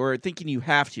certain way or thinking you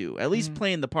have to, at least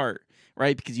playing the part,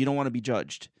 right? Because you don't want to be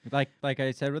judged. Like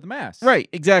I said with the mask. Right,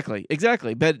 exactly.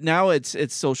 But now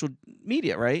it's social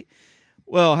media, right?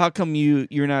 Well, how come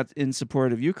you're not in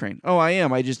support of Ukraine? Oh, I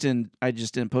am. I just didn't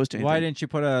post anything. Why didn't you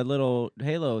put a little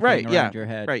halo thing around your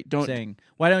head? Right. Saying,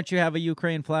 why don't you have a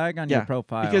Ukraine flag on your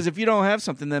profile? Because if you don't have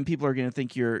something, then people are going to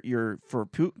think you're for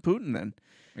Putin. Then.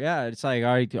 Yeah, it's like,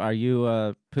 are you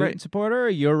a Putin supporter? Are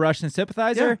you a Russian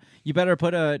sympathizer? Yeah. You better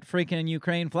put a freaking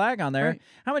Ukraine flag on there. Right.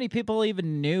 How many people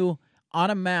even knew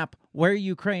on a map where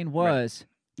Ukraine was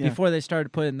before they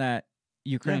started putting that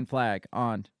Ukraine flag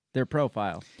on their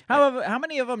profile? How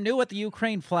many of them knew what the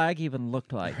Ukraine flag even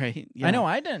looked like? Right. Yeah. I know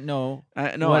I didn't know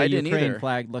what a didn't Ukraine either.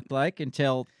 flag looked like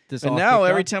until this. But all now kicked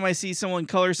every off. time I see someone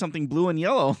color something blue and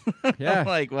yellow, I'm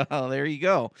like, well, there you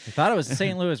go. I thought it was the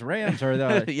St. Louis Rams or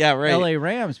the right. LA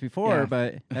Rams before, Yeah.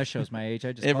 but that shows my age.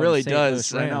 I just It called really them St.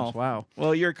 does. Louis I Rams. know. Wow.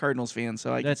 Well, you're a Cardinals fan,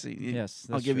 so I can see. Yes,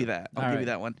 I'll that's give you true. that. All I'll give right. you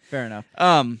that one. Fair enough.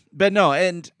 But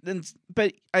no,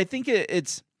 but I think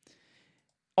it's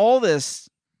all this.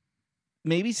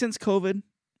 Maybe since COVID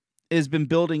has been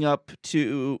building up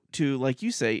to like you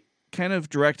say, kind of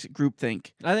direct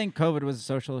groupthink. I think COVID was a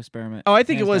social experiment. Oh, I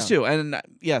think it hands was down. too. And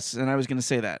yes, and I was going to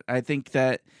say that. I think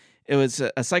that it was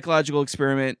a psychological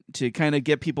experiment to kind of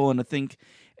get people into think.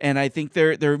 And I think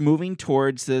they're moving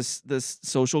towards this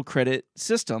social credit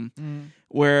system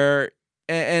where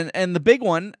and the big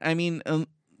one. I mean,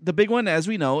 the big one, as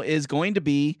we know, is going to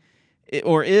be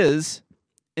or is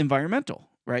environmental.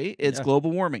 Right? It's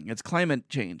global warming. It's climate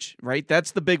change, right?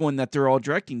 That's the big one that they're all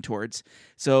directing towards.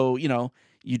 So,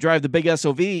 you drive the big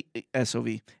SUV,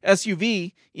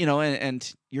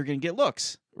 and you're going to get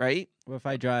looks, right? What if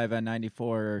I drive a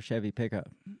 94 Chevy pickup?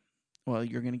 Well,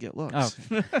 you're going to get looks.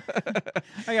 Oh.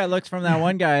 I got looks from that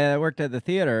one guy that worked at the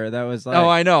theater that was like, oh,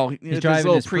 I know. He's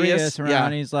driving his Prius around. Yeah.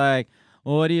 And he's like,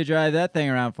 well, what do you drive that thing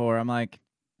around for? I'm like,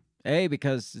 A,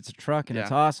 because it's a truck and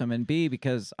it's awesome, and B,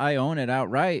 because I own it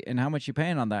outright, and how much you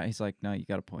paying on that? He's like, no, you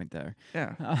got a point there.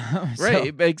 Yeah.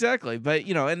 Right, exactly. But,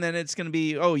 and then it's going to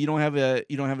be, oh, you don't have an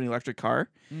electric car?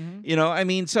 I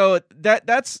mean, so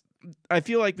that's, I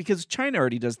feel like because China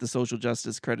already does the social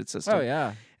justice credit system. Oh,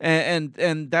 yeah.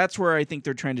 And that's where I think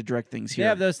they're trying to direct things here. They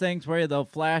have those things where they'll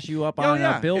flash you up on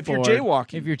a billboard. If you're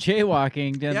jaywalking. If you're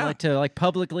jaywalking, then to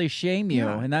publicly shame you.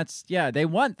 Yeah. And that's, they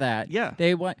want that. Yeah.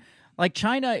 They want... Like,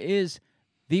 China is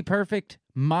the perfect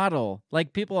model.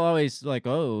 Like, people always like,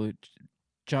 oh,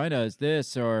 China is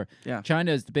this or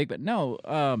China is the big... But no,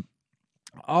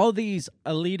 all these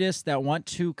elitists that want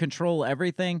to control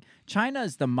everything, China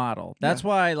is the model. That's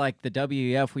why, like, the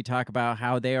WEF, we talk about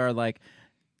how they are, like,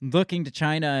 looking to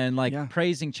China and,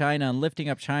 praising China and lifting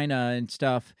up China and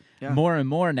stuff more and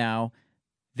more now.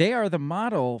 They are the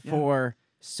model for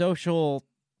social...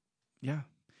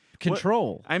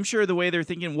 control. I'm sure the way they're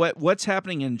thinking, what's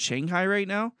happening in Shanghai right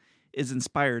now is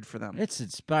inspired for them. It's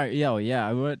inspired. Yeah.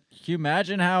 Can you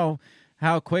imagine how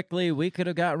how quickly we could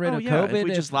have gotten rid of COVID if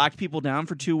we just locked people down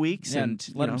for 2 weeks and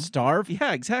let them starve.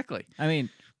 Yeah, exactly. I mean,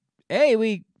 A,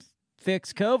 we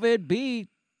fixed COVID. B,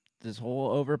 this whole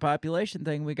overpopulation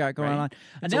thing we got going on.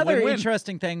 It's a Another win-win.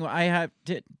 interesting thing I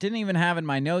didn't even have in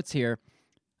my notes here.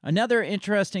 Another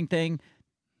interesting thing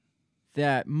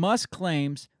that Musk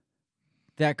claims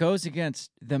that goes against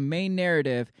the main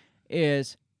narrative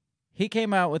is he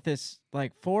came out with this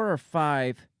like 4 or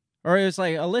 5, or it was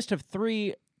like a list of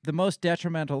 3 the most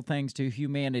detrimental things to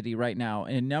humanity right now.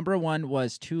 And number 1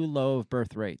 was too low of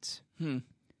birth rates.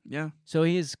 Yeah. So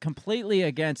he's completely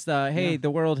against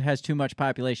the world has too much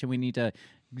population. We need to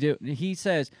do. He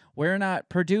says we're not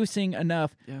producing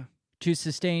enough to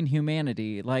sustain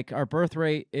humanity. Like our birth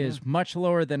rate is much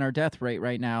lower than our death rate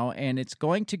right now, and it's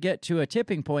going to get to a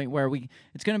tipping point where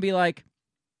it's going to be like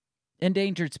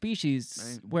endangered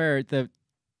species, where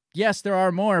yes, there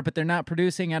are more, but they're not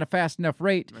producing at a fast enough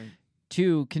rate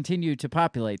to continue to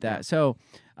populate that. So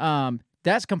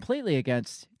that's completely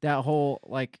against that whole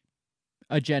like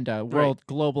agenda,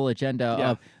 global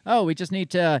agenda of, we just need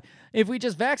to, if we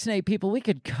just vaccinate people, we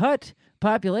could cut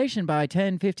population by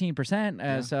 10-15%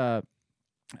 as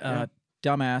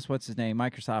dumbass, what's his name,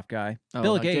 Microsoft guy,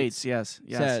 Bill Gates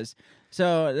says.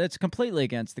 So that's completely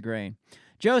against the grain.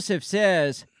 Joseph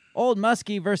says, old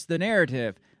Muskie versus the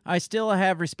narrative. I still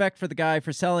have respect for the guy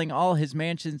for selling all his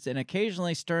mansions and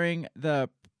occasionally stirring the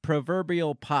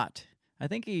proverbial pot. I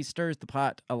think he stirs the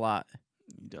pot a lot.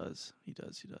 He does.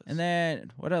 And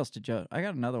then, what else did Joe? I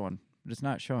got another one, but it's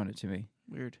not showing it to me.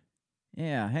 Weird.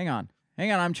 Yeah, hang on.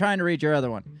 I'm trying to read your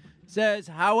other one. Says,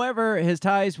 however, his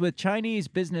ties with Chinese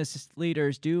business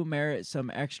leaders do merit some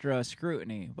extra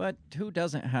scrutiny. But who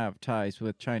doesn't have ties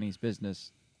with Chinese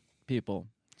business people?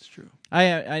 It's true. I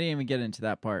didn't even get into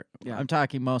that part. Yeah. I'm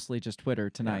talking mostly just Twitter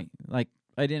tonight. Yeah. Like,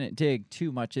 I didn't dig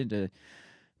too much into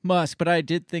Musk, but I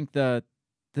did think the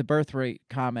birth rate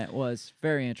comment was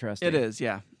very interesting. It is,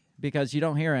 yeah. Because you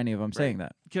don't hear any of them saying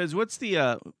that. Because what's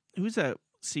the who's that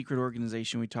secret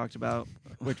organization we talked about?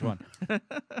 Which one? A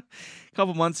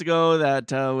couple months ago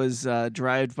that was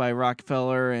derived by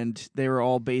Rockefeller, and they were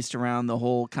all based around the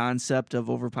whole concept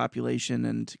of overpopulation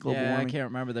and global warming. I can't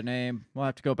remember their name. We'll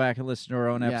have to go back and listen to our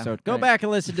own episode. Go back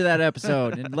and listen to that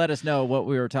episode and let us know what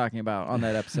we were talking about on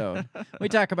that episode. We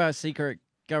talk about secret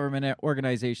government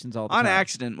organizations all the time. On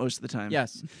accident most of the time.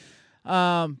 Yes.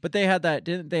 But they had that,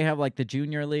 didn't they have like the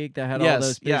Junior League that had all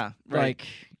those like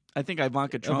I think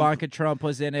Ivanka Trump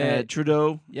was in it.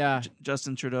 Trudeau. Yeah.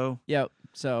 Justin Trudeau. Yep.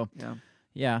 So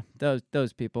yeah,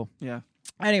 those people. Yeah.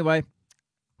 Anyway,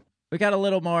 we got a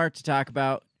little more to talk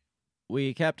about.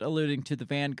 We kept alluding to the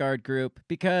Vanguard Group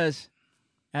because,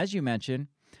 as you mentioned,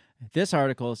 this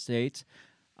article states,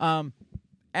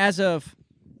 as of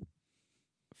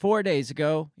 4 days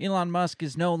ago, Elon Musk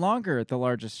is no longer the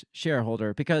largest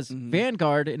shareholder because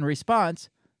Vanguard, in response,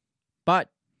 bought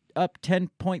up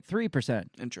 10.3%.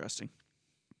 Interesting.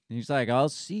 And he's like, I'll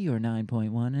see your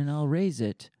 9.1 and I'll raise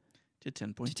it to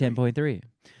 10.3. To 10.3.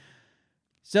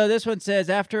 So this one says,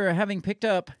 after having picked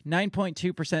up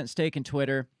 9.2% stake in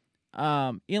Twitter,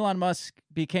 Elon Musk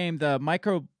became the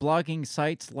microblogging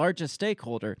site's largest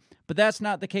stakeholder. But that's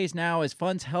not the case now, as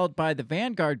funds held by the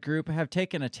Vanguard Group have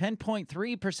taken a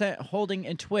 10.3% holding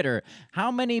in Twitter.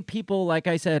 How many people, like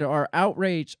I said, are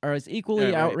as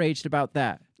equally outraged about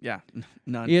that? Yeah,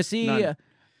 none. You see,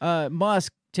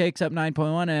 Musk takes up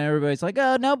 9.1, and everybody's like,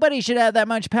 oh, nobody should have that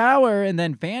much power. And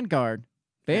then Vanguard,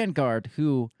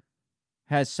 who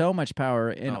has so much power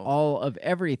in all of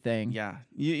everything. Yeah.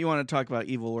 You want to talk about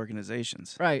evil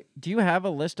organizations. Right. Do you have a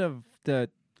list of the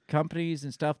companies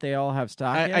and stuff they all have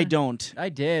stock in? I don't. I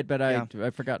did, but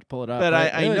I forgot to pull it up. But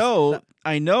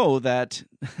I know that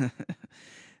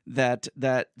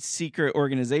that secret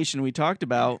organization we talked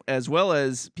about, as well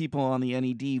as people on the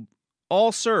NED,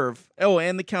 all serve. Oh,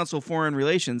 and the Council of Foreign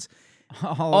Relations,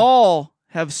 all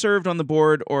have served on the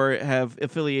board or have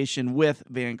affiliation with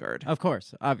Vanguard. Of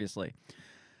course, obviously.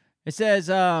 It says,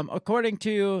 according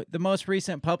to the most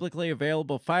recent publicly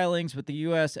available filings with the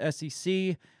U.S.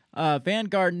 SEC,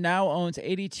 Vanguard now owns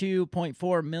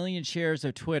 82.4 million shares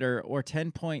of Twitter, or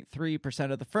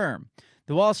 10.3% of the firm.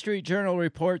 The Wall Street Journal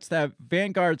reports that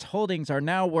Vanguard's holdings are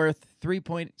now worth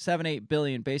 $3.78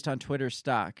 billion based on Twitter's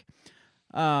stock.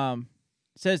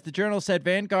 Says the journal said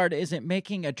Vanguard isn't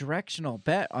making a directional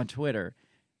bet on Twitter.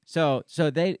 So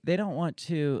they don't want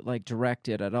to like direct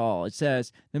it at all. It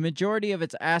says the majority of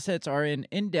its assets are in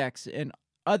index and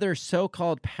other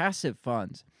so-called passive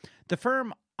funds. The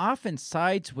firm often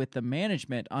sides with the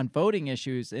management on voting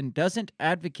issues and doesn't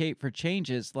advocate for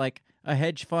changes like a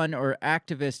hedge fund or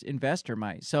activist investor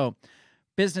might. So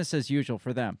business as usual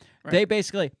for them. Right. They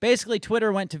basically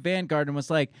Twitter went to Vanguard and was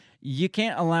like, you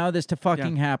can't allow this to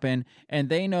fucking happen. And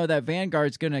they know that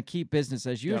Vanguard's going to keep business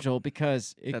as usual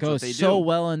because it That's what they goes so do.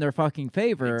 well in their fucking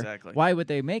favor. Exactly. Why would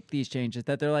they make these changes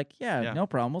that they're like, Yeah. no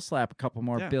problem. We'll slap a couple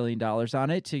more Yeah. $1 billion on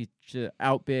it to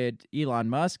outbid Elon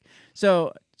Musk.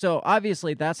 So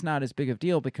obviously that's not as big of a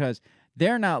deal because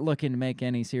they're not looking to make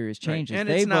any serious changes. And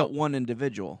They it's not vote- one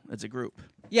individual; it's a group.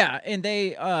 Yeah, and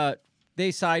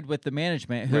they side with the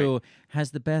management who has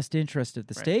the best interest of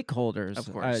the stakeholders,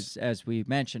 Of course. as we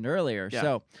mentioned earlier.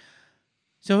 Yeah.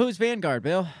 So who's Vanguard,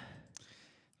 Bill?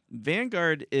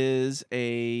 Vanguard is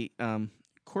a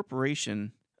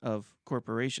corporation of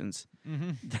corporations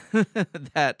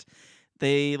that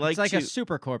they like. It's like to, a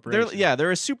super corporation.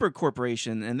 They're a super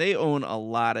corporation, and they own a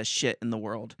lot of shit in the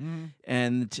world,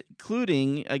 and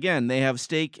including again, they have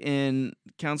stake in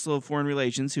Council of Foreign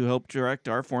Relations, who help direct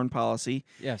our foreign policy.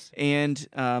 Yes. And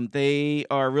they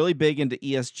are really big into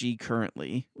ESG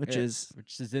currently, which is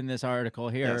in this article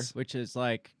here, Yes. which is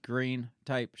like green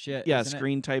type shit. yeah, isn't it?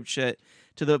 screen type shit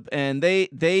and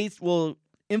they will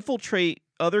infiltrate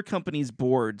other companies'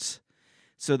 boards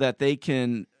so that they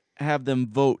can have them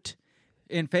vote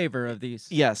in favor of these.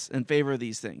 Yes, in favor of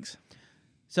these things.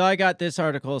 So I got this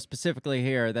article specifically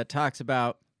here that talks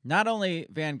about not only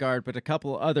Vanguard but a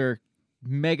couple other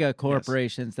mega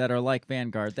corporations that are like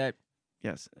Vanguard. That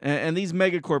Yes, and these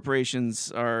mega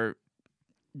corporations are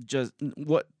just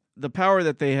what the power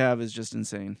that they have is just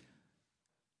insane.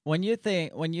 when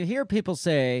you hear people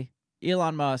say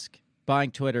Elon Musk buying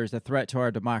Twitter is a threat to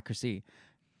our democracy,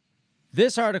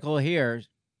 this article here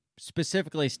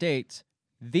specifically states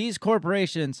these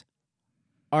corporations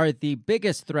are the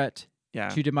biggest threat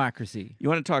to democracy. You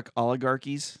want to talk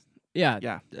oligarchies? Yeah,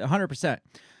 Yeah. 100%.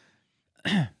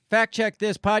 Fact check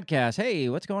this podcast. Hey,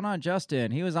 what's going on,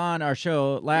 Justin? He was on our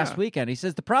show last weekend. He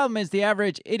says the problem is the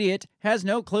average idiot has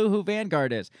no clue who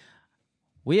Vanguard is.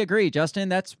 We agree,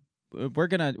 Justin. We're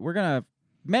gonna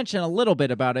mention a little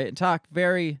bit about it and talk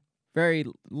very, very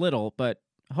little, but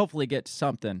hopefully get to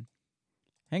something.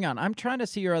 Hang on, I'm trying to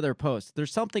see your other post.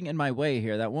 There's something in my way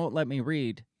here that won't let me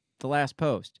read the last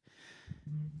post.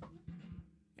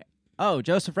 Oh,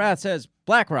 Joseph Rath says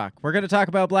BlackRock. We're going to talk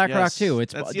about BlackRock Yes, too.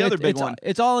 that's the other big one.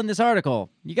 It's all in this article.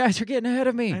 You guys are getting ahead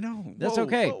of me. I know. That's Whoa,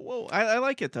 okay. Whoa. I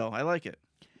like it, though. I like it.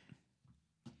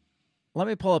 Let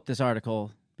me pull up this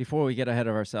article before we get ahead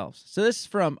of ourselves. So this is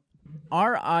from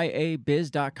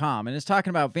RIABiz.com, and it's talking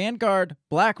about Vanguard,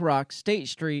 BlackRock, State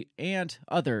Street, and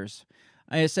others.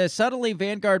 And it says, suddenly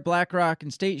Vanguard, BlackRock,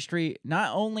 and State Street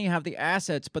not only have the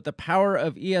assets, but the power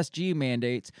of ESG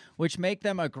mandates, which make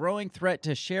them a growing threat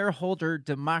to shareholder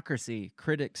democracy,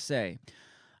 critics say.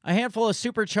 A handful of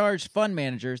supercharged fund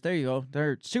managers, there you go,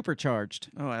 they're supercharged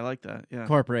Oh, I like that. Yeah.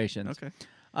 corporations. Okay.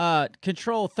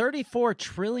 Control $34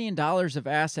 trillion of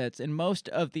assets in most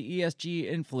of the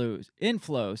ESG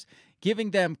inflows,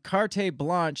 giving them carte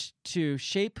blanche to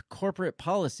shape corporate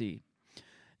policy.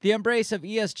 The embrace of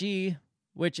ESG,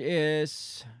 which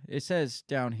is, it says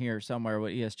down here somewhere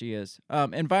what ESG is,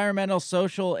 environmental,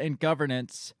 social, and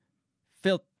governance,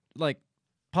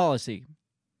 policy,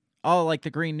 all like the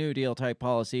Green New Deal type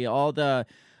policy, all the,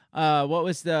 what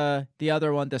was the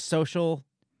other one, the social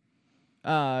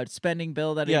spending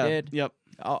bill that he did? Yep.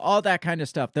 All that kind of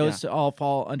stuff. Those all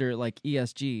fall under like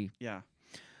ESG. Yeah.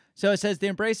 So it says the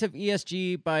embrace of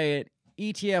ESG by an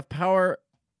ETF power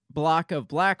block of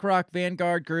BlackRock,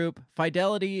 Vanguard Group,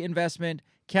 Fidelity Investment,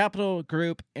 Capital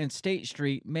Group, and State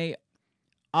Street may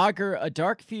augur a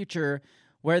dark future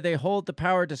where they hold the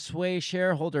power to sway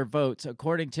shareholder votes,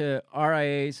 according to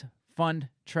RIA's fund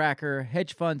tracker,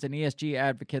 hedge funds, and ESG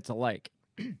advocates alike.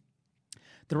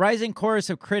 The rising chorus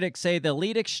of critics say the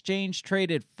lead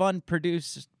exchange-traded fund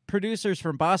producers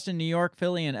from Boston, New York,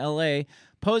 Philly, and L.A.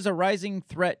 pose a rising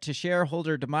threat to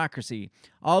shareholder democracy,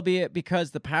 albeit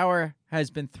because the power has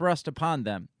been thrust upon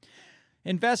them.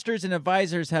 Investors and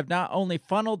advisors have not only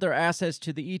funneled their assets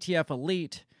to the ETF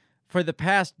elite for the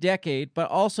past decade, but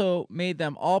also made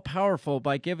them all-powerful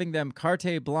by giving them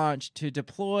carte blanche to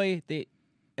deploy the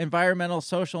environmental,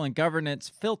 social, and governance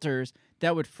filters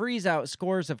that would freeze out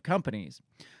scores of companies.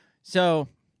 So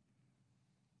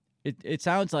it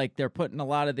sounds like they're putting a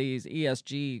lot of these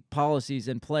ESG policies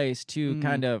in place to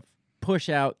kind of push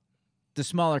out the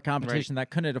smaller competition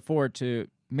that couldn't afford to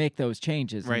make those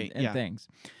changes and things.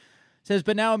 Says,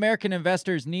 but now American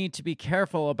investors need to be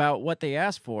careful about what they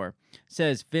ask for,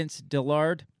 says Vince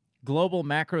Dillard, global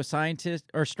macro scientist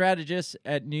or strategist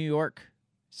at New York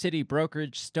City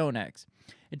brokerage StoneX.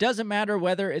 It doesn't matter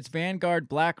whether it's Vanguard,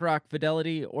 BlackRock,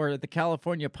 Fidelity, or the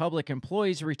California Public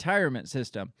Employees Retirement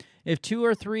System. If 2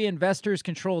 or 3 investors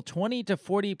control 20 to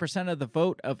 40% of the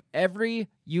vote of every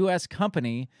U.S.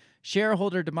 company,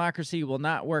 shareholder democracy will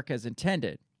not work as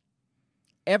intended.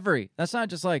 That's not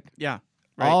just like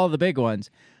all the big ones.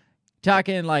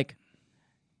 Talking like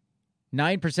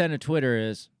 9% of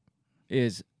Twitter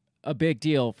is a big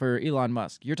deal for Elon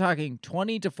Musk. You're talking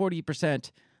 20 to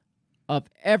 40% of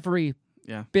every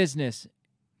business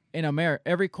in America,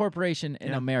 every corporation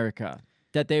in America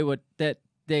that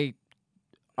they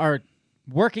are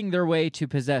working their way to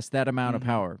possess that amount of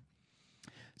power.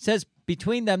 Says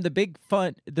between them, the big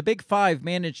five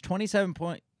manage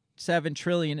 $27.7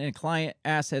 trillion in client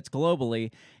assets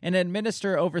globally and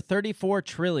administer over $34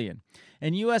 trillion.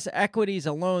 In U.S. equities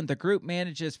alone, the group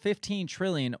manages $15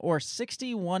 trillion, or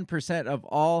 61% of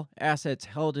all assets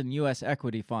held in U.S.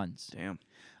 equity funds. Damn.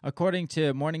 According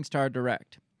to Morningstar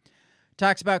Direct.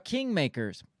 Talks about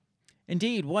kingmakers.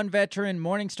 Indeed, one veteran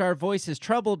Morningstar Voice is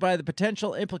troubled by the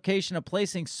potential implication of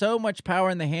placing so much power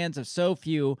in the hands of so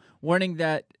few, warning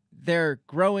that their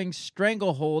growing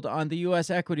stranglehold on the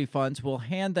U.S. equity funds will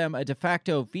hand them a de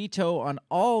facto veto on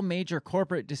all major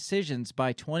corporate decisions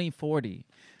by 2040.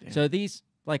 Damn. So these,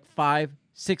 5-6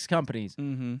 companies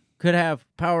could have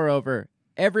power over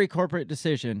every corporate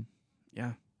decision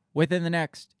within the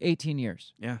next 18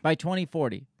 years. Yeah. By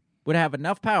 2040. Would have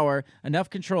enough power, enough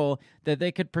control that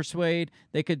they could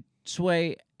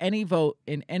sway any vote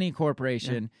in any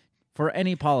corporation for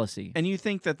any policy. And you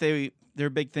think that their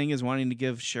big thing is wanting to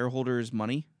give shareholders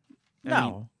money?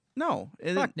 No. No.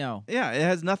 Fuck no. Yeah, it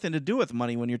has nothing to do with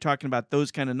money when you're talking about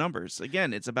those kind of numbers.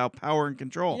 Again, it's about power and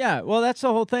control. Yeah, well, that's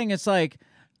the whole thing. It's like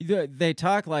they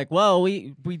talk like, well,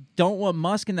 we don't want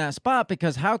Musk in that spot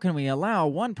because how can we allow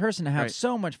one person to have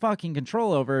so much fucking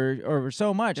control over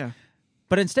so much? Yeah.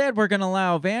 But instead, we're going to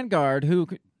allow Vanguard, who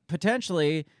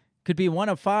potentially could be one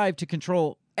of 5 to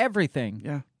control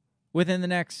everything within the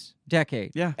next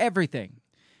decade. Yeah. Everything.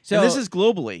 So and this is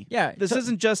globally. Yeah. This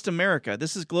isn't just America.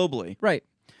 This is globally. Right.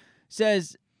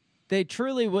 Says they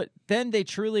truly would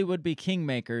be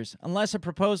kingmakers unless a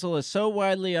proposal is so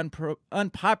widely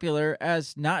unpopular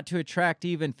as not to attract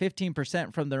even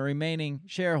 15% from the remaining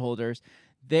shareholders.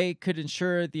 They could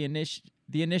ensure the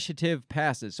initiative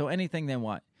passes. So anything they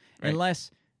want. Right. Unless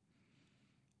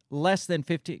less than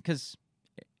 15, because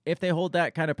if they hold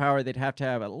that kind of power, they'd have to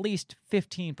have at least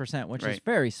 15%, which is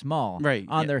very small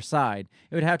on their side.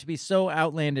 It would have to be so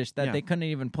outlandish that they couldn't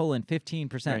even pull in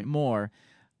 15% more.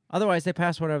 Otherwise, they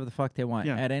pass whatever the fuck they want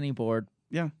at any board,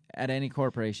 at any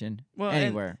corporation,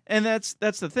 anywhere. And that's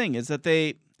the thing, is that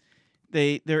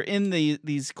they're in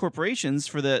these corporations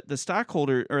for the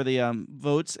stockholder or the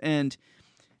votes, and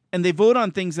they vote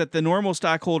on things that the normal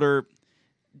stockholder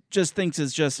just thinks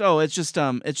is just it's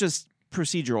just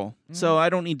procedural. So I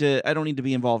don't need to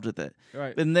be involved with it.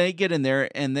 Right. Then they get in there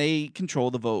and they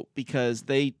control the vote because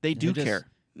they do care.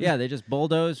 Yeah, they just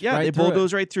bulldoze. Yeah, right they through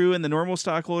bulldoze right through, and the normal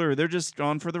stockholder, they're just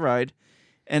on for the ride.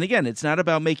 And again, it's not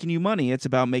about making you money; it's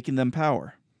about making them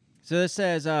power. So this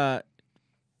says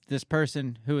this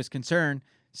person who is concerned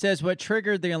says what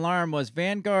triggered the alarm was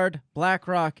Vanguard,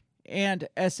 BlackRock, and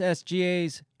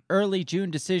SSGA's early June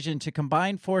decision to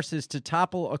combine forces to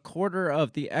topple a quarter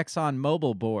of the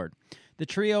ExxonMobil board. The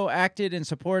trio acted in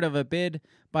support of a bid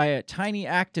by a tiny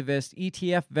activist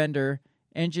ETF vendor,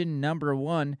 Engine Number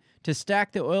One, to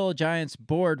stack the oil giant's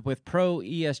board with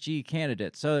pro-ESG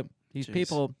candidates. So these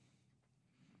people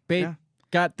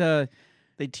got the...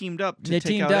 They teamed up to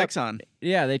take out Exxon.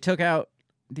 Yeah, they took out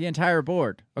the entire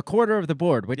board, a quarter of the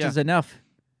board, which is enough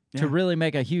to really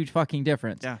make a huge fucking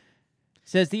difference. Yeah.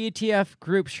 Says the ETF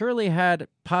group surely had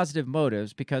positive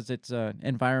motives because it's an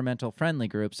environmental friendly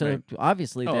group. So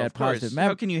obviously they had positive motives.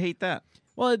 How can you hate that?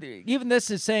 Well, even this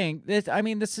is saying this. I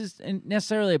mean, this isn't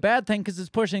necessarily a bad thing because it's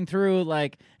pushing through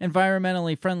like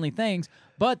environmentally friendly things.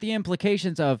 But the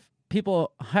implications of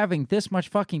people having this much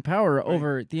fucking power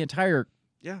over the entire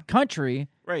country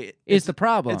is the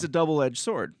problem. It's a double-edged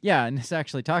sword. Yeah, and this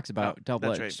actually talks about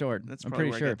double-edged sword. That's I'm probably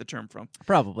pretty where sure. I got the term from.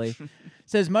 Probably.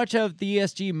 Says much of the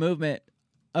ESG movement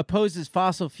opposes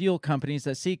fossil fuel companies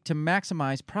that seek to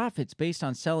maximize profits based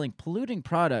on selling polluting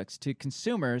products to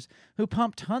consumers who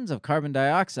pump tons of carbon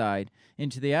dioxide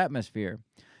into the atmosphere.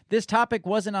 This topic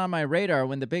wasn't on my radar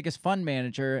when the biggest fund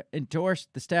manager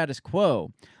endorsed the status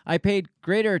quo. I paid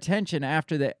greater attention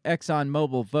after the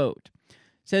ExxonMobil vote.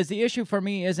 Says the issue for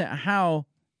me isn't how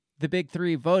the big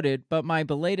three voted, but my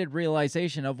belated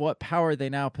realization of what power they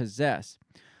now possess.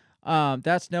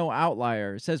 That's no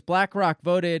outlier. It says BlackRock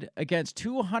voted against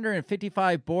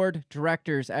 255 board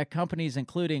directors at companies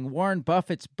including Warren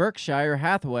Buffett's Berkshire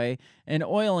Hathaway and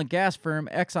oil and gas firm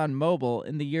ExxonMobil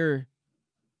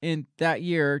in that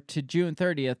year to June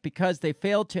 30th because they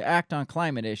failed to act on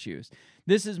climate issues.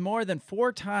 This is more than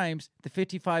 4 times the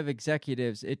 55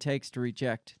 executives it takes to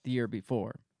reject the year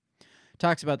before.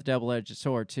 Talks about the double-edged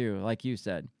sword, too, like you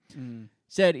said.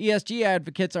 Said ESG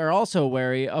advocates are also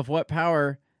wary of what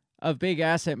power of big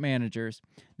asset managers.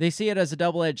 They see it as a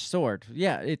double-edged sword.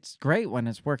 Yeah, it's great when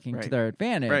it's working to their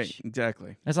advantage. Right,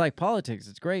 exactly. It's like politics.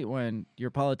 It's great when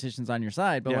your politician's on your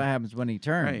side, but what happens when he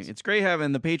turns? Right. It's great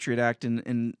having the Patriot Act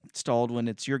installed when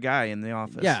it's your guy in the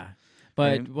office. Yeah,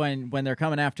 but when they're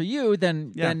coming after you,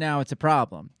 then now it's a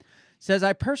problem. Says,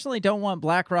 I personally don't want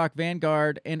BlackRock,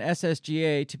 Vanguard, and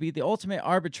SSGA to be the ultimate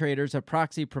arbitrators of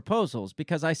proxy proposals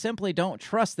because I simply don't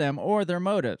trust them or their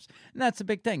motives. And that's a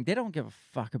big thing. They don't give a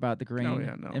fuck about the green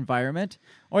environment.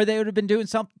 Or they would have been doing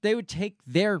something. They would take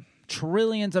their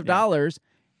trillions of dollars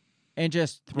and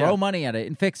just throw money at it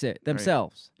and fix it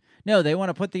themselves. No, they want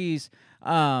to put these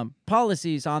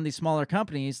policies on these smaller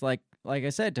companies like I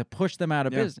said, to push them out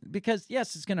of business. Because,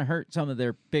 yes, it's going to hurt some of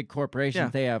their big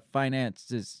corporations. They have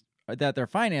finances that they're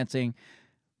financing,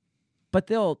 but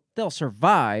they'll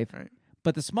survive. Right.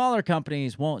 But the smaller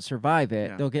companies won't survive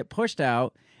it. They'll get pushed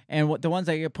out, and the ones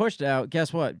that get pushed out,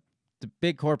 guess what? The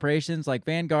big corporations like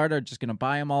Vanguard are just going to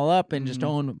buy them all up and just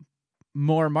own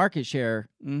more market share,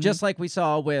 just like we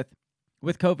saw with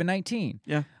COVID-19.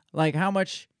 Yeah, like how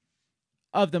much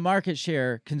of the market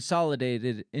share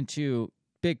consolidated into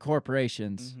big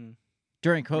corporations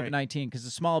during COVID-19 because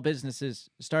the small businesses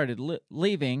started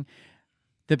leaving.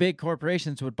 The big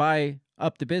corporations would buy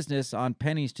up the business on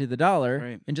pennies to the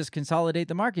dollar and just consolidate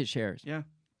the market shares. Yeah.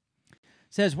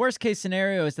 Says worst case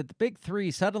scenario is that the big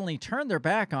three suddenly turn their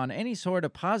back on any sort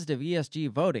of positive ESG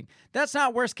voting. That's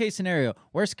not worst case scenario.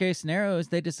 Worst case scenario is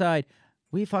they decide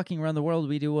we fucking run the world.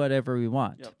 We do whatever we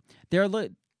want.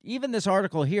 Yep. Even this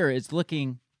article here is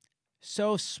looking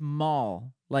so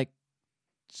small, like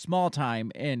small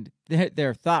time in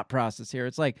their thought process here.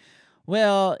 It's like,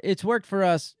 well, it's worked for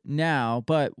us now,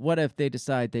 but what if they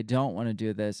decide they don't want to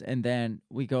do this and then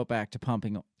we go back to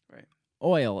pumping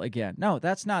oil again? No,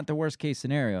 that's not the worst case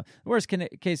scenario. The worst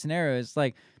case scenario is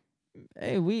like,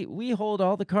 hey, we hold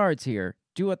all the cards here.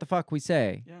 Do what the fuck we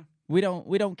say. Yeah. We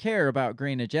don't care about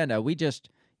green agenda. We just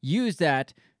use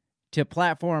that to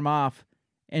platform off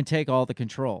and take all the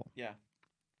control. Yeah.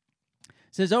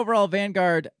 Says overall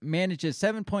Vanguard manages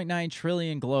 $7.9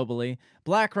 trillion globally,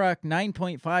 BlackRock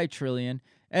 $9.5 trillion,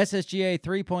 SSGA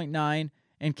 $3.9,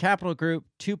 and Capital Group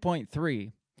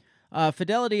 $2.3.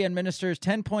 Fidelity administers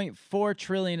 $10.4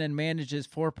 trillion and manages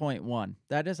 $4.1.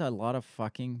 That is a lot of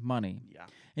fucking money. Yeah.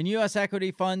 In U.S.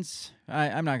 equity funds,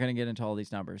 I'm not going to get into all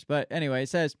these numbers, but anyway, it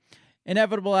says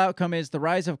inevitable outcome is the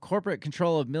rise of corporate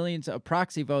control of millions of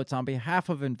proxy votes on behalf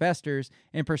of investors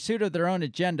in pursuit of their own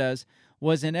agendas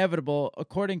was inevitable,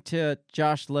 according to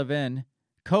Josh Levin,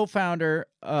 co-founder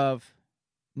of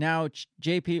now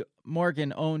J.P.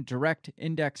 Morgan-owned direct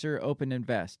indexer Open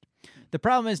Invest. The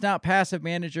problem is not passive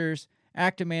managers,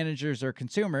 active managers, or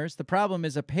consumers. The problem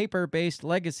is a paper-based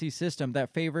legacy system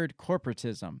that favored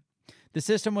corporatism. The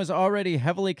system was already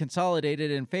heavily consolidated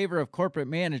in favor of corporate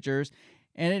managers,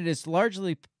 and it is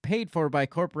largely paid for by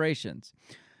corporations.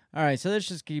 All right, so this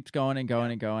just keeps going and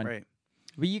going and going. Right.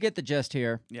 But you get the gist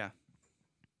here. Yeah.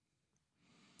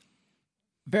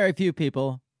 Very few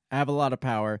people have a lot of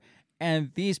power,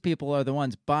 and these people are the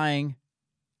ones buying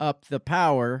up the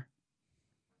power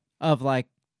of, like,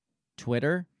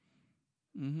 Twitter.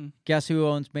 Mm-hmm. Guess who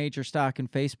owns major stock in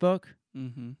Facebook?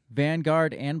 Mm-hmm.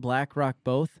 Vanguard and BlackRock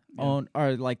both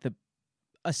are like the,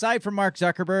 aside from Mark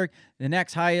Zuckerberg, the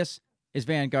next highest is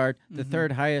Vanguard. The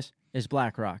third highest is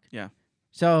BlackRock. Yeah.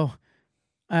 So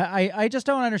I just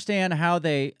don't understand how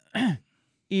they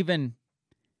even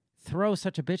throw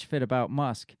such a bitch fit about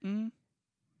Musk,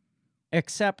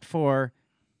 except for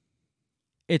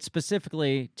it's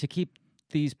specifically to keep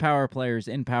these power players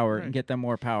in power and get them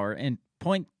more power and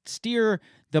steer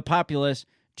the populace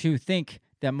to think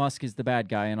that Musk is the bad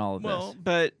guy in all of this. Well,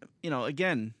 but,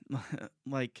 again,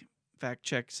 like Fact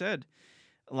Check said,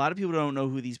 a lot of people don't know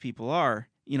who these people are.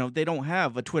 They don't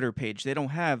have a Twitter page. They don't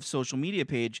have social media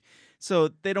page. So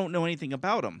they don't know anything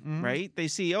about them, right? They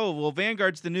see,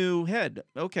 Vanguard's the new head.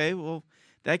 Okay, well,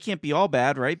 that can't be all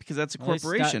bad, right? Because that's a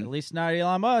corporation. At least not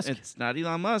Elon Musk. It's not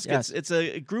Elon Musk. Yes. It's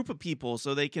a group of people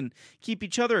so they can keep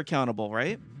each other accountable,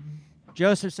 right?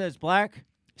 Joseph says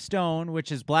Blackstone,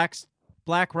 which is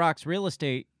BlackRock's real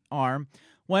estate arm,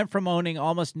 went from owning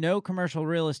almost no commercial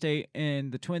real estate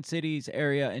in the Twin Cities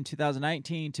area in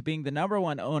 2019 to being the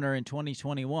 #1 owner in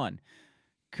 2021.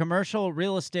 Commercial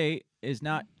real estate is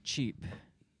not cheap.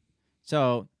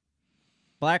 So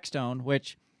Blackstone,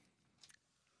 which,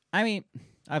 I mean,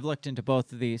 I've looked into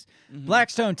both of these.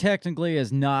 Blackstone technically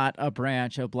is not a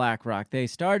branch of BlackRock. They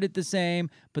started the same,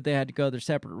 but they had to go their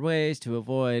separate ways to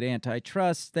avoid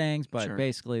antitrust things, but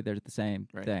basically they're the same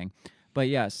thing. But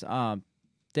yes,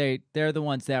 they're the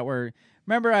ones that were...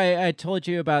 Remember I told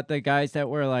you about the guys that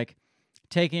were like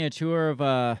taking a tour of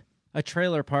a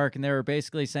trailer park, and they were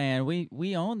basically saying,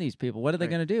 we own these people. What are they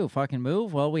going to do? Fucking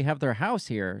move? Well, we have their house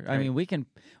here. I mean, we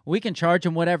can charge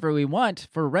them whatever we want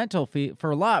for rental fee,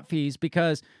 for lot fees,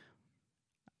 because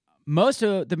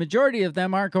the majority of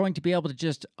them aren't going to be able to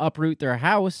just uproot their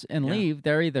house and leave.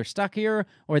 They're either stuck here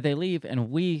or they leave,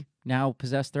 and we now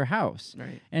possess their house.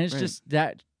 Right. And it's just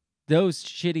that those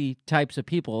shitty types of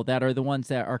people that are the ones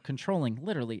that are controlling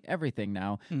literally everything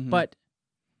now. But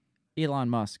Elon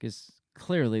Musk is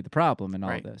clearly the problem in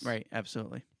all this. Right,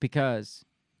 absolutely. Because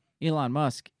Elon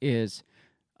Musk is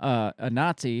a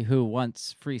Nazi who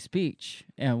wants free speech,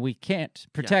 and we can't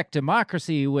protect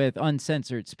democracy with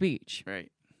uncensored speech. Right.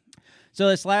 So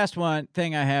this last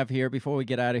thing I have here before we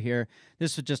get out of here,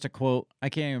 this was just a quote. I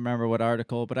can't even remember what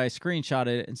article, but I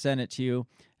screenshotted it and sent it to you.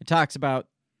 It talks about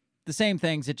the same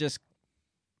things, it just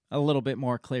a little bit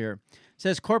more clear. It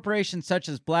says corporations such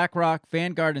as BlackRock,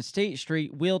 Vanguard, and State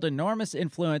Street wield enormous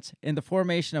influence in the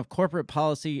formation of corporate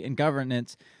policy and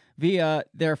governance via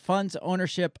their funds'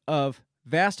 ownership of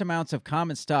vast amounts of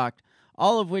common stock,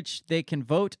 all of which they can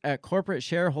vote at corporate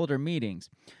shareholder meetings.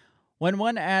 When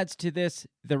one adds to this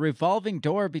the revolving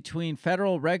door between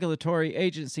federal regulatory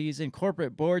agencies and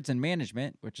corporate boards and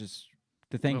management, which is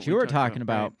the things you were talking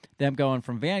about, them going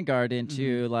from Vanguard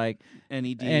into like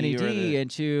NED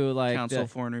into like Council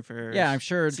of Foreign Affairs. Yeah, I'm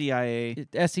sure CIA,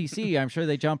 SEC. I'm sure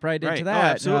they jump right into Oh,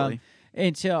 that. absolutely.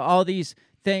 Into all these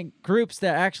groups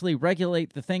that actually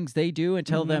regulate the things they do and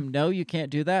tell them, no, you can't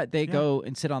do that. They go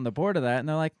and sit on the board of that, and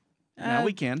they're like, now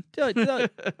we can.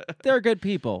 They're good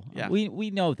people. Yeah.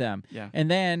 We know them. Yeah. And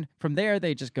then from there,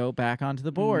 they just go back onto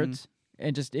the boards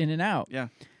and just in and out. Yeah.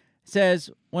 It says,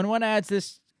 when one adds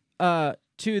this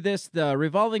to this, the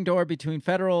revolving door between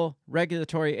federal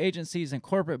regulatory agencies and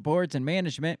corporate boards and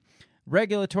management,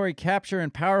 regulatory capture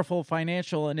and powerful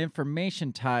financial and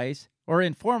information ties, or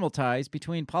informal ties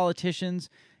between politicians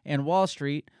and Wall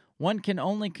Street, one can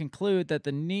only conclude that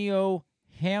the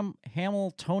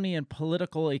Hamiltonian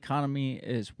political economy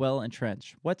is well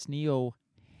entrenched. What's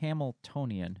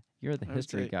Hamiltonian? You're the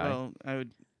history guy. Well, I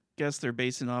would guess they're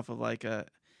basing off of like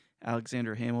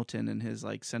Alexander Hamilton and his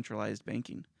like centralized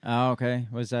banking. Oh, okay.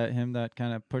 Was that him that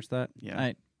kind of pushed that?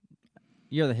 Yeah.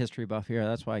 You're the history buff here.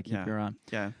 That's why I keep you on.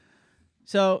 Yeah.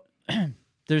 So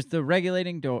there's the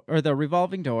regulating door, or the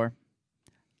revolving door.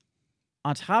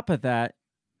 On top of that,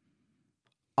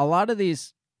 a lot of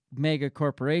these mega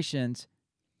corporations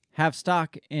have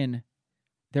stock in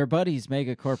their buddies'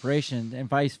 mega corporation and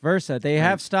vice versa. They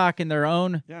have stock in their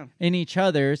own, in each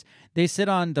other's. They sit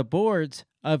on the boards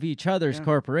of each other's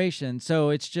corporation. So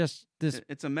it's just this.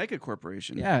 It's a mega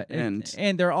corporation. Yeah.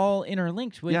 And they're all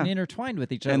interlinked and intertwined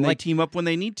with each other. And they team up when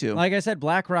they need to. Like I said,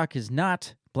 BlackRock is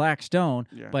not Blackstone,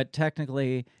 but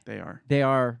technically they are. They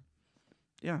are.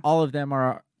 Yeah. All of them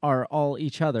are all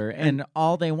each other. And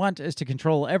all they want is to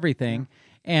control everything.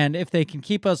 And if they can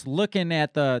keep us looking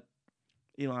at the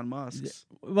Elon Musk's.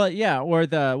 Well, yeah, or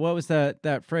what was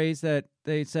that phrase that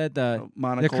they said,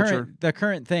 monoculture, the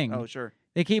current thing. Oh, sure.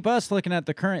 They keep us looking at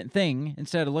the current thing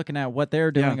instead of looking at what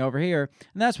they're doing over here.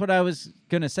 And that's what I was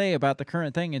going to say about the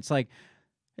current thing. It's like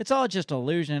it's all just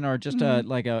illusion or just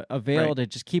a veil to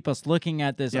just keep us looking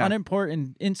at this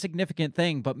unimportant, insignificant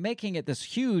thing, but making it this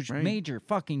huge, major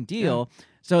fucking deal. Yeah.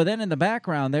 So then in the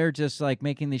background, they're just like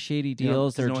making these shady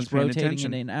deals. They're just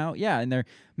rotating in and out. Yeah, and they're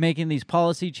making these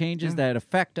policy changes that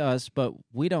affect us, but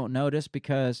we don't notice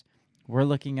because we're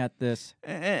looking at this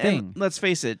thing. And let's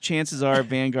face it, chances are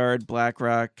Vanguard,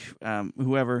 BlackRock,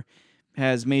 whoever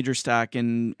has major stock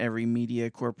in every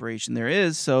media corporation there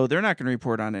is, so they're not going to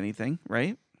report on anything,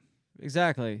 right?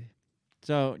 Exactly.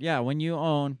 So, yeah, when you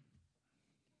own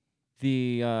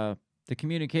the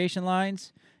communication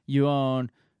lines, you own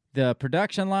the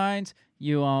production lines,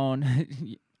 you own,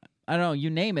 I don't know, you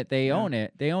name it, they own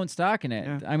it. They own stock in it.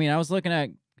 Yeah. I mean, I was looking at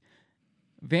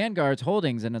Vanguard's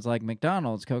holdings, and it's like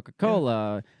McDonald's,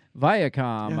 Coca-Cola,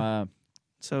 Viacom. Yeah.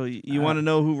 So you want to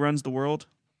know who runs the world?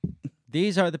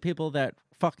 These are the people that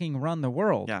fucking run the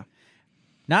world. Yeah.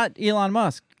 Not Elon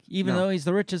Musk, even though he's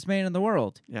the richest man in the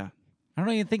world. Yeah. I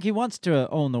don't even think he wants to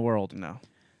own the world. No.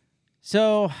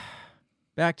 So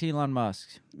back to Elon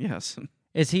Musk. Yes.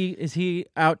 Is he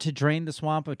out to drain the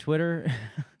swamp of Twitter?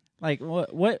 Like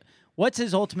what's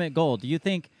his ultimate goal? Do you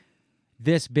think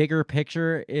this bigger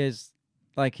picture is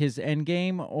like his end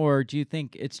game, or do you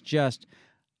think it's just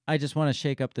I just want to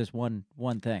shake up this one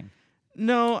thing?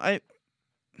 No,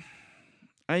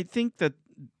 I think that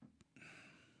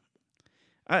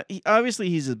obviously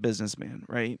he's a businessman,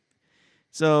 right?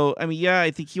 So, I mean, yeah,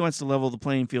 I think he wants to level the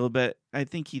playing field, but I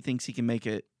think he thinks he can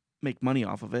make money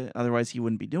off of it. Otherwise, he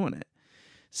wouldn't be doing it.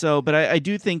 So, but I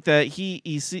do think that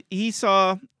he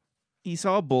saw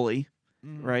a bully,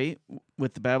 right,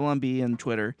 with the Babylon Bee and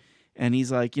Twitter, and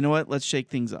he's like, you know what, let's shake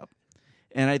things up.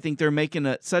 And I think they're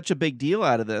making such a big deal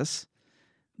out of this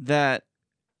that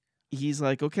he's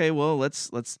like, okay, well, let's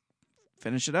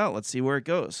finish it out. Let's see where it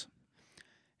goes.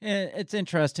 It's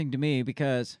interesting to me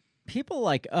because people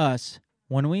like us,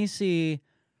 when we see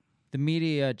the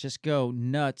media just go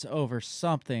nuts over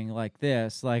something like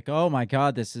this, like, oh my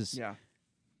God, this is... Yeah.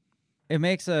 It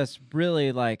makes us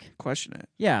really like... question it.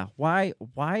 Yeah. Why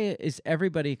is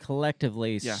everybody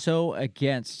collectively so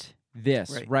against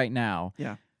this right now?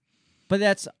 Yeah. But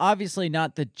that's obviously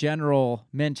not the general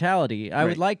mentality. I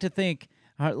would like to think,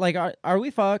 like, are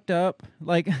we fucked up?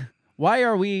 Like, why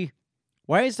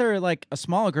is there like a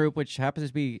small group, which happens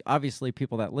to be obviously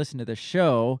people that listen to the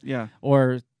show,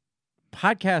 or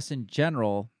podcasts in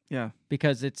general,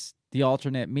 because it's the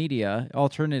alternative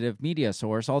media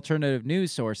source, alternative news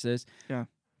sources. Yeah.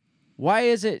 Why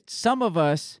is it some of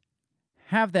us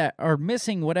have that, or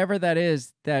missing whatever that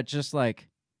is, that just like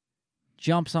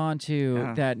jumps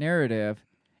onto that narrative,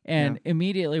 and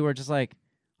immediately we're just like,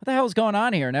 what the hell is going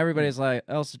on here? And everybody's like,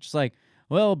 else just like,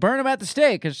 well, burn them at the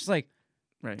stake. It's just like,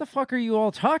 what the fuck are you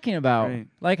all talking about? Right.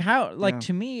 Like how, like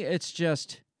to me, it's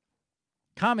just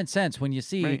common sense when you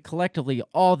see collectively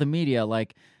all the media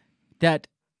like that.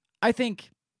 I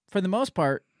think for the most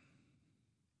part,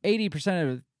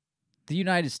 80% of the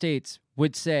United States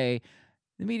would say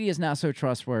the media is not so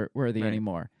trustworthy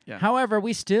anymore. Yeah. However,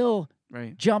 we still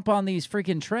jump on these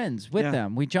freaking trends with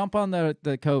them. We jump on the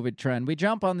COVID trend. We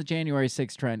jump on the January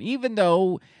 6th trend, even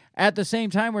though at the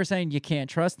same time we're saying you can't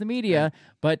trust the media,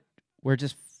 but we're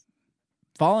just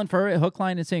falling for it, hook,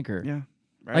 line, and sinker. Yeah.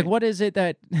 Right. Like, what is it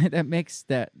that makes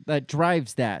that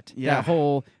drives that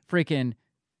whole freaking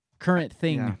current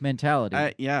thing mentality?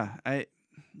 I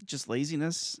just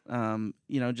laziness.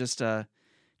 Just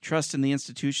trust in the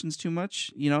institutions too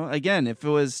much. Again, if it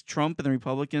was Trump and the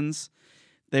Republicans,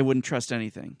 they wouldn't trust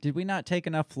anything. Did we not take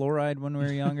enough fluoride when we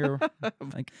were younger?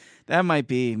 Like that might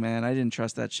be, man. I didn't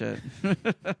trust that shit.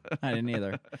 I didn't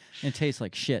either. It tastes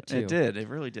like shit too. It did. It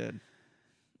really did.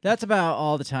 That's about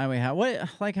all the time we have.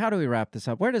 How do we wrap this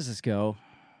up? Where does this go?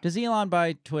 Does Elon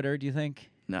buy Twitter, do you think?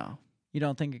 No. You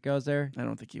don't think it goes there? I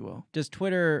don't think he will. Does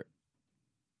Twitter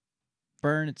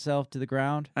burn itself to the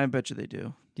ground? I bet you they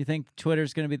do. Do you think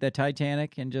Twitter's going to be the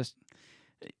Titanic and just...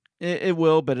 It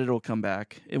will, but it'll come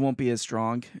back. It won't be as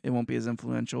strong. It won't be as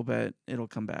influential, but it'll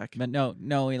come back. But no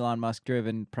Elon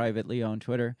Musk-driven, privately owned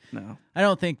Twitter. No. I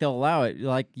don't think they'll allow it.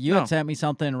 Like, you had sent me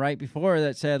something right before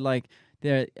that said, like,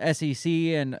 the SEC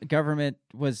and government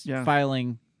was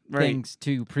filing things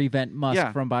to prevent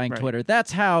Musk from buying Twitter.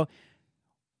 That's how...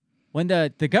 When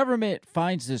the government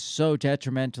finds this so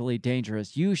detrimentally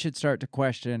dangerous, you should start to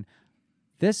question,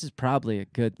 this is probably a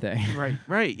good thing.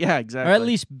 Right. Yeah, exactly. Or at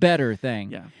least better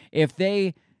thing. Yeah. If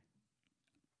they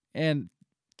and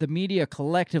the media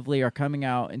collectively are coming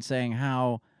out and saying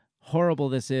how horrible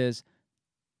this is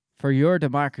for your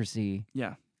democracy,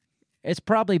 it's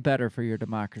probably better for your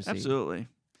democracy. Absolutely.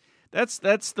 That's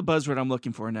the buzzword I'm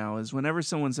looking for now, is whenever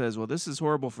someone says, well, this is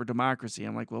horrible for democracy,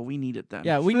 I'm like, well, we need it then.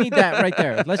 Yeah, we need that right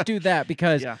there. Let's do that,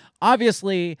 because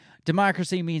obviously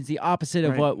democracy means the opposite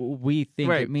of what we think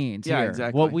it means here.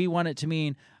 Exactly. What we want it to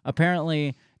mean,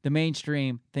 apparently the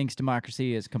mainstream thinks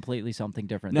democracy is completely something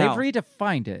different. Now, they've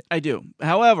redefined it. I do.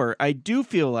 However, I do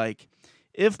feel like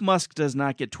if Musk does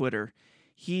not get Twitter,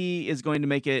 he is going to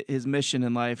make it his mission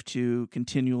in life to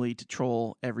continually to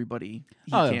troll everybody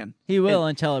he can. He will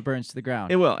until it burns to the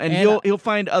ground. It will, and he'll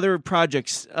find other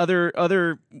projects,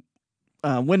 other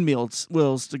windmills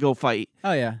to go fight.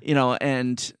 Oh yeah,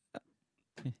 and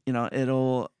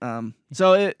it'll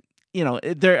so it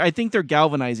I think they're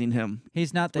galvanizing him.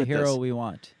 He's not the hero we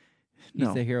want.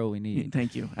 He's the hero we need.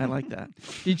 Thank you. I like that.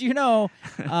 Did you know?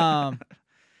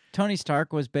 Tony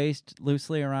Stark was based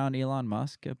loosely around Elon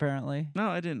Musk, apparently. No,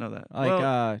 I didn't know that.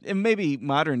 Like, it may be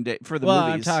modern day for the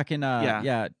movies. I'm talking,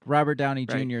 Robert Downey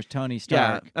Jr.'s Tony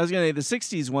Stark. Yeah, I was going to say,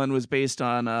 the 60s one was based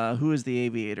on, who is the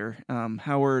aviator?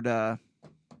 Howard,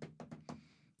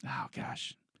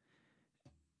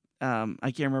 I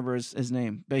can't remember his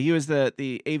name, but he was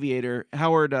the aviator.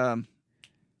 Howard, I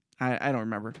don't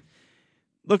remember.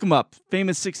 Look him up.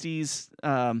 Famous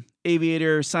 60s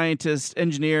aviator, scientist,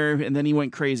 engineer, and then he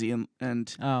went crazy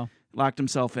and locked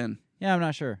himself in. Yeah, I'm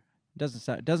not sure.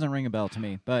 Doesn't ring a bell to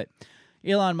me, but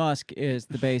Elon Musk is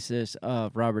the basis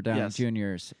of Robert Downey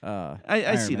Jr.'s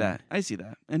I see that. I see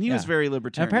that. And he was very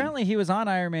libertarian. Apparently he was on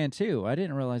Iron Man 2. I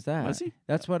didn't realize that. Was he?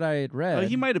 That's what I had read.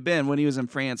 He might have been when he was in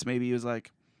France. Maybe he was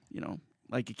like,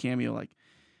 like a cameo, like,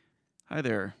 "Hi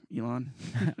there, Elon."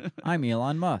 I'm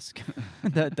Elon Musk.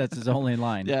 That's his only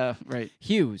line. Yeah, right.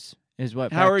 Hughes is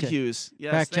what Howard Hughes.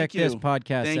 Yes, fact check this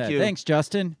podcast Thank said. you. Thanks,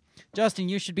 Justin. Justin,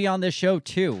 you should be on this show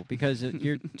too because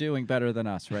you're doing better than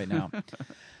us right now.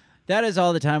 That is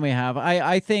all the time we have.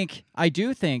 I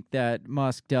do think that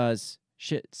Musk does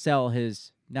sell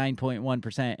his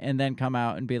 9.1% and then come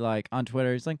out and be like on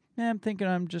Twitter. He's like, I'm thinking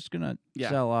I'm just gonna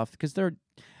sell off because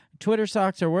Twitter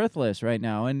stocks are worthless right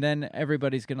now, and then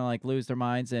everybody's gonna like lose their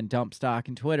minds and dump stock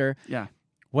in Twitter. Yeah.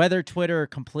 Whether Twitter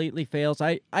completely fails,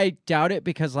 I doubt it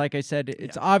because, like I said,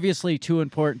 it's obviously too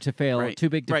important to fail, too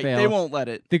big to fail. They won't let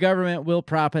it. The government will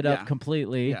prop it up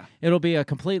completely. Yeah. It'll be a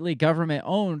completely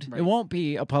government-owned. Right. It won't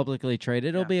be a publicly traded.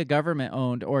 It'll be a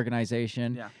government-owned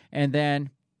organization. Yeah. And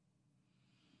then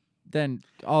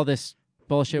all this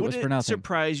bullshit was for nothing. Would it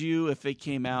surprise you if it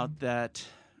came out that...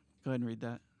 Go ahead and read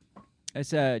that.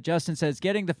 It's, Justin says,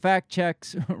 getting the fact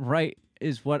checks right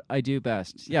is what I do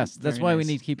best. Yes, that's why we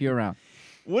need to keep you around.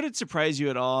 Would it surprise you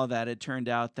at all that it turned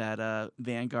out that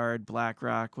Vanguard,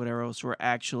 BlackRock, whatever else were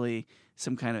actually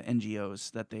some kind of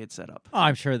NGOs that they had set up? Oh,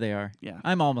 I'm sure they are. Yeah.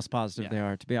 I'm almost positive they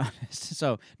are, to be honest.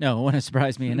 So, no, it wouldn't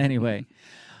surprise me in any way.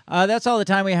 That's all the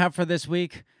time we have for this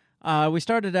week. We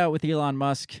started out with Elon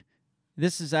Musk.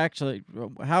 This is actually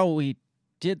how we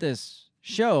did this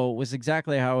show was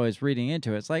exactly how I was reading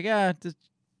into it. It's like,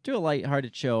 do a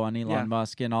lighthearted show on Elon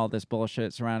Musk and all this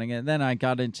bullshit surrounding it. And then I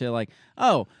got into like,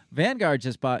 Vanguard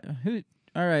just bought who?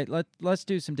 All right, let's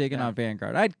do some digging on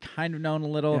Vanguard. I'd kind of known a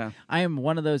little. Yeah. I am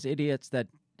one of those idiots that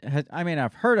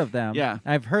I've heard of them. Yeah.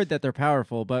 I've heard that they're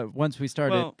powerful, but once we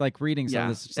started reading some of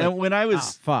this, it's and when I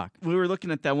was we were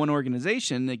looking at that one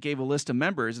organization that gave a list of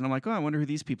members, and I'm like, I wonder who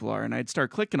these people are, and I'd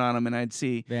start clicking on them, and I'd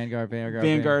see Vanguard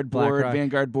board, BlackRock.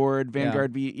 Vanguard board,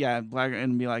 Vanguard Black,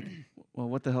 and be like, well,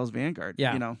 what the hell is Vanguard?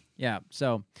 Yeah, yeah.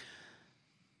 So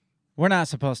we're not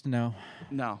supposed to know,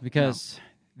 because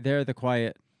they're the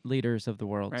quiet leaders of the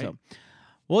world. Right. So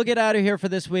we'll get out of here for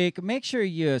this week. Make sure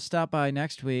you stop by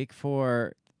next week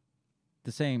for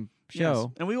the same show. Yes.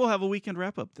 And we will have a weekend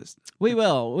wrap-up this. We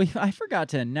will. I forgot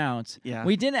to announce. Yeah.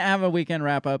 We didn't have a weekend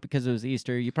wrap-up because it was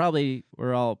Easter. You probably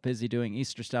were all busy doing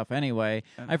Easter stuff anyway.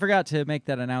 I forgot to make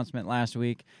that announcement last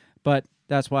week, but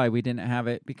that's why we didn't have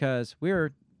it, because we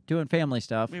were doing family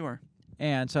stuff. We were.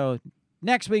 And so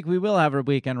next week we will have a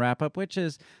weekend wrap-up, which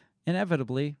is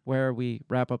inevitably where we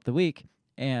wrap up the week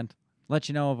and let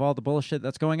you know of all the bullshit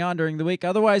that's going on during the week.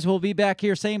 Otherwise, we'll be back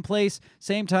here, same place,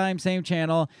 same time, same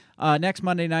channel, next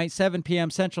Monday night, 7 p.m.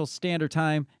 Central Standard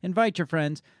Time. Invite your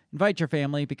friends, invite your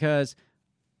family, because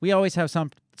we always have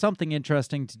something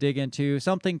interesting to dig into,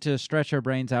 something to stretch our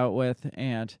brains out with,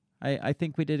 and I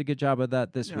think we did a good job of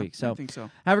that this week. So I think so.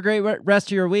 Have a great rest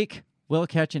of your week. We'll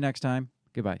catch you next time.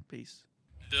 Goodbye. Peace.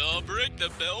 The Break the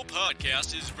Bell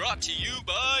podcast is brought to you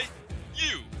by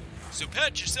you. So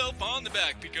pat yourself on the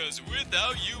back, because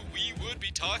without you, we would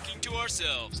be talking to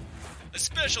ourselves. A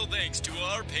special thanks to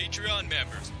our Patreon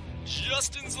members,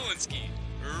 Justin Zielinski,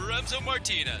 Remzo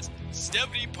Martinez,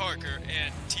 Stephanie Parker,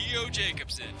 and T.O.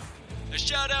 Jacobson. A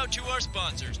shout out to our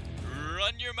sponsors,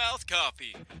 Run Your Mouth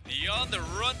Coffee, the On the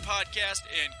Run podcast,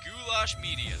 and Goulash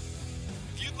Media.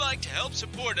 If you'd like to help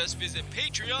support us, visit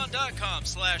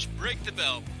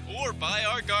patreon.com/breakthebell or buy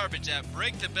our garbage at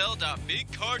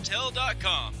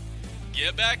breakthebell.bigcartel.com.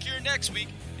 Get back here next week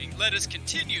and let us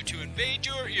continue to invade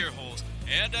your ear holes.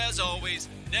 And as always,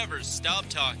 never stop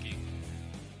talking.